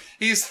not.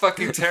 He's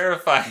fucking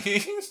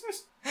terrifying.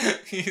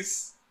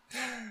 He's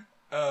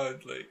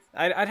like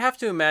I'd have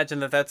to imagine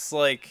that's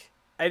like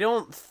I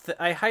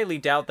highly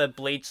doubt that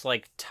Bleach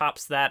like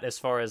tops that as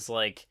far as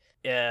like.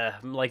 Yeah,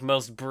 like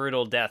most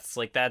brutal deaths.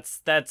 Like that's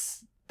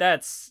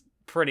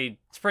pretty.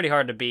 It's pretty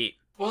hard to beat.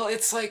 Well,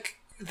 it's like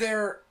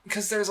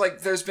because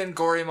there's been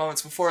gory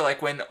moments before,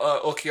 like when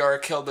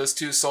Okiara killed those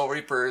 2 Soul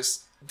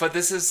Reapers. But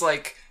this is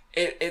like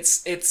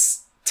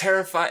it's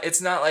terrifying.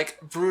 It's not like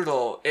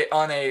brutal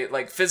on a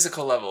like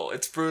physical level.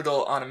 It's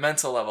brutal on a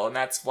mental level, and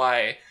that's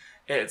why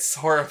it's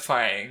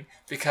horrifying.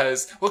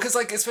 Because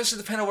like especially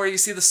the panel where you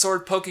see the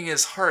sword poking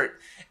his heart,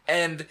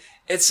 and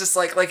it's just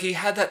like he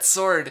had that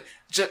sword.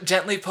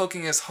 Gently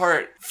poking his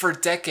heart for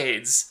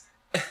decades.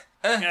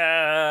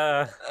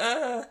 And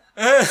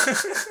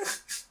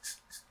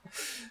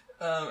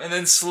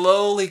then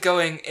slowly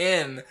going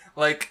in,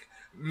 like,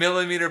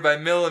 millimeter by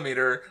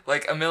millimeter,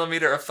 like a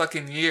millimeter a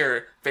fucking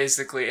year,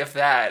 basically, if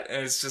that.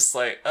 And it's just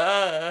like,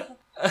 Oh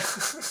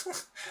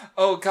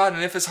god,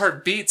 and if his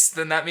heart beats,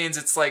 then that means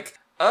it's like,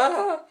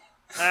 I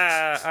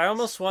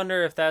almost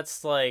wonder if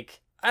that's like...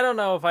 I don't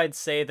know if I'd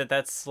say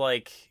that's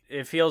like...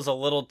 It feels a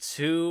little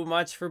too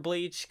much for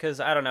Bleach, because,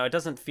 I don't know, it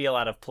doesn't feel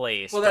out of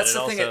place. Well, that's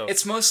the thing.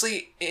 It's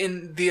mostly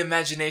in the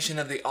imagination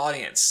of the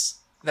audience.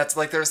 That's,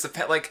 like, there's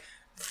the... Like,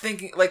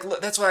 thinking... Like,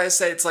 that's why I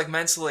say it's, like,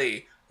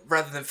 mentally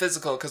rather than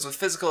physical, because with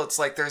physical, it's,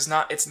 like, there's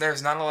not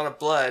a lot of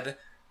blood.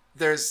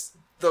 There's...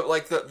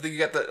 you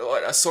get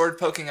a sword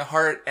poking a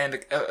heart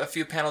and a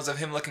few panels of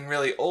him looking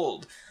really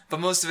old. But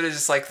most of it is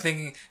just like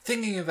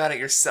thinking about it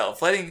yourself,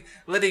 letting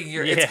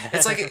your.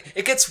 It's like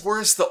it gets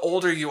worse the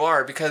older you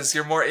are because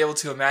you're more able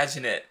to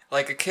imagine it.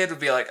 Like a kid would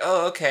be like,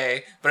 oh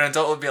okay, but an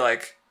adult would be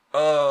like,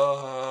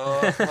 oh.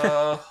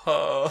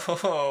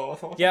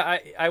 Yeah,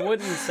 I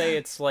wouldn't say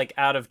it's like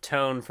out of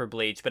tone for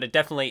Bleach, but it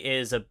definitely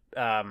is a.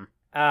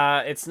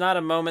 It's not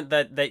a moment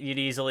that you'd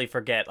easily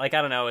forget. Like,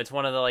 I don't know, it's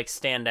one of the like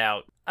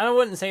standout. I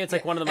wouldn't say it's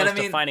like one of the most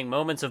defining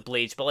moments of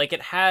Bleach, but like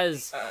it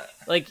has,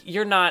 like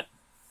you're not.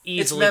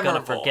 Easily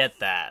gonna forget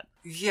that.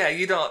 Yeah,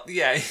 you don't.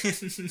 Yeah,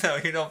 no,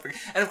 you don't forget.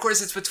 And of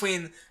course, it's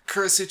between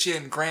Kurosuchi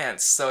and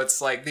Grant, so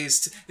it's like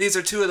these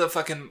are 2 of the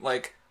fucking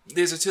like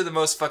these are 2 of the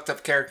most fucked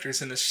up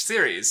characters in the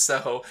series.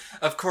 So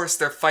of course,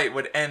 their fight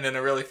would end in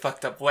a really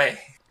fucked up way.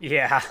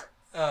 Yeah.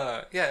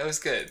 Yeah, it was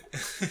good.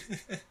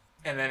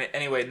 And then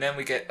anyway, and then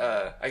we get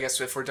I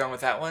guess if we're done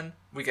with that one,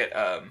 we get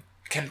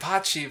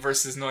Kenpachi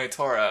versus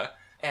Noitora.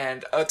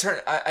 And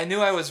I knew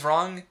I was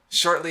wrong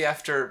shortly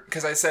after,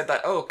 because I said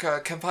that,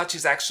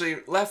 Kenpachi's actually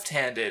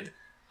left-handed.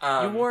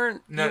 You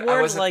weren't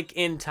like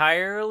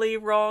entirely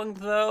wrong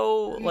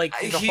though. Like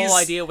the whole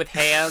idea with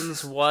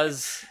hands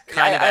was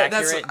kind of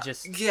accurate.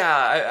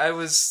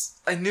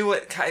 I knew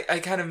it. I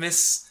kind of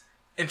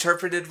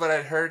misinterpreted what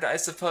I'd heard, I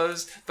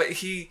suppose. But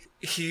he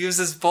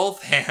uses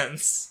both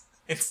hands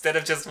instead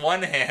of just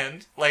one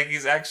hand. Like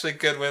he's actually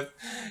good with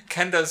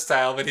kendo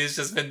style, but he's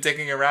just been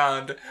digging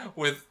around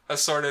with a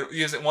sword,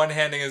 using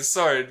one-handing his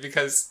sword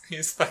because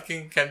he's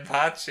fucking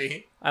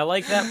Kenpachi. I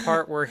like that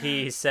part where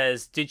he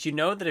says, "Did you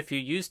know that if you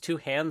use two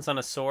hands on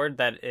a sword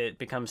that it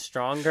becomes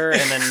stronger?"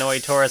 And then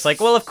Noitori's like,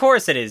 "Well, of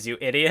course it is, you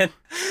idiot."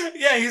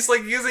 Yeah, he's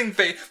like using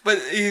but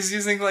he's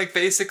using like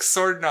basic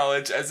sword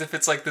knowledge as if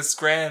it's like this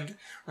grand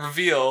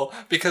reveal,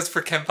 because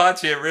for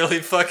Kenpachi it really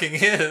fucking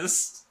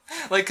is.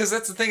 Like, cause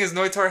that's the thing is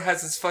Noitora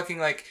has this fucking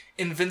like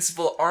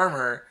invincible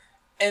armor,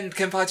 and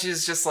Kenpachi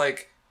is just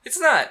like, it's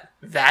not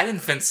that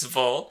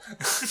invincible.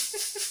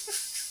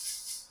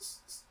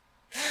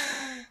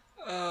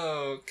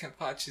 Oh,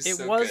 Kenpachi's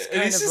so good.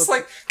 And he's just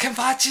like,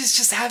 Kenpachi's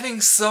just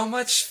having so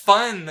much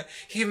fun.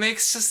 He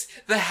makes just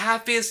the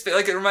happiest,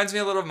 like, it reminds me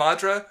a little of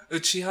Madara,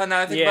 Uchiha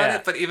now I think about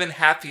it, but even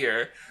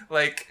happier.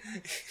 Like,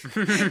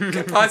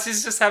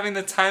 Kenpachi's just having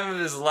the time of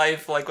his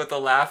life, like, with the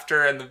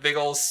laughter and the big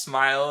old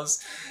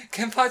smiles.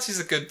 Kenpachi's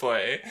a good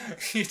boy.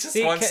 He just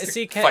wants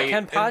to fight.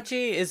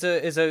 Kenpachi is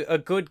a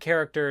good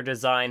character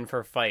design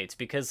for fights,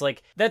 because,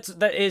 like, that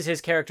is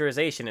his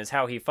characterization, is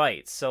how he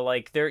fights. So,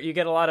 like, there you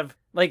get a lot of,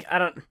 like, I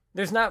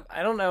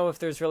don't know if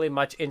there's really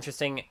much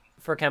interesting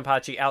for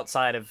Kenpachi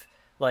outside of,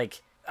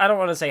 like, I don't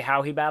want to say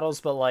how he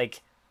battles, but,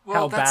 like,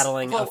 how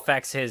battling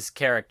affects his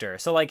character.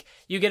 So, like,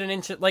 you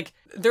get like,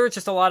 there are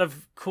just a lot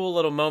of cool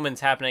little moments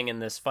happening in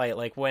this fight,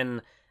 like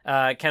when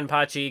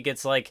Kenpachi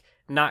gets, like,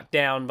 knocked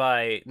down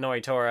by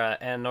Noitora,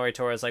 and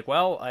Noritora's like,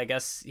 well, I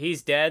guess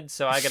he's dead,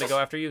 so I gotta go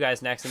after you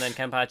guys next, and then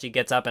Kenpachi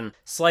gets up and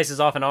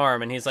slices off an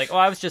arm, and he's like, oh,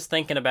 I was just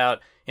thinking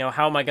about, you know,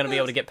 how am I gonna be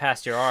able to get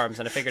past your arms,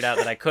 and I figured out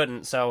that I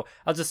couldn't, so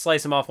I'll just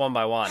slice them off one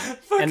by one.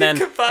 And then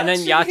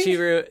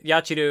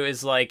Yachiru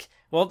is like,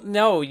 well,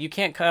 no, you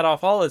can't cut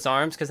off all his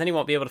arms, because then he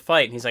won't be able to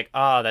fight, and he's like,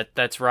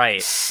 that's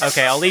right.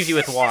 Okay, I'll leave you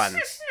with one.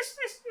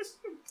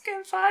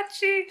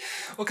 Kenpachi!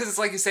 Well, because it's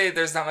like you say,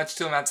 there's not much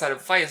to him outside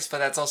of fights, but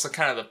that's also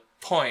kind of the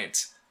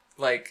point.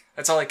 Like,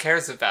 that's all he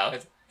cares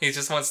about. He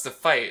just wants to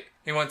fight.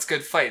 He wants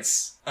good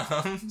fights.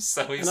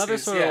 So another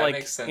sort of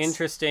like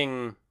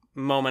interesting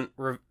moment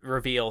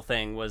reveal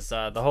thing was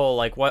the whole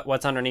like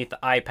what's underneath the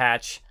eye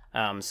patch.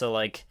 So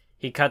like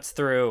he cuts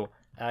through.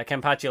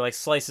 Kenpachi like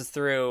slices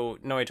through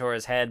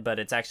Noitora's head, but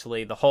it's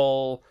actually the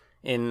hole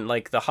in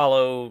like the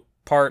hollow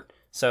part.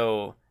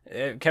 So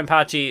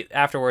Kenpachi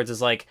afterwards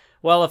is like,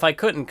 well, if I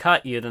couldn't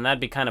cut you, then that'd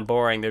be kind of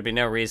boring. There'd be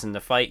no reason to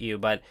fight you,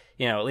 but,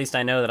 you know, at least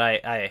I know that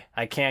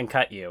I can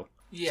cut you.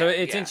 Yeah, so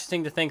it's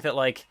interesting to think that,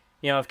 like,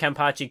 you know, if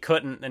Kenpachi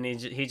couldn't, then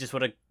he just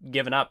would have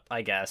given up,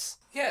 I guess.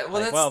 Yeah,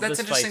 well, that's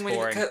interesting when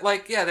you,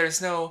 like, yeah,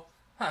 there's no,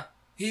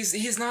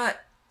 he's not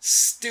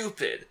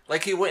stupid.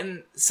 Like, he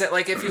wouldn't say,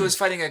 like, if he was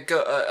fighting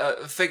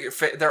a figure,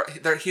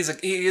 he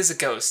is a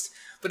ghost.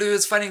 But if he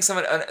was fighting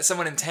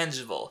someone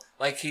intangible,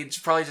 like, he'd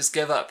probably just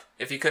give up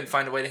if he couldn't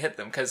find a way to hit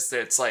them, because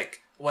it's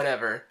like,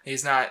 whatever.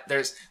 He's not,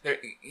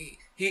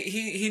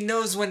 he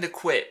knows when to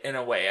quit, in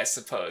a way, I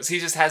suppose. He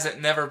just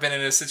never been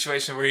in a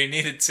situation where he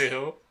needed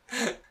to.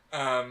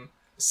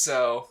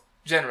 So,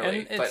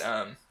 generally,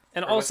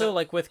 and also,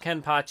 like, with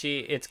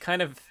Kenpachi, it's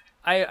kind of,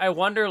 I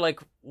wonder, like,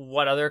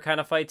 what other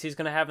kind of fights he's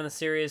gonna have in the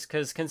series,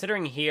 because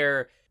considering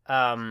here,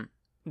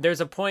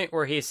 there's a point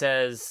where he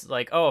says,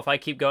 like, oh, if I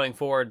keep going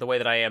forward the way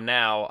that I am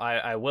now,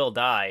 I will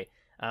die.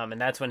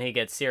 And that's when he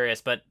gets serious,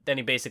 but then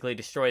he basically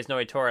destroys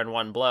Noitora in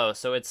one blow.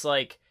 So it's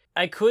like,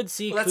 I could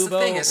see Kubo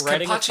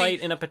writing a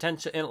fight in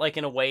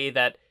a way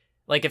that,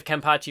 like, if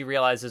Kenpachi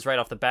realizes right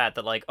off the bat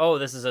that, like, oh,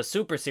 this is a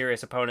super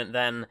serious opponent,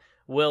 then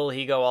will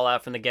he go all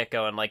out from the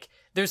get-go? And, like,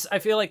 I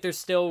feel like there's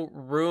still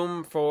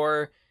room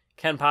for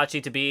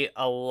Kenpachi to be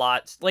a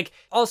lot, like,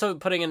 also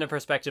putting into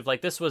perspective,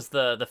 like, this was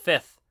the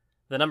fifth,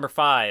 the number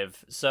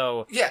 5,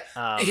 so... Yeah,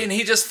 and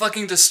he just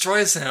fucking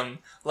destroys him,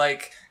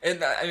 like,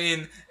 and, I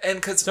mean, and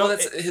because, so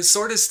his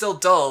sword is still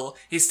dull,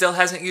 he still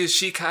hasn't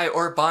used Shikai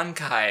or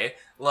Bankai,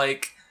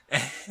 like,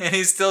 and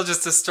he still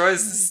just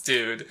destroys this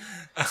dude.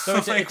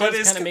 So like, what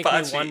is kind of make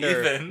me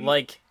wonder, even?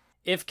 Like,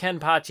 if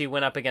Kenpachi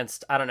went up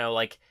against, I don't know,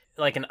 like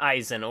an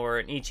Aizen or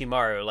an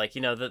Ichimaru, like,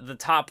 you know, the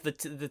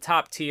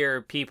top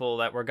tier people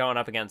that we're going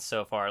up against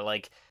so far,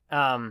 like,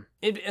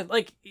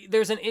 like,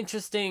 there's an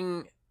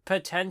interesting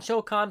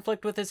potential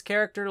conflict with his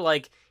character,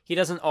 like, he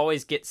doesn't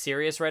always get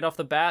serious right off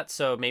the bat,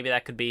 so maybe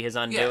that could be his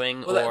undoing.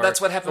 Yeah, well, that's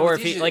what happened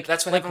with Ichigo. Like,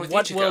 that's what happened with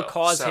Ichigo. What will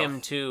cause him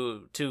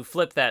to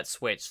flip that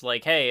switch?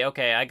 Like, hey,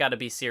 okay, I gotta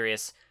be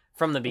serious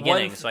from the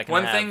beginning, so I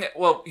can thing,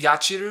 well,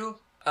 Yachiru,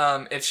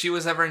 if she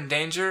was ever in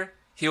danger,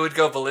 he would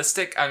go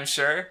ballistic, I'm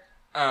sure.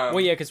 Well,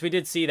 yeah, because we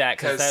did see that,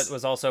 because that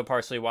was also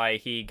partially why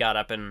he got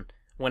up and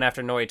went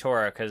after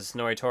Noitora, because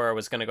Noitora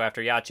was going to go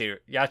after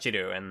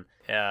Yachiru, and...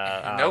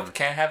 nope,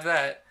 can't have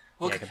that.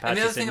 Well, yeah, and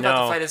the other thing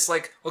about the fight is,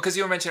 like, well, because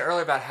you were mentioning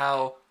earlier about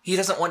how he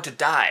doesn't want to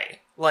die.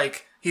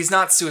 Like, he's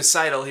not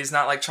suicidal. He's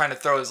not like trying to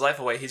throw his life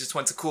away. He just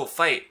wants a cool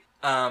fight.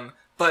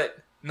 But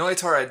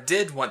Noitora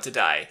did want to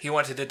die. He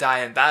wanted to die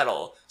in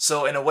battle.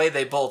 So in a way,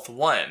 they both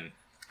won.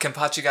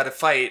 Kenpachi got a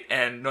fight,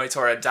 and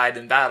Noitora died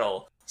in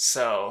battle.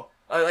 So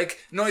like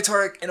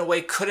Noitora in a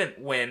way couldn't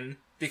win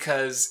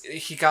because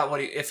he got what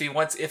if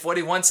what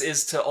he wants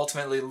is to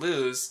ultimately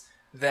lose,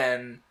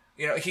 then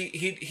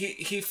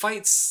he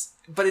fights,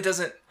 but it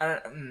doesn't. I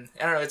don't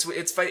know.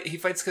 It's fight. He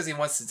fights because he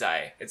wants to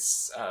die.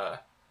 It's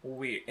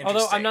weird.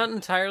 Although I'm not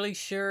entirely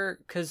sure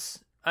because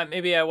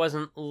maybe I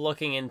wasn't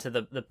looking into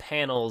the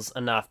panels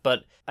enough,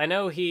 but I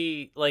know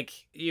you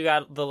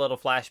got the little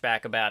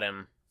flashback about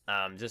him.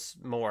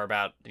 Just more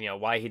about,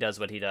 why he does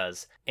what he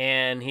does.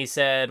 And he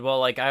said, well,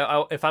 like,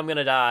 if I'm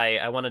gonna die,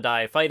 I want to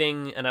die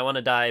fighting, and I want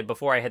to die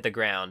before I hit the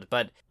ground.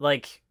 But,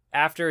 like,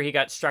 after he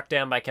got struck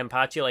down by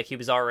Kenpachi, like, he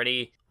was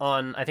already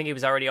on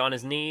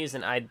his knees,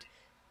 and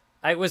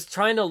I was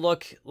trying to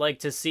look, like,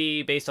 to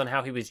see, based on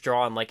how he was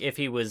drawn, like, if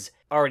he was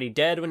already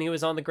dead when he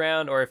was on the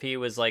ground, or if he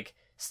was, like,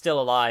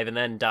 still alive and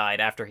then died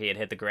after he had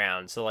hit the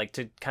ground. So, like,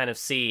 to kind of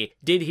see,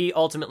 did he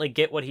ultimately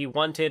get what he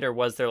wanted, or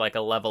was there, like,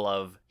 a level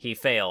of he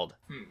failed?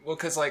 Well,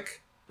 because,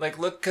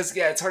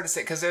 it's hard to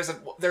say, because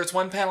there's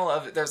one panel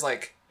of,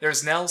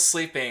 there's Nell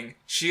sleeping,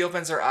 she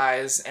opens her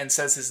eyes and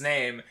says his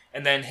name,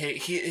 and then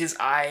his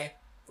eye,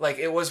 like,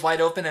 it was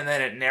wide open, and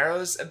then it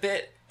narrows a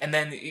bit, and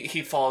then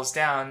he falls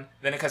down.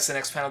 Then it cuts to the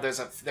next panel, there's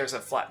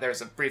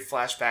a brief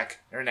flashback,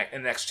 in the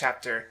next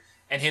chapter,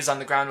 and he's on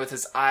the ground with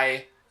his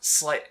eye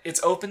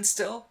it's open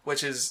still,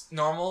 which is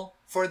normal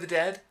for the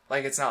dead.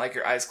 Like, it's not like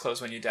your eyes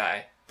close when you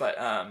die, but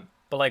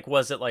like,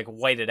 was it like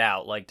whited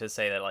out, like to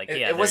say that, like,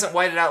 it wasn't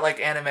whited out like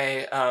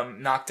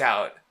anime knocked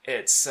out.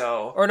 It's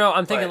so, or no,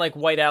 I'm thinking like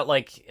white out,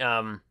 like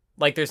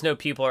there's no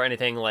pupil or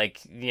anything, like,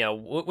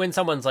 when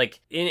someone's like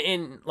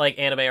in like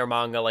anime or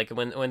manga, like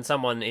when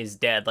someone is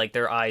dead, like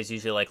their eyes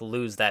usually like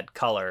lose that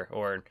color,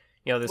 or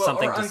there's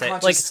something to say.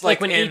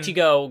 Like when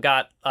Ichigo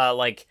got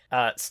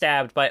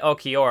stabbed by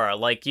Okiura,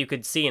 like you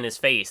could see in his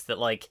face that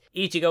like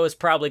Ichigo is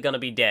probably going to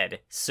be dead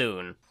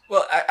soon.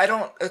 Well, I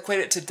don't equate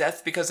it to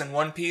death because in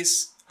One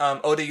Piece,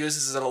 Oda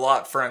uses it a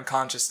lot for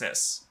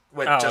unconsciousness.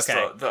 With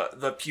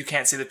the you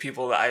can't see the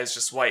pupil, the eye is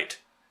just white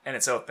and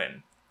it's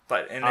open.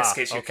 But in this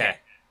case, you can.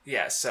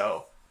 Yeah.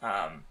 So,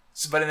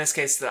 but in this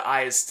case,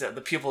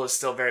 the pupil is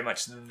still very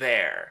much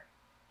there.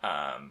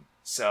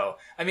 So,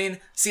 I mean,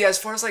 see, as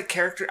far as, like,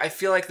 character, I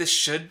feel like this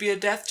should be a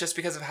death just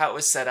because of how it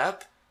was set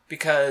up.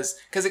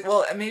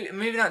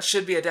 Maybe not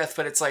should be a death,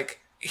 but it's like,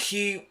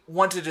 he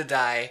wanted to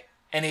die,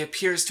 and he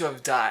appears to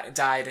have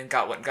died and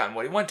gotten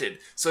what he wanted.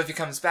 So if he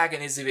comes back, it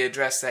needs to be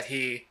addressed that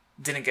he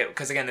didn't get,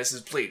 because again, this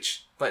is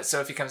Bleach. But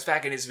so if he comes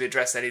back, it needs to be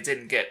addressed that he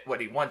didn't get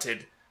what he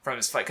wanted from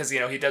his fight, because,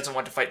 he doesn't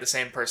want to fight the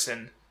same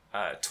person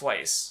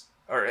twice,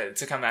 or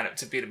to come at him,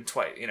 to beat him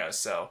twice,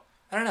 so,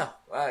 I don't know.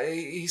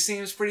 He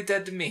seems pretty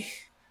dead to me.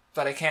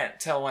 But I can't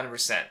tell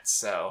 100%,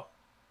 so...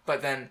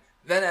 But then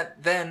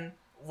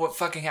what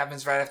fucking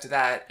happens right after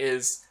that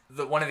is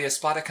one of the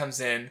Espada comes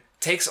in,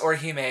 takes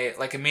Orihime,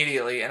 like,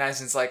 immediately, and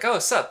Aizen's like, oh,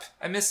 sup,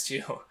 I missed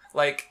you.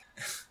 Like,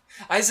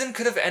 Aizen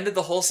could have ended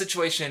the whole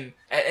situation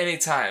at any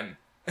time.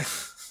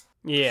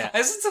 Yeah.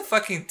 Aizen's a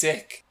fucking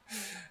dick.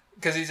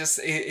 Because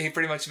he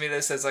pretty much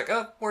immediately says, like,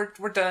 oh, we're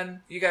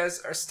done. You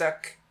guys are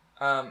stuck.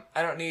 I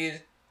don't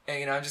need...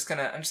 I'm just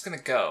gonna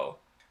go.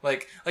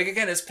 Like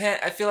again,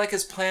 I feel like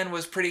his plan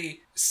was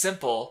pretty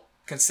simple,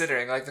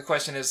 considering. Like, the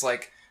question is,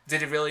 like, did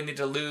he really need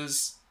to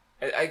lose?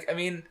 I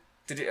mean,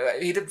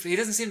 he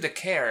doesn't seem to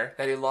care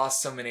that he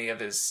lost so many of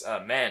his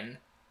men,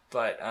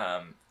 but I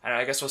don't know,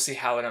 I guess we'll see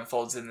how it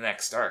unfolds in the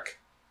next arc,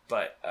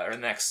 or the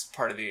next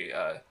part of the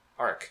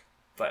arc.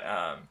 But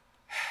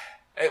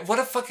what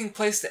a fucking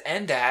place to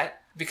end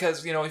at,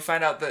 because we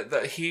find out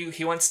that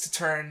he wants to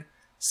turn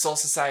Soul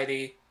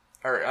Society,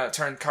 or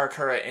turn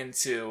Karakura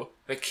into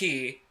the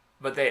key.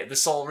 But the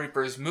Soul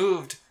Reapers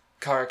moved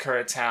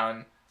Karakura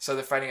Town, so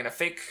they're fighting in a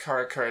fake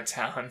Karakura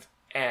Town,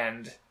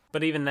 and...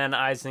 But even then,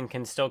 Aizen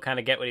can still kind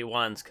of get what he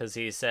wants, because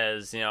he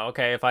says,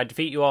 okay, if I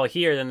defeat you all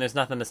here, then there's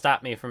nothing to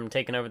stop me from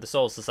taking over the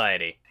Soul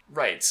Society.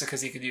 Right, so because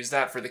he could use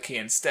that for the key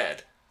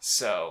instead.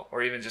 So,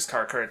 or even just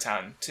Karakura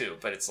Town, too,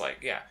 but it's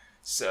like, yeah.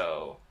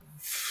 So,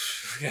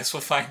 I guess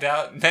we'll find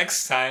out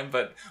next time,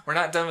 but we're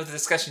not done with the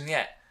discussion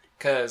yet,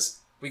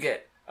 because we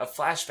get a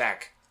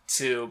flashback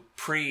to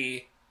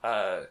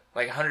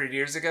 100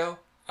 years ago,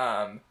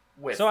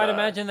 So I'd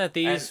imagine that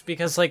these,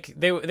 because like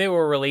they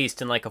were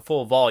released in like a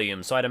full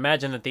volume, so I'd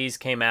imagine that these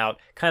came out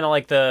kind of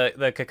like the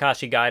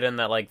Kakashi Gaiden,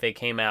 that like they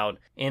came out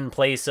in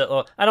place of,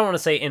 well, I don't want to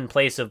say in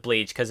place of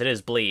Bleach, because it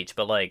is Bleach,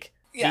 but like,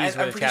 yeah,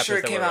 I'm pretty sure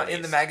it came out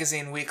in the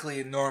magazine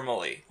weekly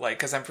normally, like,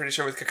 because I'm pretty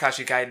sure with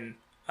Kakashi Gaiden,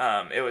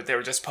 they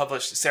were just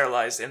published,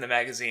 serialized in the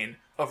magazine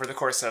over the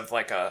course of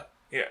like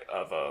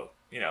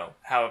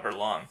however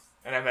long.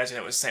 And I imagine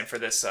it was the same for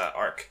this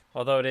arc.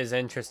 Although it is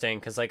interesting,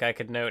 because like I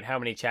could note how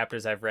many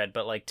chapters I've read,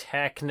 but like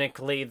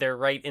technically they're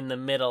right in the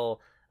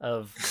middle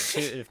of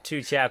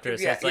two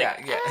chapters. Yeah, so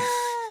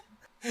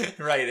it's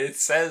Right, it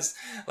says,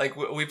 like,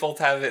 we both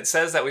have, it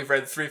says that we've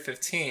read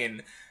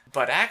 315,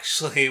 but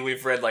actually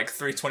we've read like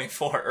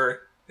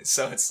 324,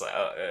 so it's like,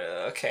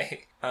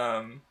 okay.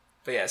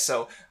 But yeah,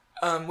 so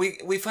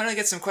we finally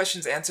get some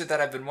questions answered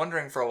that I've been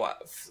wondering for a while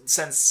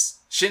since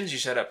Shinji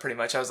showed up. Pretty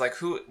much, I was like,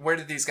 where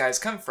did these guys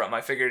come from?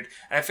 I figured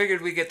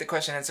we get the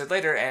question answered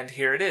later, and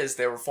here it is.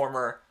 They were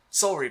former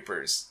Soul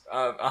Reapers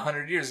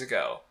 100 years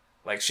ago.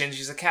 Like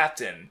Shinji's a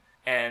captain,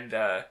 and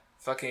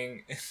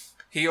fucking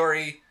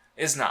Hiyori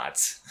is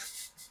not.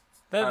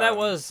 That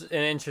was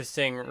an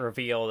interesting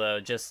reveal, though.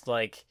 Just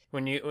like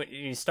when you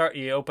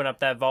open up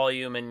that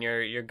volume and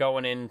you're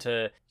going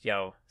into,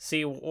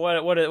 see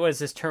what is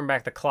this? Turn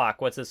back the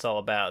clock. What's this all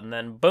about? And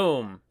then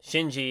boom,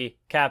 Shinji,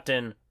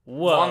 captain.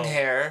 Whoa, long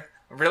hair,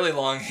 really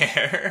long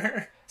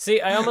hair.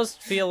 See, I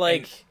almost feel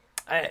like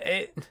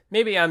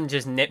maybe I'm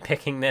just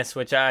nitpicking this,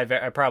 which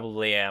I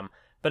probably am,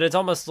 but it's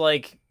almost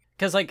like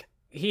because like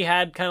he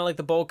had kind of like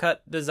the bowl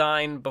cut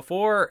design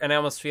before, and I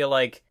almost feel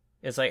like.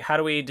 It's like, how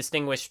do we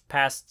distinguish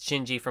past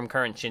Shinji from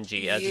current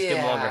Shinji? Just give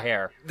him longer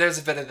hair. There's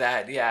a bit of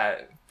that,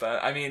 yeah.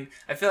 But, I mean,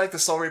 I feel like the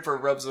Soul Reaper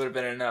robes would have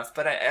been enough,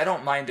 but I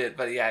don't mind it,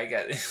 but yeah, I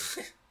get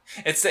it.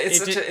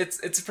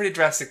 it's a pretty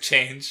drastic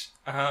change.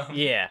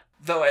 Yeah.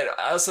 Though I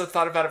also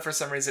thought about it for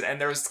some reason, and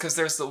there's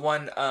the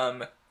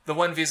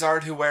one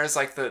Vizard who wears,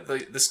 like,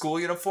 the school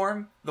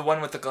uniform, the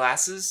one with the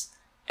glasses,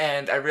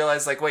 and I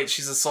realized, like, wait,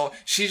 she's a soul...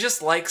 She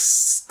just likes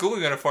school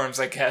uniforms,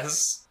 I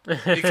guess.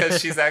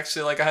 Because she's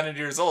actually like 100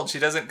 years old. She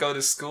doesn't go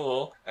to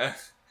school.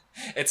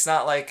 It's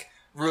not like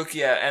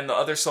Rukia and the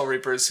other Soul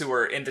Reapers who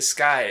were in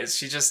disguise.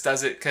 She just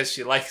does it because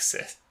she likes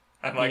it.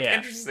 I'm like,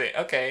 Interesting.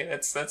 Okay,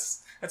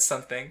 that's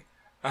something.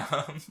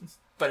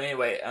 But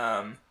anyway,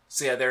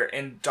 so yeah, they're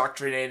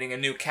indoctrinating a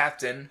new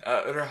captain,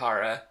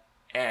 Urahara,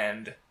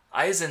 and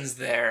Aizen's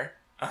there.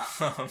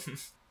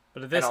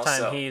 But at this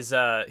time, he's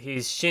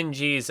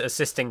Shinji's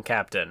assistant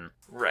captain.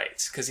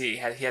 Right, because he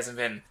hasn't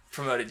been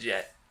promoted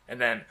yet. And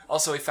then,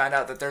 also, we found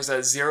out that there's a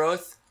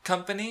Zeroth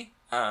company,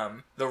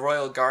 the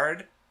Royal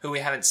Guard, who we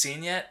haven't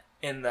seen yet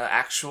in the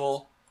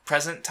actual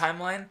present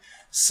timeline.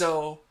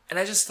 So, and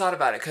I just thought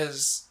about it,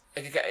 because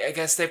I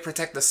guess they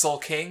protect the Soul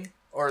King,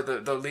 or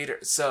the leader,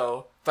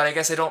 so... But I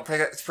guess they don't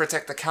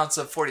protect the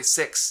Council of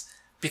 46,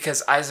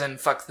 because Aizen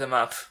fucked them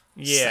up.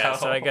 Yeah,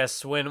 so I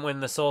guess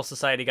when the Soul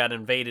Society got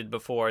invaded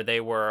before,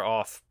 they were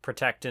off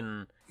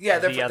protecting... Yeah,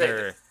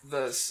 the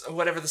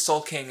whatever the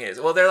Soul King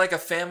is. Well, they're like a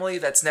family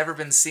that's never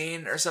been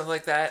seen or something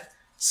like that.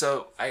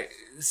 So I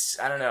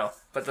don't know,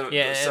 but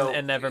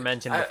and never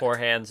mentioned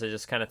beforehand. So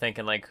just kind of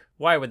thinking like,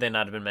 why would they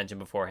not have been mentioned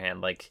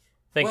beforehand? Like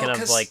thinking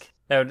of like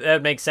that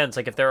would make sense.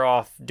 Like if they're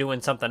off doing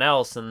something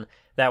else, and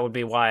that would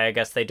be why I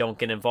guess they don't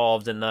get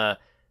involved in the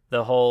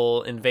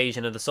whole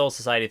invasion of the Soul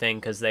Society thing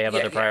because they have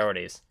other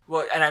priorities.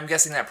 Well, and I'm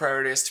guessing that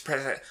priority is to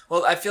protect.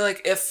 Well, I feel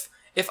like if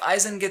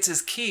Aizen gets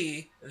his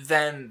key,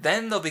 then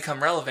they'll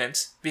become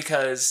relevant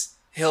because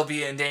he'll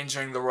be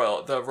endangering the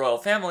royal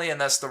family, and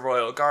thus the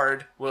Royal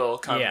Guard will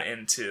come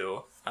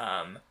into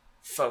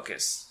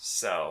focus.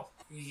 So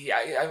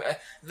yeah,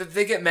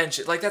 they get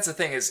mentioned. Like that's the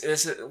thing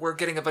is we're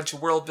getting a bunch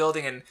of world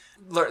building and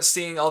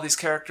seeing all these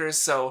characters.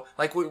 So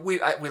like we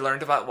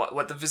learned about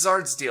what the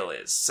Vizard's deal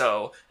is.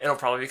 So it'll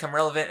probably become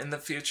relevant in the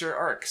future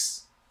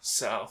arcs.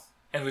 So.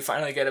 And we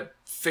finally get to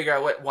figure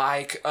out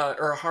why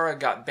Urahara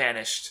got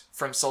banished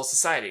from Soul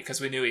Society, because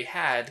we knew he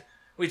had,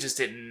 we just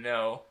didn't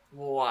know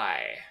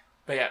why.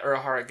 But yeah,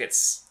 Urahara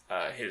gets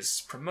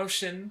his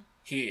promotion.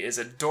 He is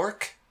a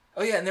dork.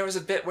 Oh yeah, and there was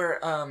a bit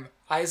where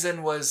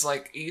Aizen was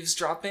like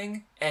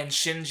eavesdropping, and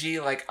Shinji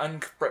like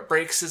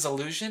breaks his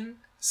illusion.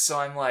 So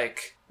I'm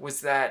like, was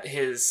that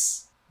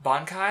his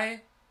Bankai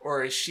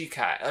or his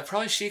Shikai?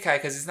 Probably Shikai,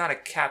 because he's not a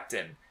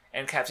captain,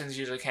 and captains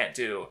usually can't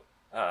do...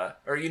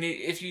 or you need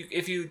if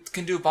you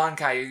can do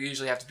Bankai, you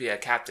usually have to be a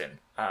captain.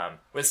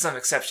 With some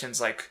exceptions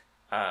like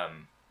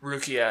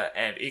Rukia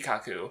and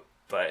Ikkaku.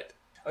 But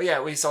oh yeah,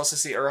 we also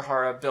see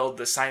Urahara build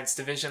the science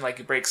division. Like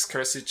he breaks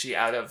Kurasuchi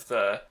out of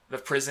the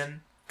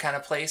prison kind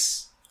of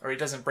place, or he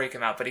doesn't break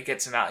him out, but he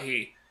gets him out.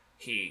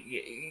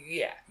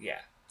 Yeah.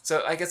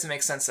 So I guess it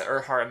makes sense that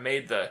Urahara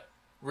made the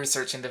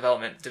research and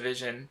development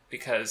division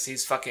because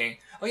he's fucking.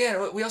 Oh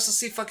yeah, we also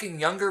see fucking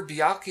younger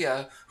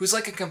Byakuya, who's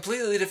like a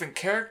completely different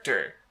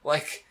character.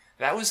 Like,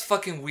 that was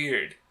fucking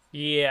weird.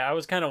 Yeah, I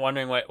was kind of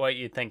wondering what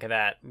you'd think of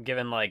that,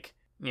 given, like,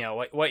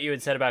 what you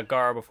had said about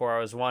Gaara before. I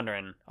was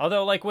wondering.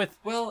 Although, like, with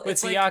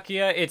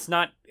Byakuya, like, it's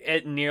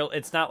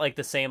not, like,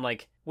 the same,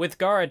 like, with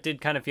Gaara, it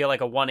did kind of feel like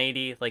a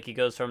 180, like, he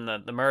goes from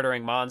the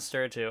murdering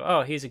monster to,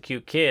 oh, he's a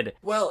cute kid.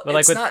 Well, but,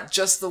 it's not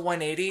just the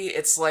 180,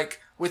 it's like,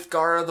 with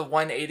Gaara, the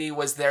 180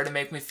 was there to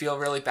make me feel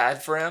really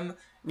bad for him,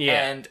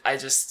 and I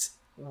just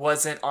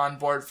wasn't on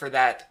board for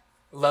that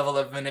level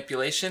of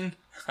manipulation.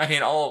 I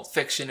mean, all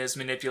fiction is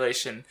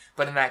manipulation,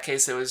 but in that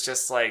case, it was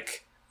just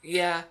like,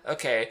 yeah,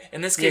 okay. In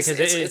this case,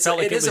 it felt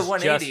like it was a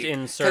 180 just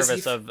in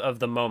service of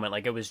the moment.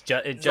 Like it was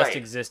just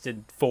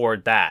existed for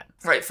that.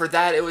 Right. For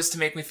that, it was to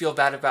make me feel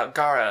bad about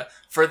Gaara.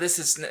 For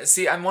this,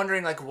 I'm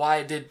wondering like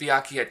why did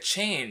Byakuya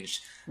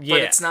change? Yeah.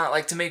 But it's not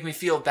like to make me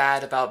feel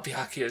bad about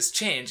Byakuya's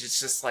change. It's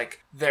just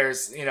like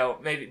there's,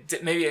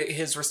 maybe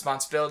his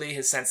responsibility,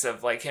 his sense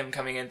of like him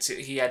coming into,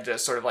 he had to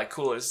sort of like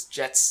cool his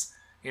jets,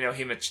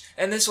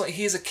 and this one,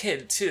 he's a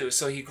kid too,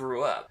 so he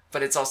grew up.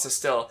 But it's also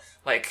still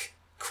like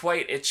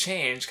quite a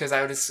change because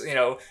I would,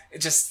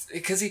 just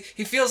because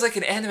he feels like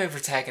an anime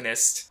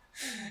protagonist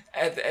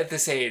at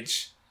this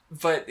age,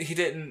 but he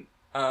didn't.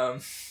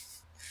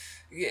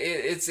 He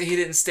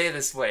didn't stay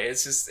this way.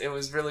 It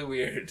was really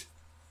weird.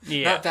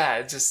 Yeah. Not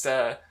bad, just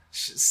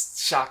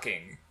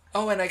shocking.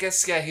 Oh, and I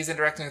guess he's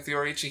interacting with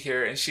Yoriichi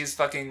here, and she's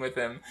fucking with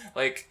him.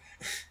 Like,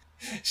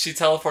 she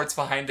teleports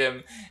behind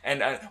him,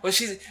 and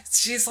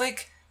she's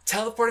like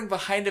teleporting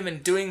behind him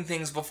and doing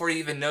things before he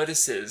even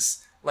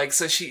notices. Like,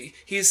 so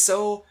he's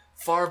so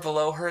far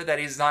below her that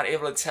he's not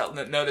able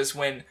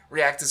to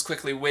react as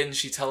quickly when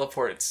she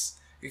teleports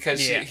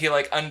because she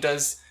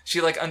undoes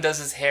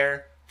his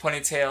hair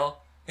ponytail.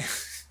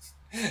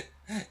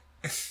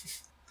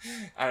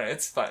 I don't know.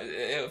 It's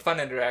fun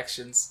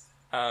interactions.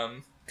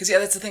 Because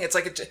that's the thing.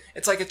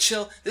 It's like a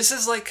chill. This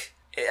is like,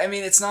 I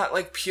mean, it's not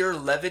like pure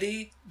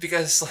levity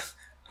because,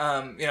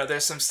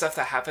 there's some stuff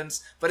that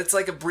happens, but it's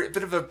like a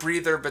bit of a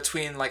breather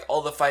between like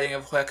all the fighting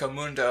of Hueco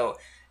Mundo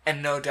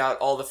and no doubt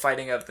all the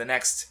fighting of the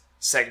next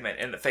segment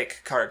in the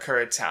fake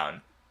Karakura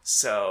Town.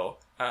 So,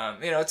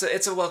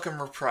 it's a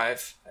welcome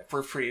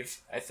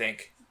reprieve, I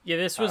think. Yeah,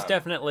 this was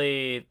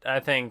definitely, I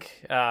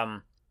think,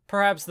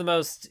 perhaps the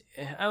most,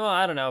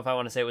 I don't know if I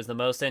want to say it was the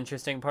most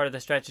interesting part of the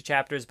stretch of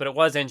chapters, but it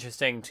was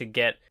interesting to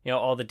get,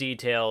 all the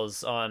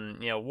details on,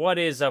 what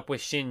is up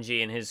with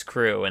Shinji and his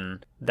crew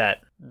and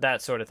that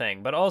sort of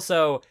thing. But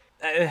also,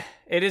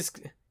 it is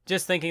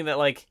just thinking that,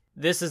 like,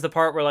 this is the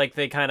part where, like,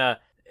 they kind of,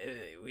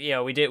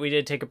 we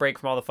did take a break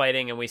from all the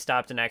fighting and we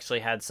stopped and actually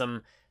had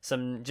some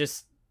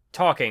just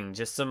talking,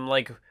 just some,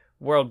 like,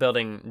 world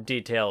building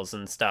details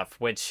and stuff,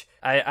 which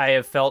I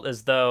have felt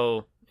as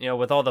though,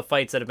 with all the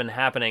fights that have been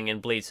happening in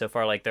Bleach so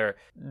far, like there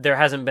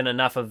hasn't been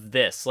enough of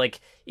this. Like,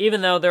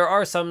 even though there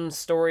are some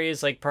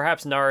stories, like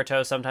perhaps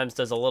Naruto sometimes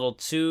does a little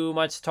too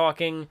much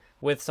talking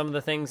with some of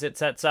the things it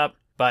sets up,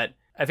 but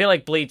I feel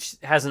like Bleach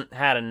hasn't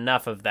had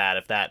enough of that,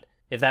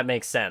 if that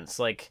makes sense.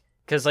 Like,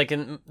 because like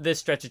in this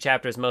stretch of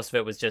chapters, most of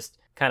it was just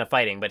kind of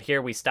fighting, but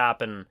here we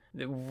stop and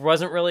there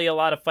wasn't really a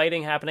lot of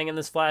fighting happening in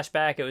this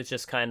flashback. It was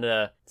just kind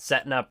of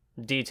setting up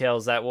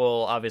details that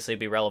will obviously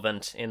be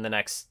relevant in the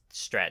next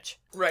stretch.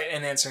 Right,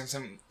 and answering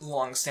some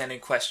long-standing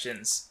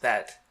questions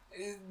that,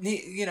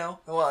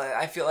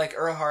 I feel like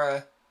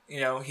Urahara,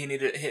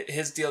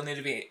 his deal needed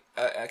to be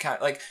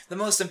accounted, like, the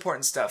most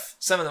important stuff,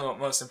 some of the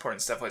most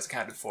important stuff was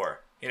accounted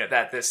for,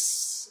 that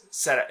this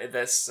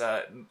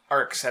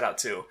arc set out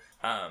to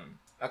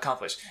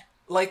accomplish.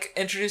 Like,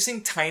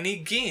 introducing Tiny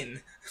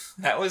Gin.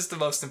 That was the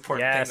most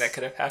important thing that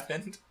could have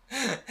happened.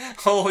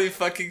 Holy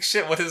fucking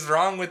shit, what is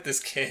wrong with this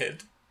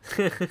kid?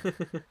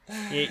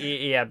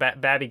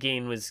 Babby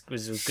Gin was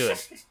good.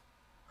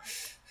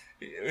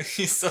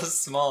 He's so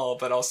small,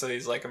 but also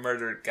he's like a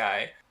murdered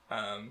guy.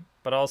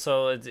 But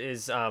also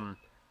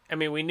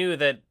we knew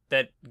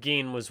that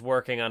Gin was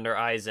working under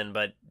Aizen,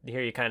 but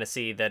here you kind of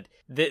see that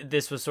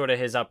this was sort of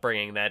his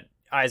upbringing, that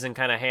Aizen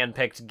kind of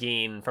handpicked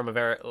Gin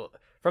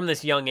from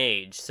this young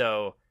age,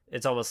 so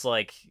it's almost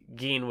like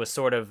Gin was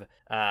sort of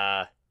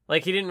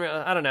like he didn't.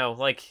 I don't know.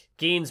 Like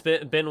Gin's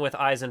been with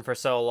Aizen for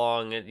so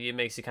long, it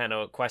makes you kind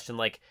of question,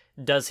 like,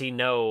 does he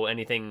know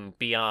anything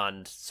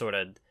beyond sort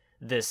of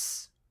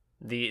these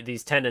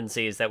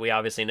tendencies that we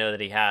obviously know that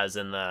he has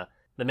in the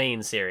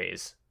main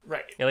series?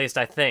 Right. At least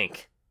I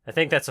think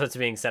that's what's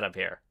being set up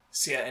here.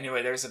 So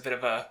anyway, there's a bit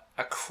of a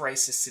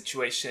crisis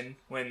situation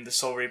when the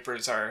Soul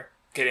Reapers are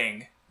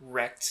getting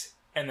wrecked,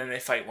 and then they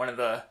fight one of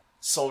the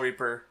Soul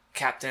Reaper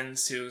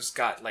captains who's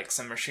got like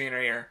some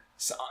machinery or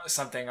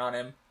something on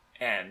him.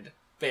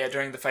 But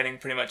during the fighting,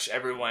 pretty much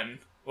everyone,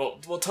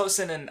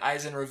 Tosin and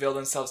Aizen reveal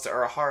themselves to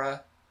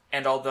Urahara,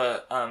 and all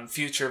the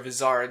future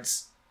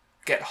Vizards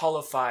get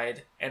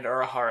hollow-fied, and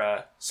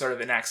Urahara sort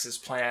of enacts his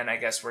plan, I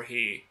guess, where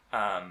he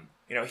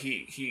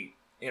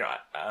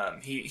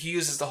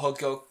uses the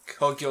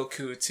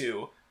Hogyoku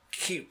to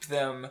keep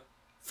them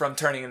from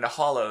turning into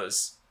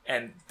hollows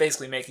and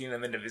basically making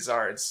them into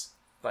Vizards.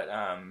 But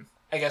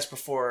I guess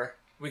before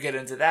we get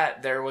into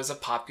that, there was a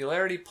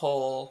popularity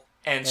poll,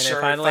 and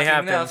sure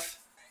enough,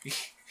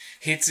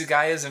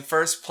 Hitsugaya is in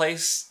first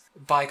place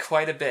by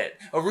quite a bit.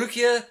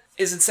 Orukia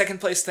is in second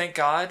place, thank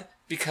God,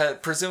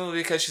 presumably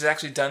because she's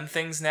actually done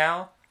things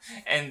now,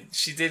 and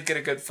she did get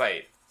a good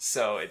fight.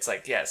 So it's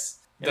like, yes.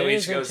 It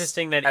is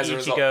interesting that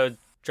Ichigo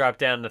dropped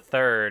down to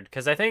third,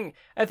 because I think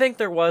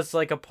there was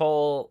like a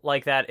poll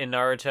like that in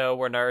Naruto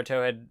where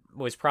Naruto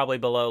was probably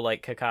below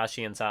like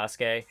Kakashi and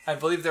Sasuke. I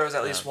believe there was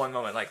at least one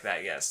moment like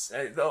that. Yes,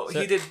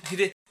 he did.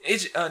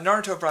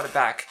 Naruto brought it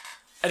back.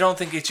 I don't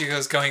think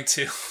Ichigo's going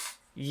to.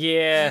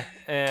 Yeah,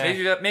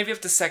 maybe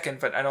up to second,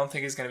 but I don't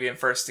think he's going to be in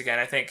first again.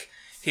 I think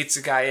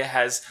Hitsugaya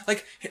has,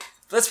 like,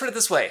 let's put it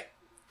this way: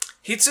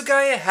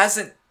 Hitsugaya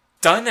hasn't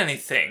done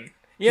anything.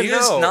 Yeah, he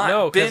has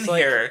not been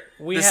like, here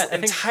this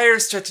entire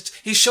stretch.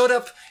 He showed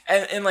up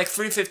in like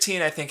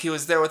 315, I think. He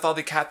was there with all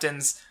the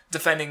captains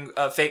defending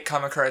fake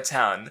Kamakura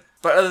Town.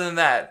 But other than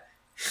that,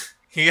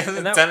 he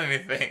hasn't done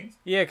anything.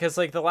 Yeah, because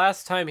like the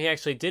last time he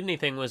actually did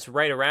anything was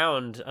right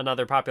around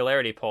another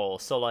popularity poll.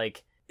 So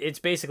like it's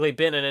basically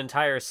been an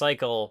entire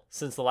cycle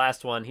since the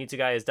last one.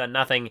 Hitsugai has done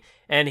nothing,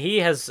 and he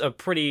has a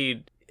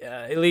pretty,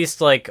 at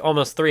least like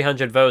almost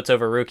 300 votes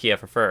over Rukia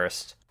for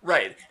first.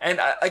 Right, and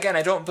again,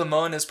 I don't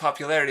bemoan his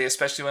popularity,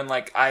 especially when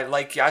like I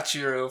like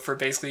Yachiru for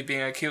basically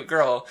being a cute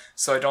girl,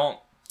 so I don't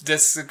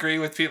disagree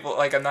with people.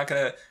 Like, I'm not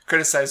gonna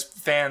criticize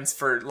fans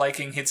for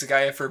liking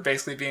Hitsugaya for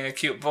basically being a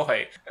cute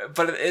boy,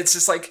 but it's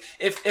just like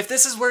if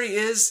this is where he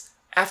is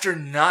after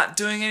not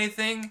doing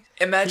anything,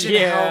 imagine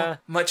how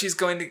much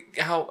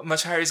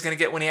higher he's going to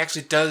get when he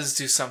actually does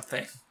do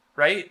something,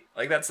 right?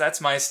 Like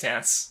that's my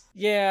stance.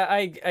 Yeah,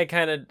 I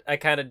kind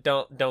of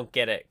don't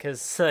get it,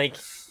 because like,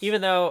 even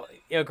though,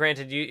 you know,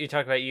 granted, you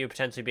talked about you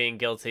potentially being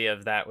guilty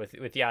of that with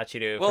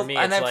Yachiru. Well, for me,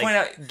 and it's I like, point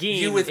out Gin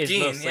you with is Gin,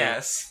 mostly,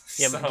 yes.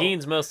 Yeah, so,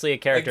 Gin's mostly a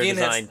character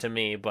design to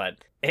me, but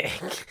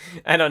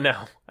I don't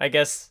know. I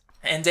guess.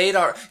 And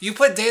Deidara, you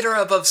put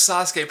Deidara above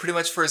Sasuke pretty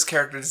much for his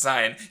character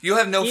design. You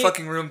have no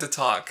fucking room to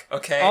talk,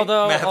 okay?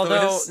 Although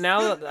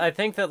now that I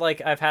think that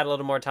like I've had a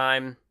little more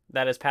time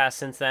that has passed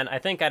since then, I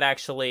think I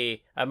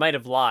might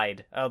have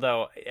lied,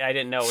 although I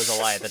didn't know it was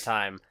a lie at the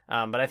time.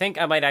 But I think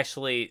I might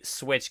actually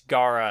switch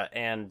Gaara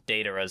and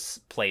Deidara's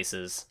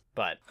places.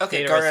 But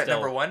okay, Deidara's Gaara at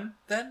number 1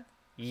 then?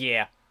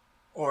 Yeah.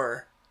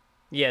 Or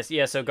yes,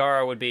 so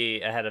Gaara would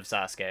be ahead of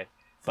Sasuke.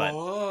 But,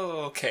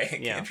 okay,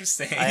 yeah,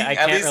 interesting. I At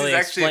can't least really he's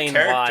actually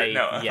explain a why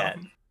no. yet.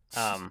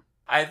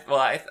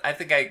 I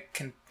think I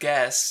can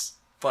guess,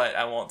 but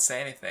I won't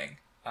say anything.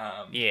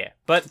 Yeah,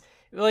 but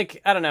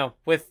like I don't know,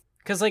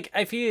 because like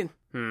I feel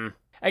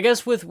I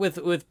guess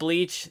with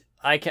Bleach,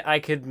 I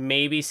could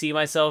maybe see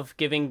myself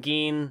giving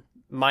Gin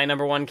my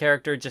number 1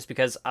 character just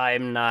because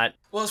I'm not.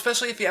 Well,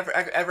 especially if he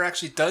ever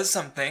actually does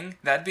something,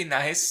 that'd be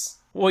nice.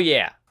 Well,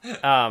 yeah.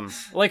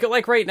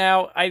 Like right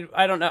now,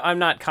 I don't know. I'm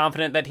not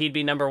confident that he'd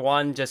be number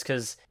 1 just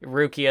because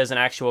Rukia is an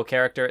actual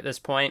character at this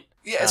point.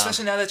 Yeah,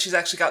 especially now that she's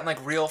actually gotten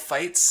like real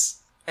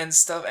fights and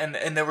stuff, and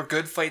there were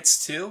good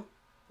fights too.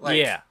 Like,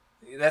 yeah,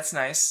 that's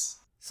nice.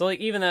 So like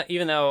even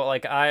though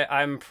like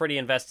I'm pretty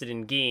invested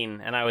in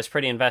Gin and I was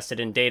pretty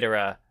invested in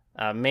Deidara,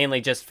 mainly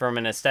just from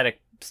an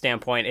aesthetic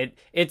standpoint,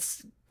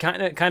 it's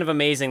kind of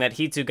amazing that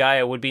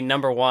Hitsugaya would be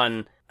number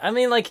 1. I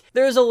mean, like,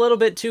 there's a little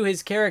bit to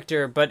his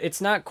character, but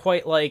it's not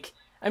quite like.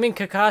 I mean,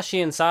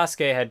 Kakashi and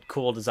Sasuke had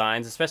cool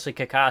designs, especially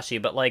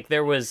Kakashi, but like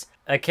there was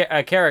a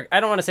character. I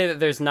don't want to say that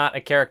there's not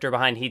a character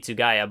behind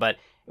Hitsugaya, but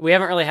we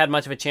haven't really had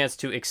much of a chance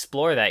to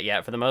explore that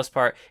yet. For the most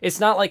part, it's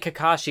not like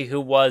Kakashi,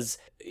 who was,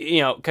 you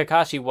know,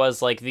 Kakashi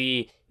was like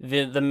the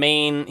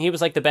main. He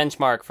was like the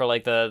benchmark for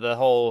like the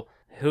whole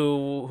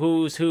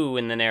who's who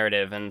in the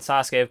narrative, and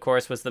Sasuke, of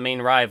course, was the main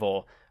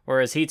rival.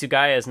 Whereas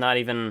Hitsugaya is not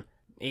even.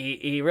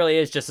 He really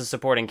is just a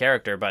supporting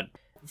character, but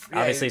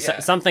obviously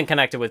something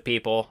connected with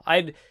people.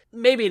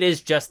 Maybe it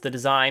is just the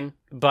design,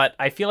 but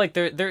I feel like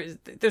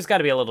there's got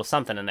to be a little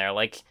something in there.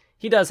 Like,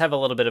 he does have a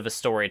little bit of a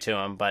story to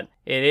him, but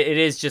it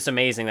is just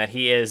amazing that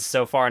he is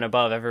so far and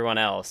above everyone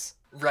else.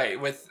 Right.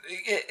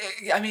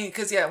 I mean,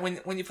 because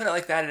when you put it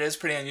like that, it is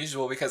pretty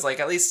unusual because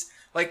like at least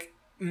like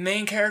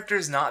main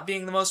characters not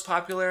being the most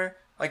popular,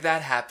 like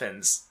that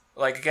happens.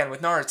 Like, again,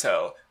 with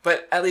Naruto.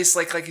 But at least,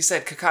 like you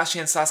said, Kakashi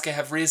and Sasuke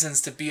have reasons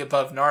to be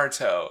above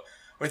Naruto.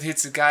 With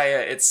Hitsugaya,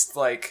 it's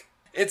like...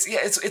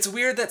 It's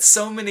weird that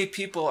so many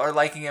people are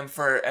liking him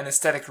for an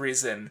aesthetic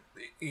reason.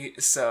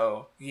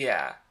 So,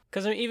 yeah.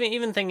 Because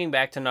even thinking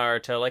back to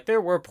Naruto, like,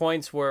 there were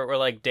points where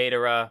like,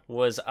 Deidara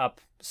was up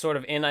sort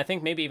of in, I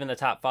think, maybe even the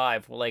top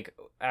 5, like,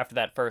 after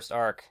that first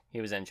arc he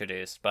was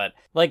introduced. But,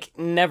 like,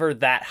 never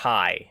that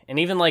high. And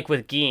even, like,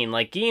 with Gin,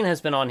 like, Gin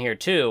has been on here,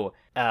 too,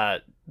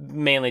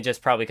 mainly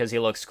just probably because he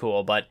looks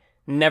cool, but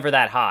never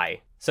that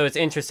high. So it's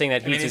interesting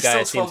that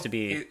Hitsugaya seems to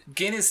be...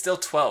 Gin is still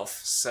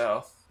 12th,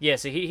 so... Yeah,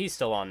 so he's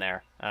still on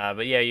there.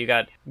 But yeah, you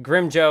got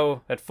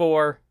Grimjo at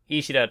 4,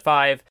 Ishida at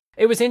 5.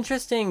 It was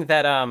interesting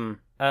that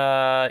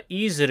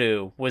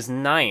Izuru was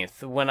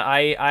 9th when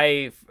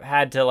I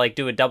had to like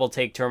do a double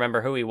take to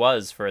remember who he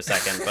was for a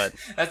second, but...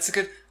 That's a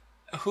good...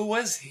 Who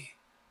was he?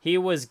 He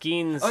was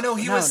Gin's... Oh, no,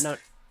 he was... No.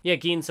 Yeah,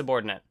 Gin's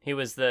subordinate. He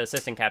was the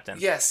assistant captain.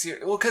 Yes,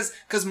 well, because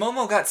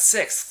Momo got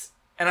 6th,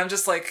 and I'm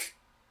just like...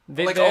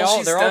 They're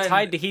all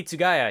tied to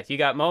Hitsugaya. You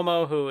got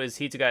Momo, who is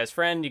Hitsugaya's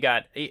friend. You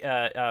got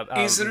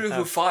Izuru,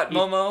 who fought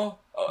Momo.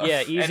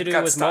 Yeah,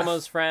 Izuru was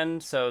Momo's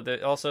friend, so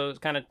they're also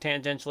kind of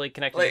tangentially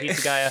connected to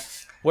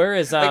Hitsugaya.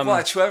 Whereas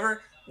watch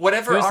whatever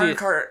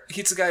Arrancar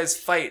Hitsugaya's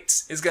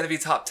fight is going to be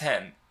top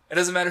 10. It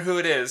doesn't matter who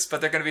it is, but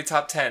they're going to be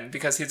top 10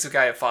 because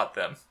Hitsugaya fought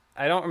them.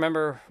 I don't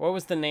remember what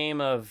was the name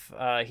of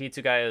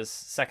Hitsugaya's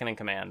second in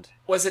command.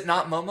 Was it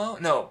not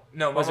Momo? No,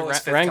 Momo was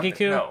 5th.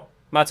 Rangiku? No,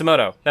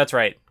 Matsumoto. That's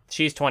right.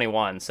 She's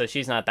 21, so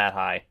she's not that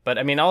high. But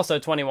I mean, also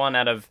 21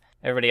 out of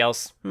everybody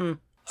else. Oh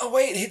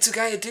wait,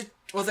 Hitsugaya did.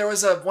 Well, there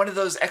was one of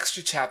those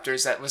extra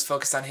chapters that was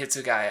focused on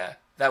Hitsugaya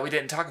that we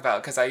didn't talk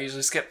about because I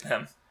usually skip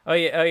them. Oh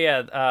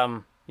yeah.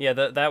 Yeah,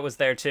 that was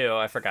there too.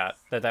 I forgot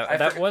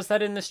was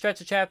that in the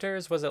stretch of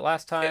chapters. Was it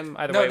last time?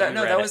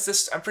 That was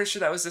this. I'm pretty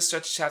sure that was the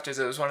stretch of chapters.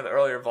 It was one of the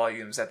earlier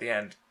volumes at the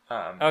end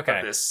of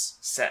this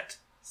set.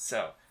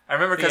 So I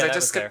remember because I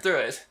just skipped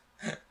through it.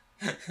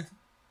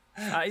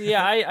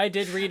 I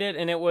did read it,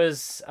 and it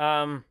was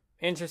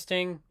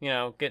interesting.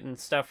 Getting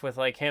stuff with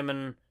like him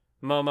and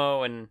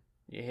Momo and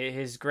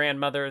his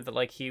grandmother that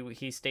like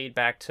he stayed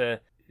back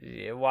to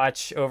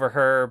watch over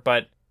her,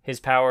 but his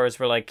powers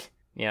were like.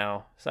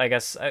 So I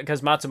guess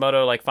because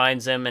Matsumoto like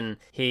finds him and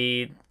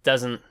he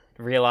doesn't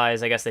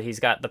realize, I guess, that he's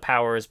got the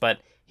powers,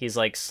 but he's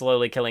like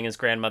slowly killing his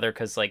grandmother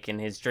because like in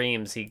his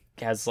dreams he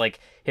has like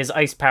his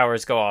ice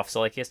powers go off,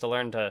 so like he has to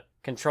learn to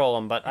control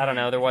them. But I don't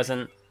know, there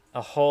wasn't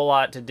a whole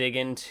lot to dig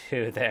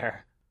into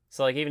there.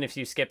 So like even if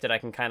you skipped it, I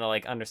can kind of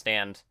like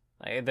understand.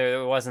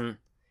 There wasn't.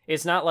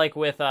 It's not like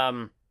with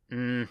there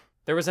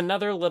was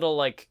another little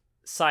like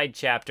side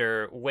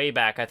chapter way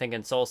back, I think,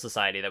 in Soul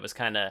Society that was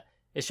kind of.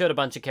 It showed a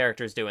bunch of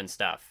characters doing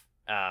stuff.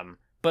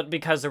 But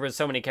because there was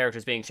so many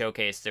characters being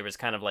showcased, there was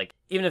kind of like,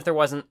 even if there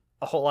wasn't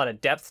a whole lot of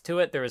depth to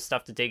it, there was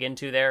stuff to dig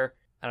into there.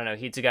 I don't know,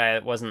 Hitsugai,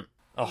 it wasn't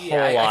a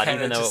whole lot,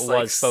 even though it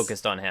was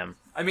focused on him.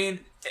 I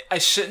mean, I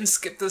shouldn't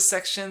skip those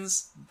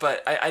sections,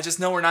 but I just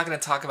know we're not going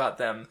to talk about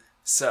them.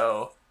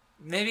 So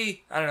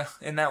maybe, I don't know,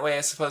 in that way,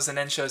 I suppose an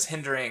end show is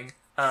hindering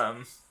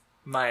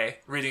my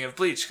reading of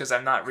Bleach, because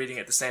I'm not reading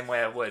it the same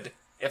way I would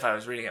if I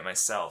was reading it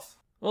myself.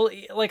 Well,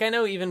 like, I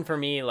know even for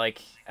me, like,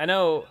 I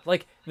know,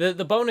 like,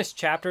 the bonus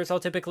chapters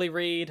I'll typically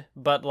read,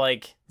 but,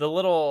 like, the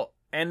little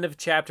end of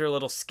chapter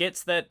little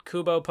skits that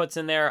Kubo puts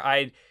in there,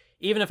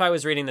 even if I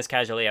was reading this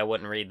casually, I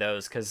wouldn't read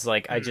those, because,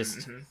 like,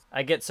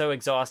 I get so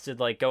exhausted,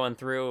 like, going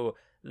through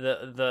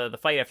the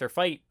fight after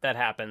fight that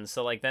happens,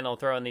 so, like, then I'll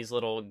throw in these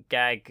little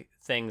gag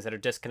things that are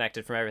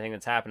disconnected from everything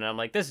that's happening, I'm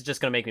like, this is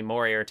just gonna make me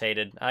more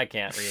irritated, I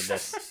can't read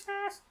this.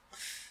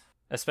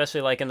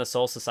 Especially, like, in the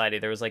Soul Society,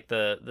 there was, like,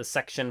 the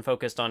section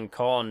focused on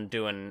Kon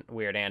doing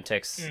weird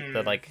antics.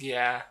 That, like,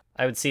 yeah.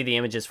 I would see the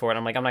images for it.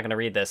 I'm like, I'm not going to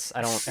read this.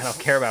 I don't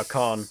care about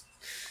Kon.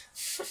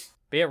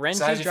 But yeah,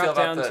 Renji dropped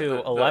down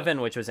to 11,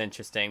 which was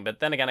interesting.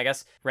 But then again, I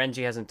guess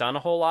Renji hasn't done a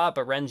whole lot,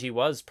 but Renji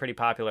was pretty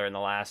popular in the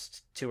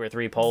last 2 or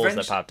 3 polls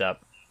that popped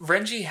up.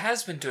 Renji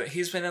has been doing.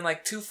 He's been in,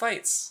 like, 2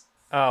 fights.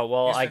 Oh,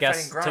 well, I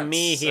guess grunts, to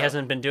me, he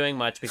hasn't been doing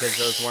much because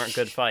those weren't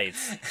good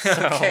fights. So.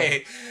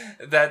 Okay,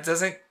 that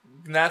doesn't...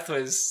 Math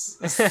was...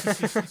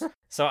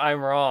 So I'm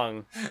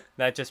wrong.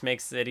 That just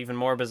makes it even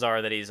more bizarre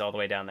that he's all the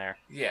way down there.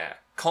 Yeah.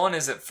 Colin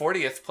is at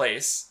 40th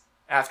place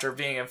after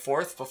being in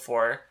 4th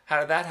before. How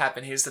did that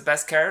happen? He's the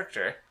best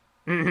character.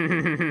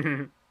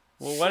 Well,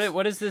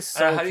 what is this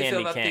Soul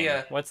Candy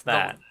King? What's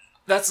that?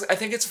 I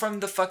think it's from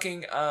the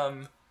fucking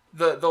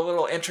the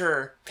little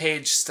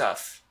inter-page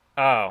stuff.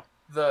 Oh.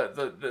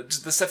 The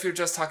stuff you were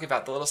just talking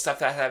about, the little stuff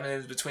that happened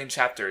in between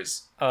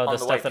chapters. Oh, the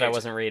stuff that I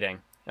wasn't reading.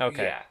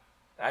 Okay. Yeah.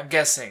 I'm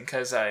guessing,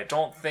 because I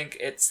don't think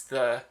it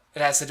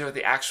has to do with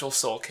the actual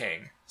Soul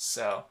King,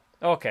 so...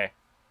 Okay.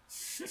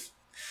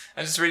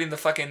 I'm just reading the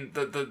fucking,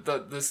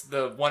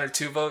 the 1 or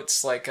 2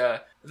 votes, like,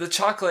 the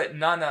chocolate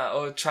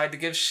Nana tried to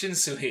give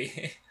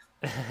Shinsui.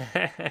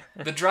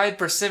 The dried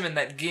persimmon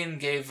that Gin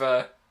gave,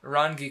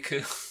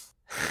 Rangiku.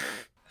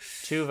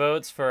 2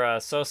 votes for,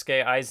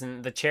 Sosuke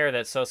Aizen, the chair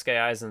that Sosuke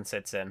Aizen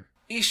sits in.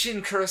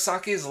 Ishin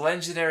Kurosaki's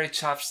legendary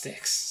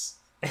chopsticks.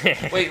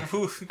 Wait,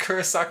 who?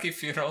 Kurosaki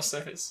funeral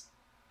service.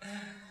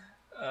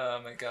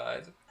 Oh my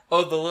god.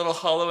 Oh, the little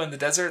hollow in the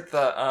desert,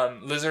 the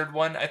lizard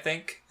one, I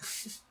think.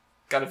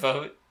 Got a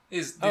vote.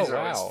 These are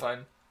always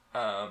fun.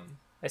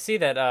 I see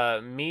that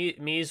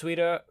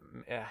Mizuito,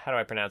 how do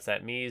I pronounce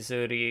that?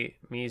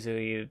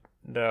 Mizuito,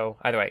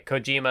 either way,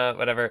 Kojima,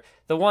 whatever.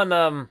 The one,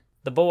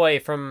 the boy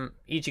from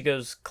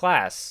Ichigo's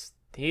class,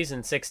 he's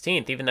in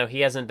 16th, even though he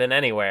hasn't been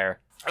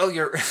anywhere. Oh,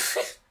 you're...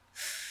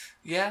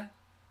 Yeah.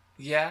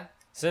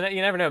 So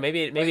you never know.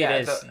 Maybe it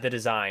is the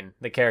design,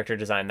 the character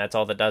design. That's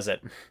all that does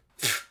it.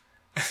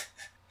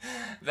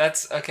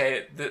 That's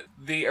okay.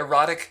 The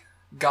erotic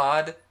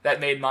god that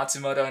made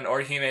Matsumoto and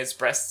Orihime's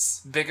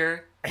breasts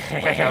bigger.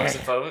 Like that was a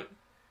vote.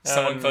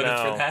 Someone voted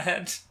for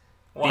that.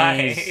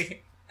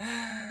 Why?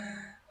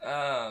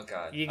 Oh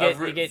god. You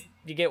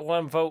get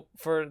 1 vote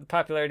for the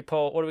popularity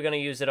poll. What are we going to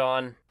use it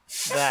on?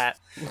 That.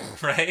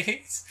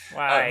 Right.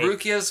 Why?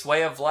 Rukia's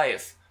way of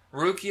life.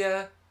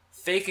 Rukia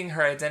faking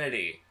her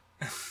identity.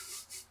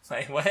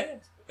 Like,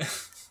 what?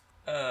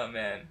 Oh,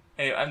 man.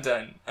 Anyway, I'm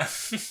done.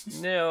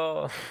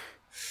 No.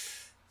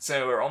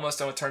 So we're almost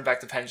done with Turn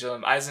Back the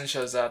Pendulum. Aizen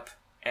shows up,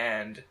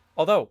 and...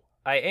 Although,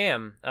 I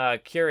am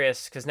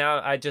curious, because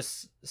now I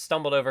just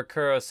stumbled over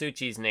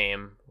Kurosuchi's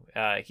name.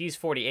 He's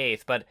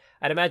 48th, but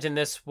I'd imagine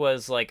this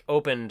was, like,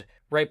 opened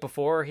right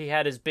before he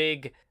had his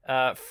big,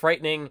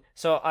 frightening...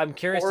 So I'm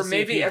curious to see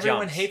if he Or maybe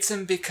everyone jumps. hates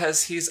him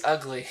because he's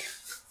ugly.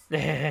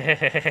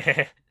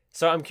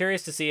 So I'm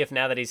curious to see if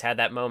now that he's had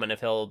that moment,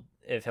 if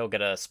he'll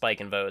get a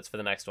spike in votes for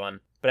the next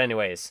one. But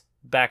anyways,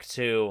 back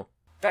to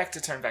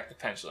to turn back the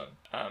pendulum.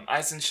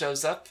 Aizen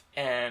shows up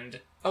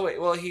and... Oh,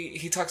 wait, well,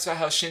 he talks about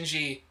how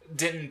Shinji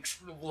didn't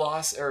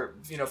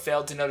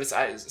failed to notice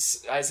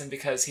Aizen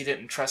because he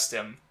didn't trust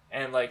him.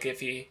 And, like,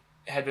 if he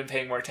had been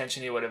paying more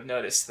attention, he would have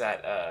noticed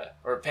that,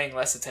 or paying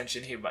less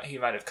attention, he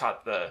might have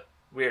caught the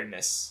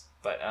weirdness.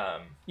 But,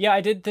 yeah, I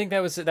did think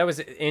that was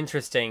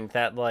interesting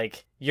that,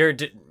 like,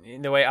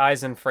 the way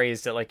Aizen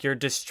phrased it, like, your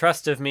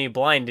distrust of me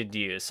blinded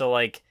you. So,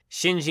 like,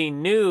 Shinji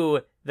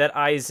knew that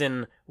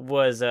Aizen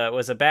was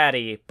a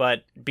baddie,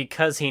 but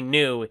because he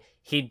knew,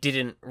 he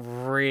didn't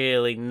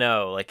really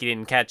know. Like, he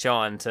didn't catch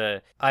on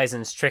to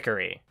Aizen's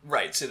trickery.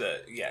 Right,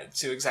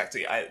 to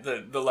exactly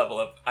the level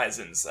of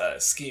Aizen's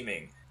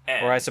scheming.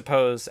 Or I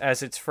suppose,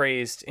 as it's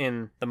phrased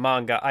in the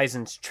manga,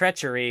 Aizen's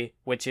treachery,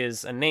 which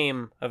is a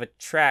name of a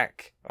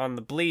track on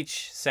the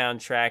Bleach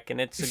soundtrack, and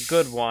it's a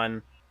good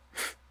one.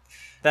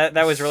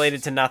 That was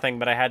related to nothing,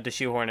 but I had to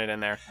shoehorn it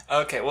in there.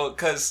 Okay, well,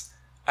 because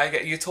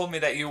you told me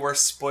that you were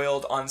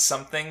spoiled on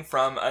something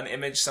from an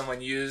image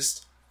someone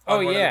used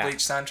on one of the Bleach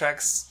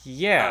soundtracks.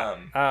 Yeah.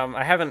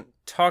 I haven't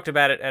talked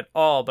about it at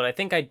all, but I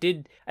think I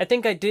did,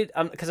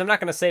 because I'm not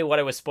going to say what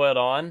I was spoiled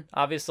on,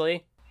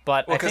 obviously,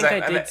 but I think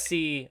I did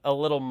see a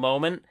little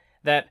moment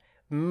that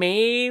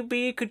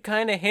maybe could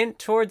kind of hint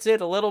towards it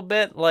a little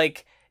bit.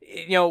 Like,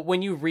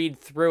 when you read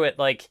through it,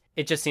 like,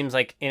 it just seems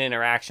like an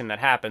interaction that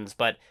happens,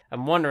 but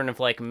I'm wondering if,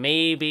 like,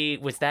 maybe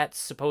was that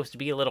supposed to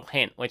be a little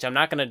hint, which I'm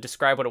not going to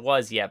describe what it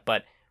was yet,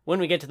 but when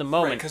we get to the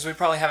moment... Because we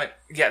probably haven't...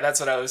 Yeah, that's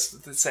what I was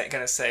going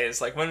to say,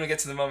 is, like, when we get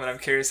to the moment, I'm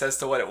curious as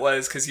to what it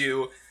was, because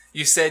you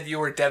said you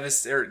were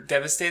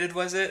devastated,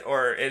 was it?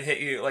 Or it hit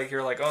you, like,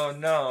 you're like, oh,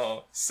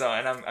 no. So,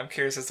 and I'm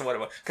curious as to what it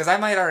was. Because I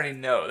might already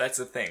know, that's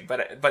the thing,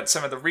 but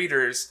some of the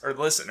readers, or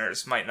the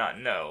listeners, might not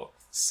know.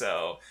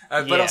 So,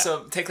 but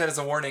also take that as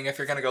a warning if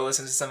you're going to go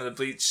listen to some of the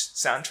Bleach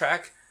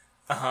soundtrack.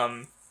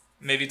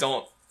 Maybe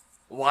don't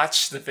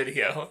watch the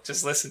video,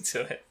 just listen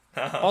to it.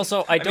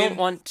 Also, I don't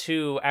want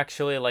to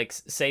actually, like,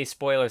 say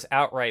spoilers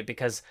outright,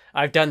 because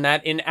I've done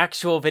that in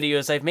actual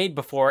videos I've made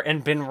before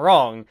and been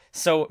wrong.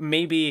 So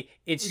maybe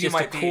it's just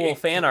a cool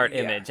fan art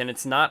image and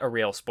it's not a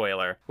real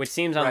spoiler, which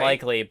seems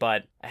unlikely,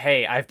 but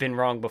hey, I've been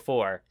wrong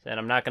before, and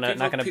I'm not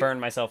gonna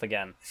burn myself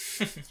again.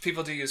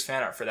 People do use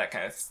fan art for that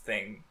kind of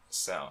thing,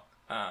 so...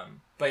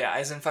 but yeah,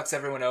 Aizen fucks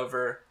everyone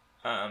over.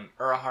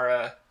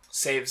 Urahara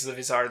saves the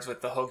Vizards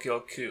with the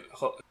Hogyoku.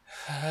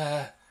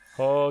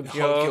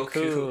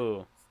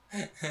 Hogyoku.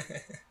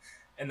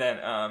 And then,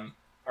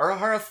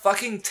 Urahara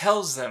fucking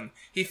tells them.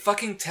 He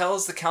fucking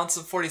tells the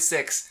Council of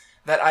 46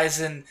 that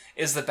Aizen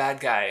is the bad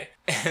guy,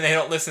 and they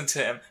don't listen to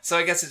him. So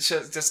I guess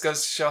it just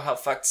goes to show how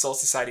fucked Soul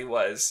Society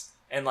was,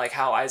 and like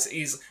how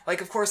Aizen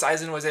of course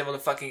Aizen was able to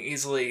fucking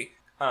easily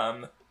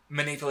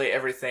manipulate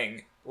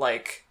everything.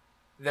 Like,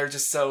 they're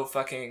just so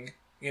fucking,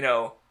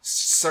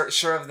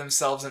 sure of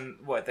themselves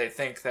and what they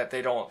think that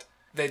they don't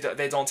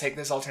take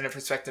this alternate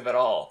perspective at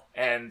all,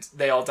 and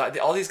they all die.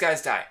 All these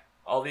guys die.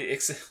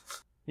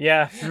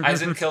 Yeah.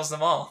 Aizen kills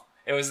them all.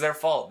 It was their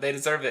fault. They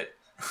deserve it.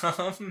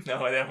 No, they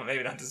don't.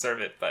 Maybe not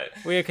deserve it, but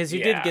weird, because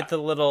you did get the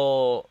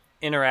little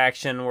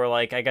interaction where,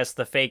 like, I guess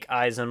the fake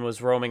Aizen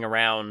was roaming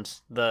around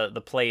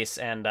the place,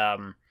 and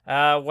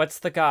what's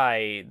the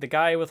guy? The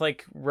guy with,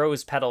 like,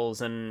 rose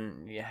petals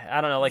and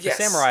I don't know, like, the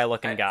samurai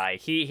looking guy.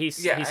 He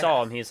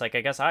saw him. He's like,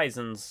 I guess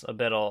Aizen's a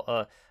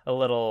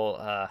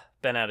little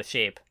bent out of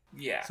shape.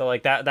 Yeah. So,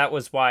 like, that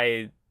was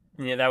why.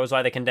 Yeah, that was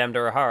why they condemned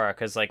Urahara,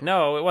 because, like,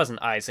 no, it wasn't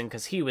Aizen,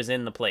 because he was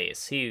in the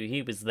place.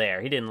 He was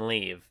there. He didn't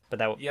leave. But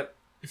that... Yep.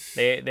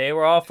 They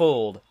were all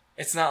fooled.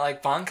 It's not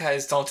like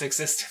Bankais don't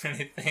exist or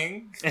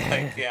anything.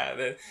 Like,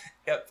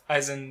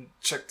 Aizen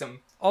tricked them.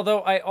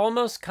 Although I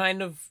almost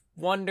kind of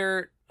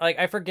wonder... Like,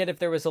 I forget if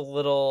there was a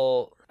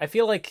little... I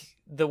feel like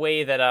the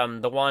way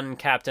that the one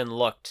captain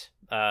looked,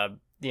 the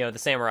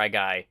samurai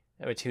guy,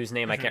 whose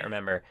name I can't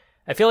remember...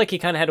 I feel like he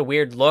kind of had a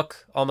weird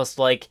look, almost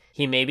like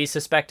he maybe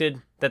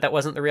suspected that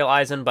wasn't the real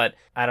Aizen, but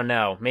I don't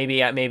know.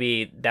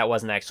 Maybe that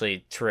wasn't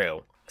actually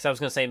true. Because I was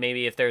going to say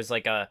maybe if there's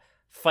like a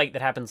fight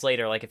that happens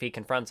later, like if he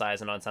confronts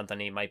Aizen on something,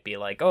 he might be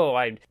like, oh,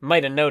 I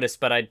might have noticed,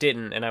 but I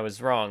didn't, and I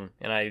was wrong,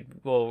 and I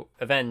will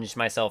avenge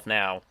myself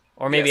now.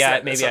 Or maybe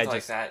I just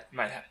like that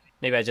might happen.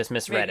 Maybe I just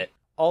misread it.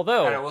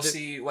 Although... I don't know, we'll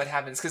see what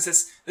happens, because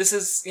this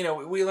is,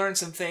 we learned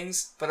some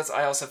things, but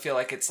I also feel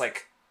like it's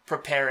like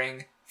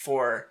preparing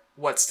for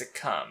what's to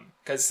come,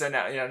 because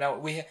now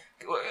we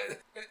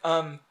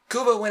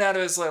Kubo went out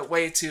of his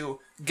way to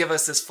give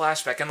us this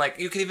flashback, and like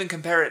you can even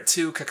compare it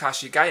to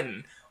Kakashi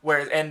Gaiden,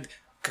 and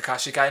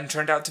Kakashi Gaiden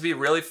turned out to be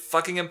really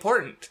fucking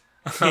important,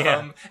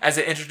 as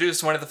it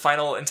introduced one of the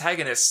final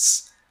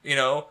antagonists,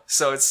 so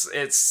so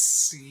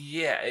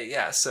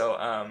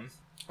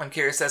I'm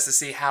curious as to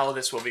see how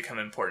this will become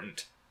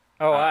important.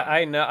 Oh,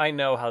 I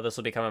know how this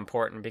will become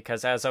important,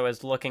 because as I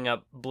was looking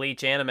up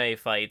Bleach anime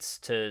fights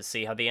to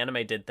see how the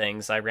anime did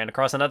things, I ran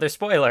across another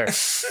spoiler.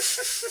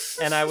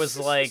 And I was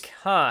like,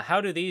 how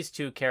do these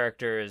two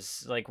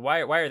characters, like, why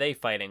are they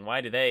fighting?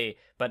 Why do they...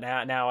 But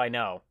now I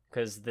know.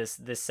 because this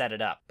set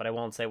it up, but I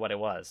won't say what it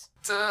was.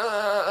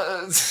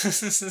 But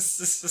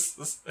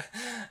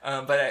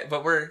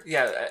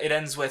it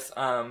ends with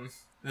the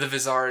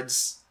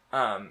Vizards.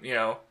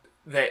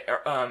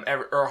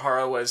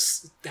 Urahara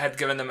had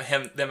given them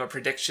a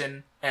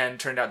prediction and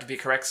turned out to be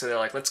correct, so they're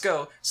like, let's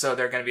go. So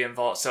they're going to be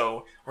involved.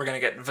 So we're going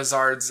to get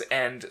Vizards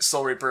and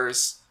Soul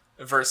Reapers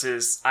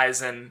versus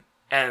Aizen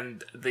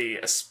and the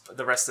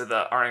rest of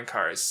the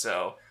Arrancars.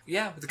 So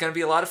yeah, there's going to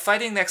be a lot of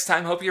fighting next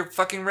time. Hope you're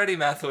fucking ready,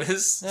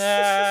 Mathwis.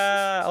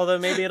 Although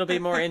maybe it'll be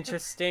more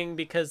interesting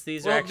because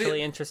these are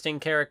actually interesting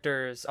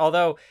characters.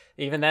 Although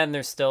even then,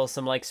 there's still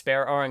some like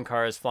spare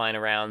Arrancars flying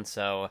around,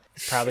 so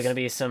probably going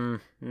to be some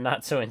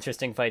not so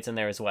interesting fights in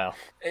there as well.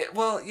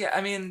 Because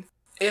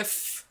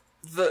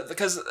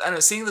I don't know,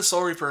 seeing the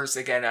Soul Reapers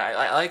again,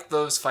 I like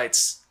those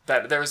fights.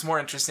 That there was more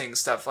interesting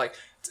stuff. Like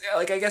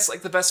I guess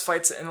like the best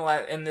fights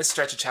in this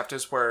stretch of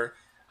chapters were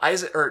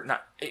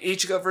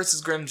Ichigo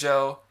versus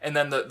Grimjo, and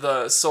then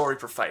the Soul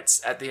Reaper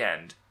fights at the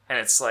end. And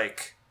it's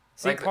like,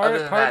 other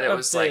than that, it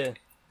was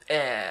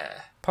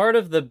Part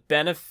of the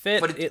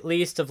benefit, at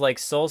least, of like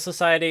Soul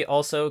Society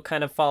also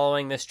kind of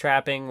following this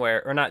trapping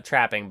or not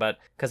trapping, but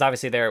because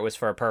obviously there it was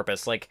for a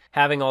purpose, like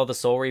having all the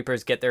Soul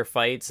Reapers get their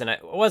fights, and I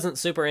wasn't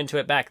super into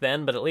it back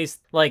then, but at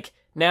least like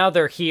now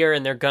they're here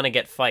and they're gonna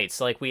get fights,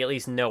 so like we at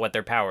least know what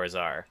their powers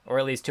are, or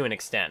at least to an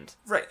extent.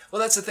 Right.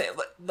 Well, that's the thing.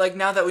 Like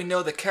now that we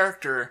know the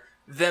character,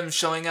 them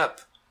showing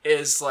up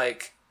is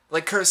like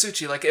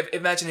Kurasuchi. Like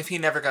imagine if he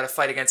never got a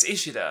fight against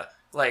Ishida.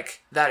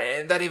 Like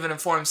that even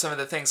informs some of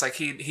the things. Like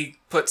he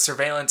put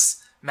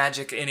surveillance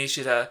magic in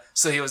Ishida,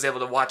 so he was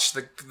able to watch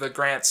the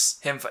Grants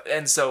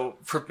and so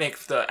make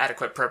the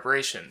adequate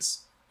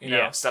preparations.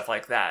 Stuff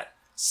like that.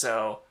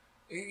 So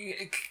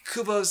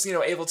Kubo's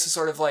able to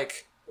sort of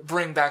like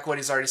bring back what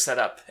he's already set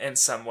up in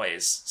some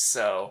ways.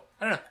 So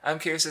I don't know. I'm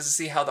curious as to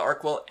see how the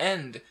arc will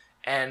end,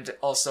 and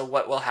also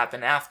what will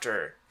happen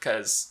after.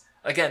 Because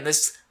again,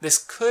 this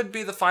could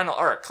be the final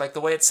arc. Like the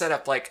way it's set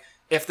up, like.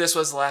 If this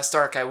was the last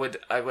arc, I would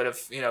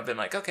have been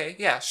like, okay,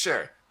 yeah,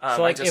 sure.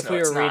 So like if we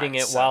were reading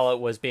it while it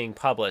was being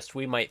published,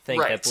 we might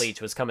think that Bleach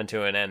was coming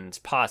to an end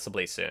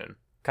possibly soon.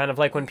 Kind of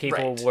like when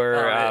people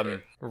were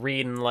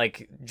reading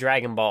like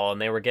Dragon Ball and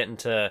they were getting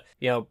to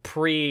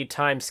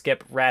pre-time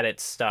skip Raditz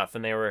stuff,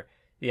 and they were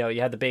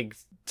you had the big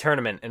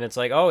tournament, and it's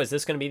like, oh, is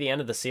this going to be the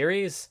end of the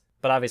series?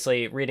 But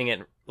obviously, reading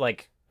it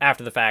like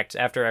after the fact,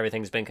 after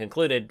everything's been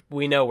concluded,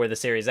 we know where the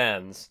series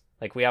ends.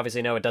 Like we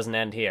obviously know it doesn't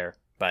end here,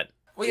 but.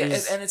 Well, yeah,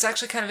 and it's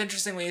actually kind of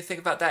interesting when you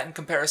think about that in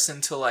comparison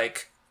to,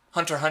 like,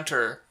 Hunter x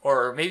Hunter,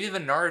 or maybe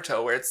even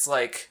Naruto, where it's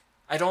like,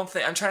 I'm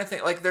trying to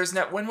think, like,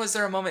 when was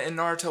there a moment in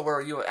Naruto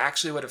where you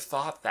actually would have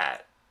thought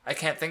that? I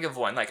can't think of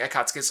one. Like,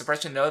 Akatsuki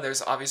Suppression, no,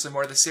 there's obviously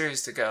more of the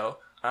series to go.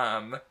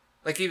 Even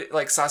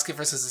Sasuke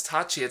versus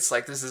Itachi, it's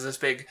like, this is this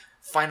big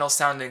final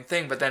sounding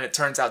thing, but then it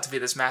turns out to be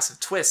this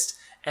massive twist.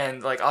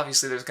 And like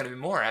obviously there's going to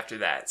be more after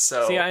that.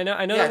 So see, I know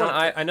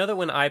that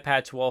when Eye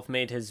Patch Wolf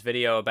made his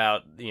video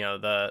about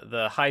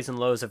the highs and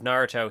lows of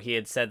Naruto, he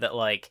had said that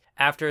like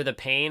after the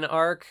Pain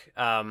arc,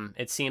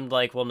 it seemed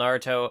like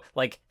Naruto,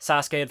 like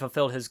Sasuke had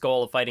fulfilled his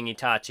goal of fighting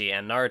Itachi,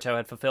 and Naruto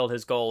had fulfilled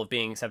his goal of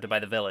being accepted by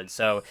the village.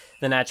 So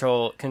the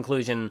natural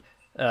conclusion,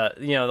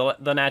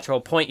 the natural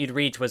point you'd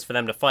reach was for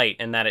them to fight,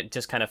 and that it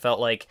just kind of felt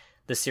like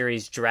the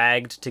series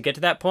dragged to get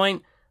to that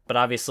point. But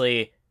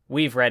obviously.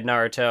 We've read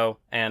Naruto,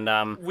 and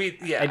we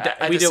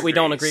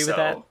don't agree with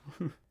that.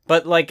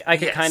 But like I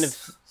could kind of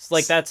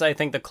like that's I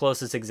think the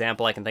closest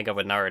example I can think of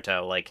with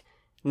Naruto. Like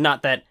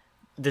not that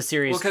the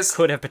series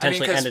could have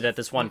potentially ended at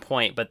this one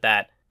point, but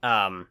that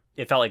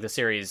it felt like the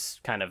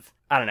series kind of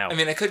I don't know. I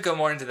mean, I could go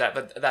more into that,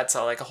 but that's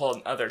like a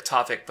whole other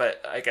topic.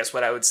 But I guess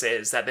what I would say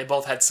is that they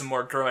both had some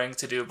more growing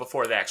to do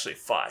before they actually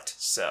fought.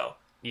 So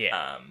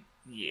yeah.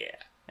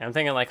 And I'm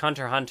thinking like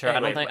Hunter x Hunter.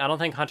 Anyway, I don't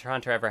think Hunter x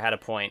Hunter ever had a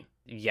point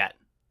yet.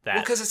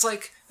 Well, because it's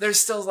like there's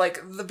still like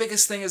the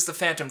biggest thing is the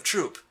Phantom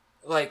Troop.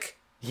 Like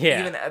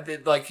even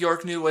like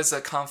York knew was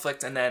a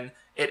conflict, and then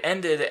it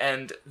ended,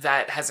 and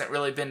that hasn't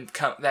really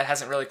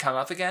come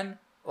up again.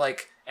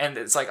 Like, and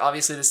it's like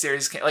obviously the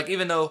series can't, like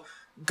even though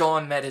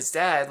Gon met his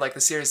dad, like the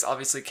series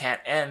obviously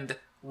can't end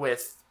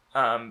with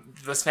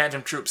this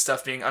Phantom Troop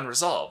stuff being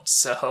unresolved.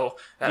 So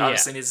that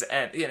obviously needs to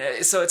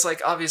end. So it's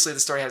like obviously the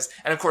story has,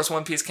 and of course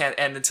One Piece can't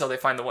end until they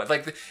find the one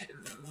like.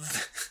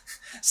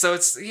 So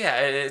it's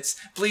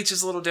Bleach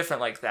is a little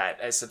different like that,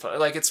 I suppose.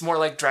 Like it's more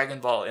like Dragon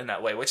Ball in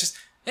that way, which is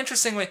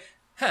interestingly,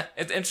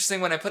 it's interesting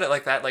when I put it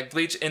like that. Like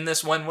Bleach in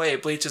this one way,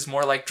 Bleach is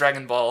more like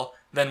Dragon Ball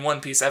than One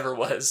Piece ever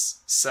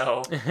was.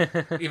 So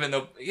even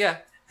though,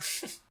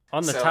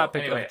 On the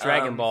topic of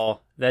Dragon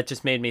Ball, that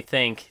just made me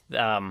think,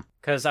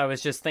 because I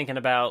was just thinking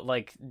about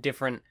like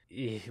different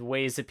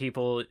ways that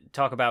people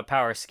talk about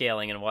power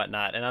scaling and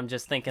whatnot, and I'm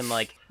just thinking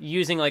like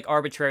using like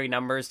arbitrary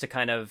numbers to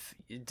kind of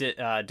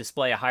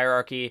display a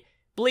hierarchy.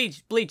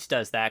 Bleach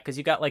does that because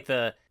you got like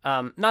the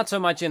not so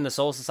much in the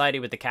Soul Society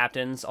with the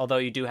captains, although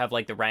you do have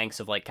like the ranks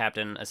of like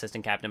captain,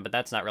 assistant captain, but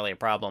that's not really a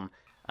problem.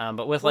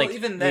 But with like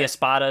even the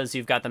Espadas,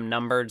 you've got them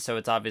numbered, so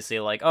it's obviously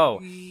like, oh,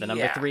 the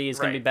number 3 is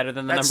going to be better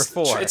than the number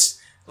 4.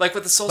 Like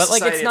with the Soul But, like,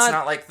 Society, it's not... it's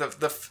not like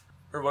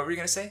or what were you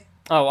gonna say?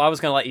 Oh, I was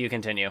gonna let you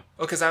continue.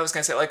 Well, because I was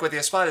gonna say, like with the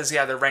Espadas,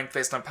 yeah, they're ranked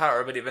based on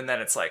power, but even then,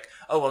 it's like,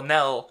 oh well,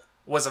 Nell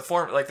was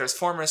there's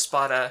former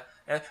Espada.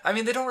 I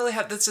mean, they don't really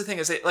have. That's the thing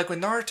is, like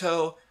with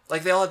Naruto,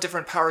 like they all have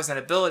different powers and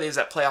abilities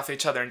that play off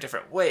each other in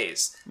different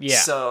ways. Yeah.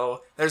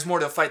 So there's more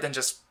to a fight than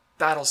just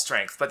battle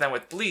strength. But then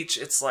with Bleach,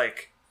 it's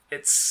like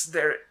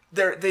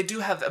they do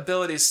have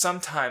abilities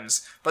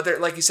sometimes, but they're,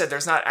 like you said,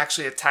 there's not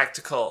actually a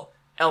tactical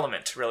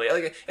element really.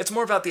 Like it's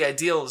more about the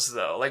ideals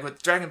though. Like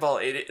with Dragon Ball,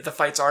 the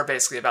fights are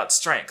basically about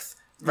strength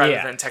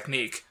rather than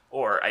technique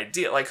or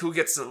ideal. Like who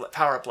gets the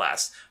power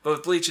blast. But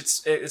with Bleach,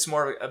 it's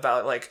more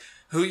about like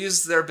who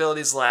uses their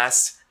abilities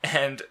last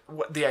and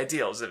what the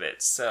ideals of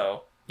it.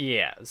 So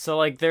yeah, so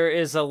like there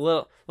is a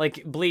little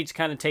like Bleach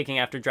kind of taking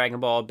after Dragon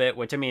Ball a bit,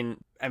 which I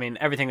mean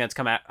everything that's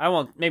come out, I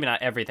won't, maybe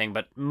not everything,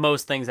 but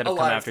most things that have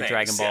come after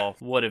Dragon Ball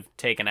would have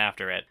taken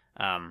after it.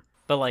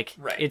 But like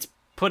it's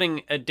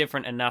putting a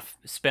different enough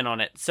spin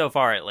on it so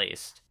far, at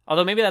least.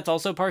 Although maybe that's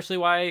also partially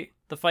why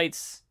the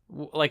fights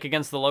like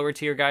against the lower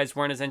tier guys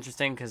weren't as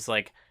interesting, because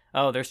like,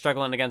 oh, they're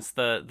struggling against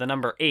the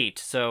number 8,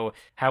 so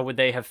how would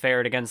they have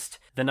fared against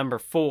the number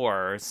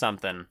 4 or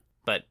something?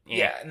 But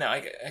yeah, no,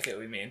 I get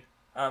what you mean.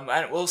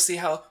 We'll see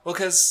how. Well,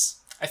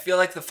 because I feel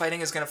like the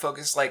fighting is going to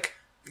focus like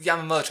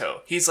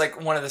Yamamoto. He's like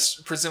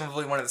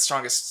presumably one of the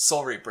strongest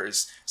Soul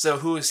Reapers. So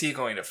who is he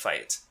going to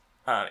fight?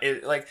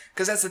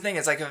 Because that's the thing.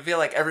 It's like I feel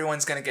like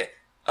everyone's going to get.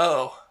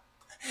 Oh,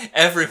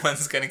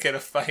 everyone's going to get a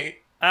fight.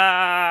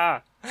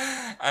 I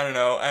don't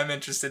know. I'm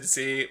interested to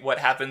see what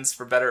happens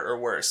for better or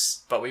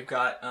worse. But we've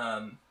got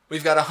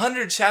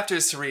 100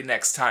 chapters to read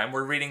next time.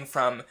 We're reading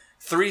from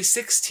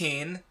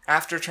 316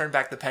 after Turn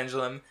Back the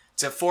Pendulum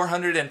to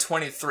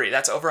 423.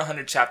 That's over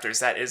 100 chapters.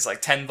 That is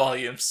like 10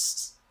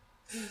 volumes.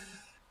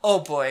 Oh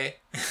boy.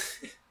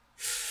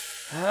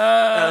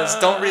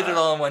 Don't read it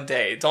all in one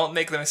day. Don't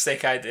make the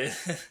mistake I did.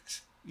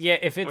 Yeah,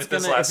 if it's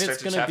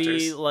gonna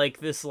be like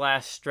this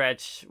last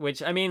stretch,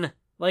 which I mean,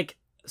 like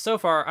so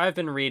far I've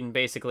been reading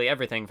basically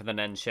everything for the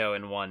Nen show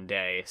in one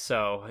day,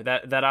 so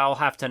that I'll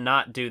have to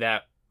not do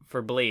that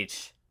for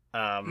Bleach.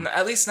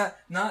 At least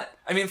not.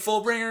 I mean,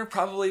 Fullbringer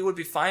probably would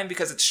be fine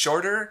because it's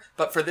shorter.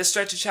 But for this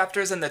stretch of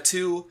chapters and the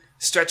 2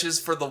 stretches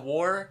for the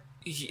war,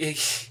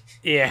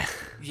 yeah,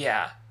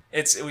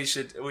 we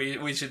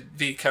should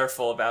be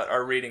careful about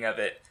our reading of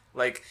it.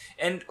 Like,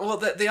 and well,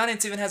 the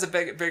audience even has a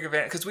bigger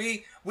advantage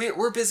because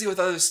we're busy with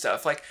other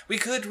stuff. Like, we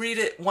could read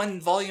it 1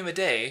 volume a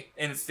day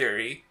in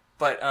theory,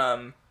 but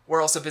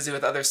we're also busy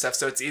with other stuff,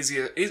 so it's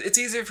easier. It's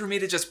easier for me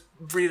to just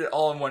read it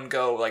all in one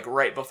go, like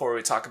right before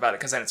we talk about it,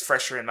 because then it's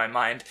fresher in my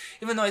mind.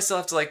 Even though I still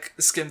have to like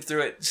skim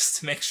through it just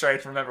to make sure I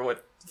remember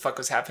what the fuck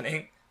was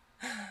happening.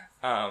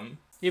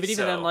 Yeah, but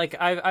even then, like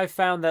I've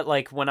found that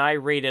like when I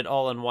read it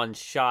all in one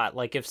shot,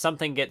 like if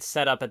something gets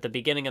set up at the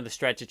beginning of the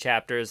stretch of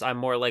chapters, I'm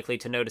more likely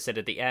to notice it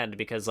at the end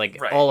because like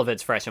all of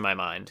it's fresh in my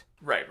mind.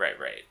 Right.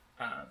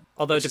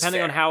 Although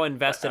depending on how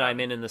invested I'm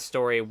in the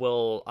story,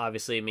 will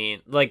obviously mean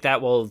like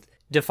that will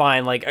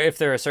define like if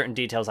there are certain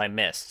details I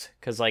missed,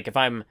 because like if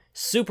I'm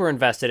super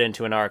invested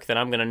into an arc, then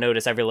I'm going to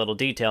notice every little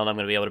detail and I'm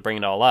going to be able to bring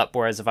it all up,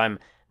 whereas if I'm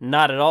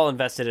not at all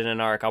invested in an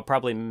arc, I'll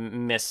probably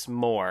miss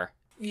more.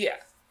 Yeah,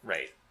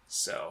 right.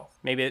 So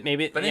maybe but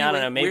anyway, I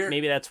don't know,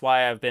 maybe that's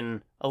why I've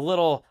been a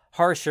little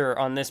harsher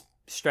on this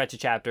stretch of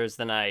chapters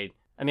than I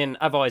mean,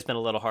 I've always been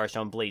a little harsh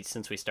on Bleach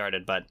since we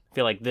started, but I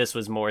feel like this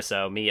was more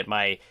so me at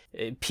my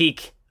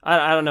peak.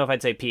 I don't know if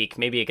I'd say peak,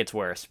 maybe it gets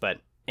worse, but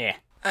I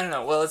don't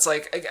know. Well, it's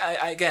like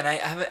I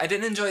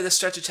didn't enjoy this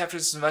stretch of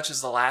chapters as much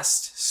as the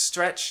last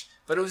stretch,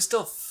 but it was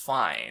still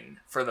fine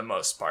for the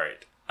most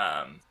part.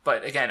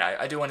 But again,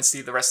 I do want to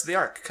see the rest of the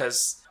arc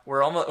because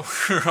we're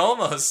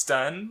almost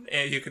done,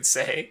 you could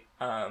say.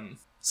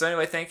 So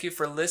anyway, thank you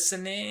for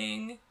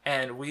listening,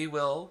 and we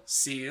will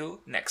see you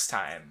next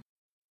time.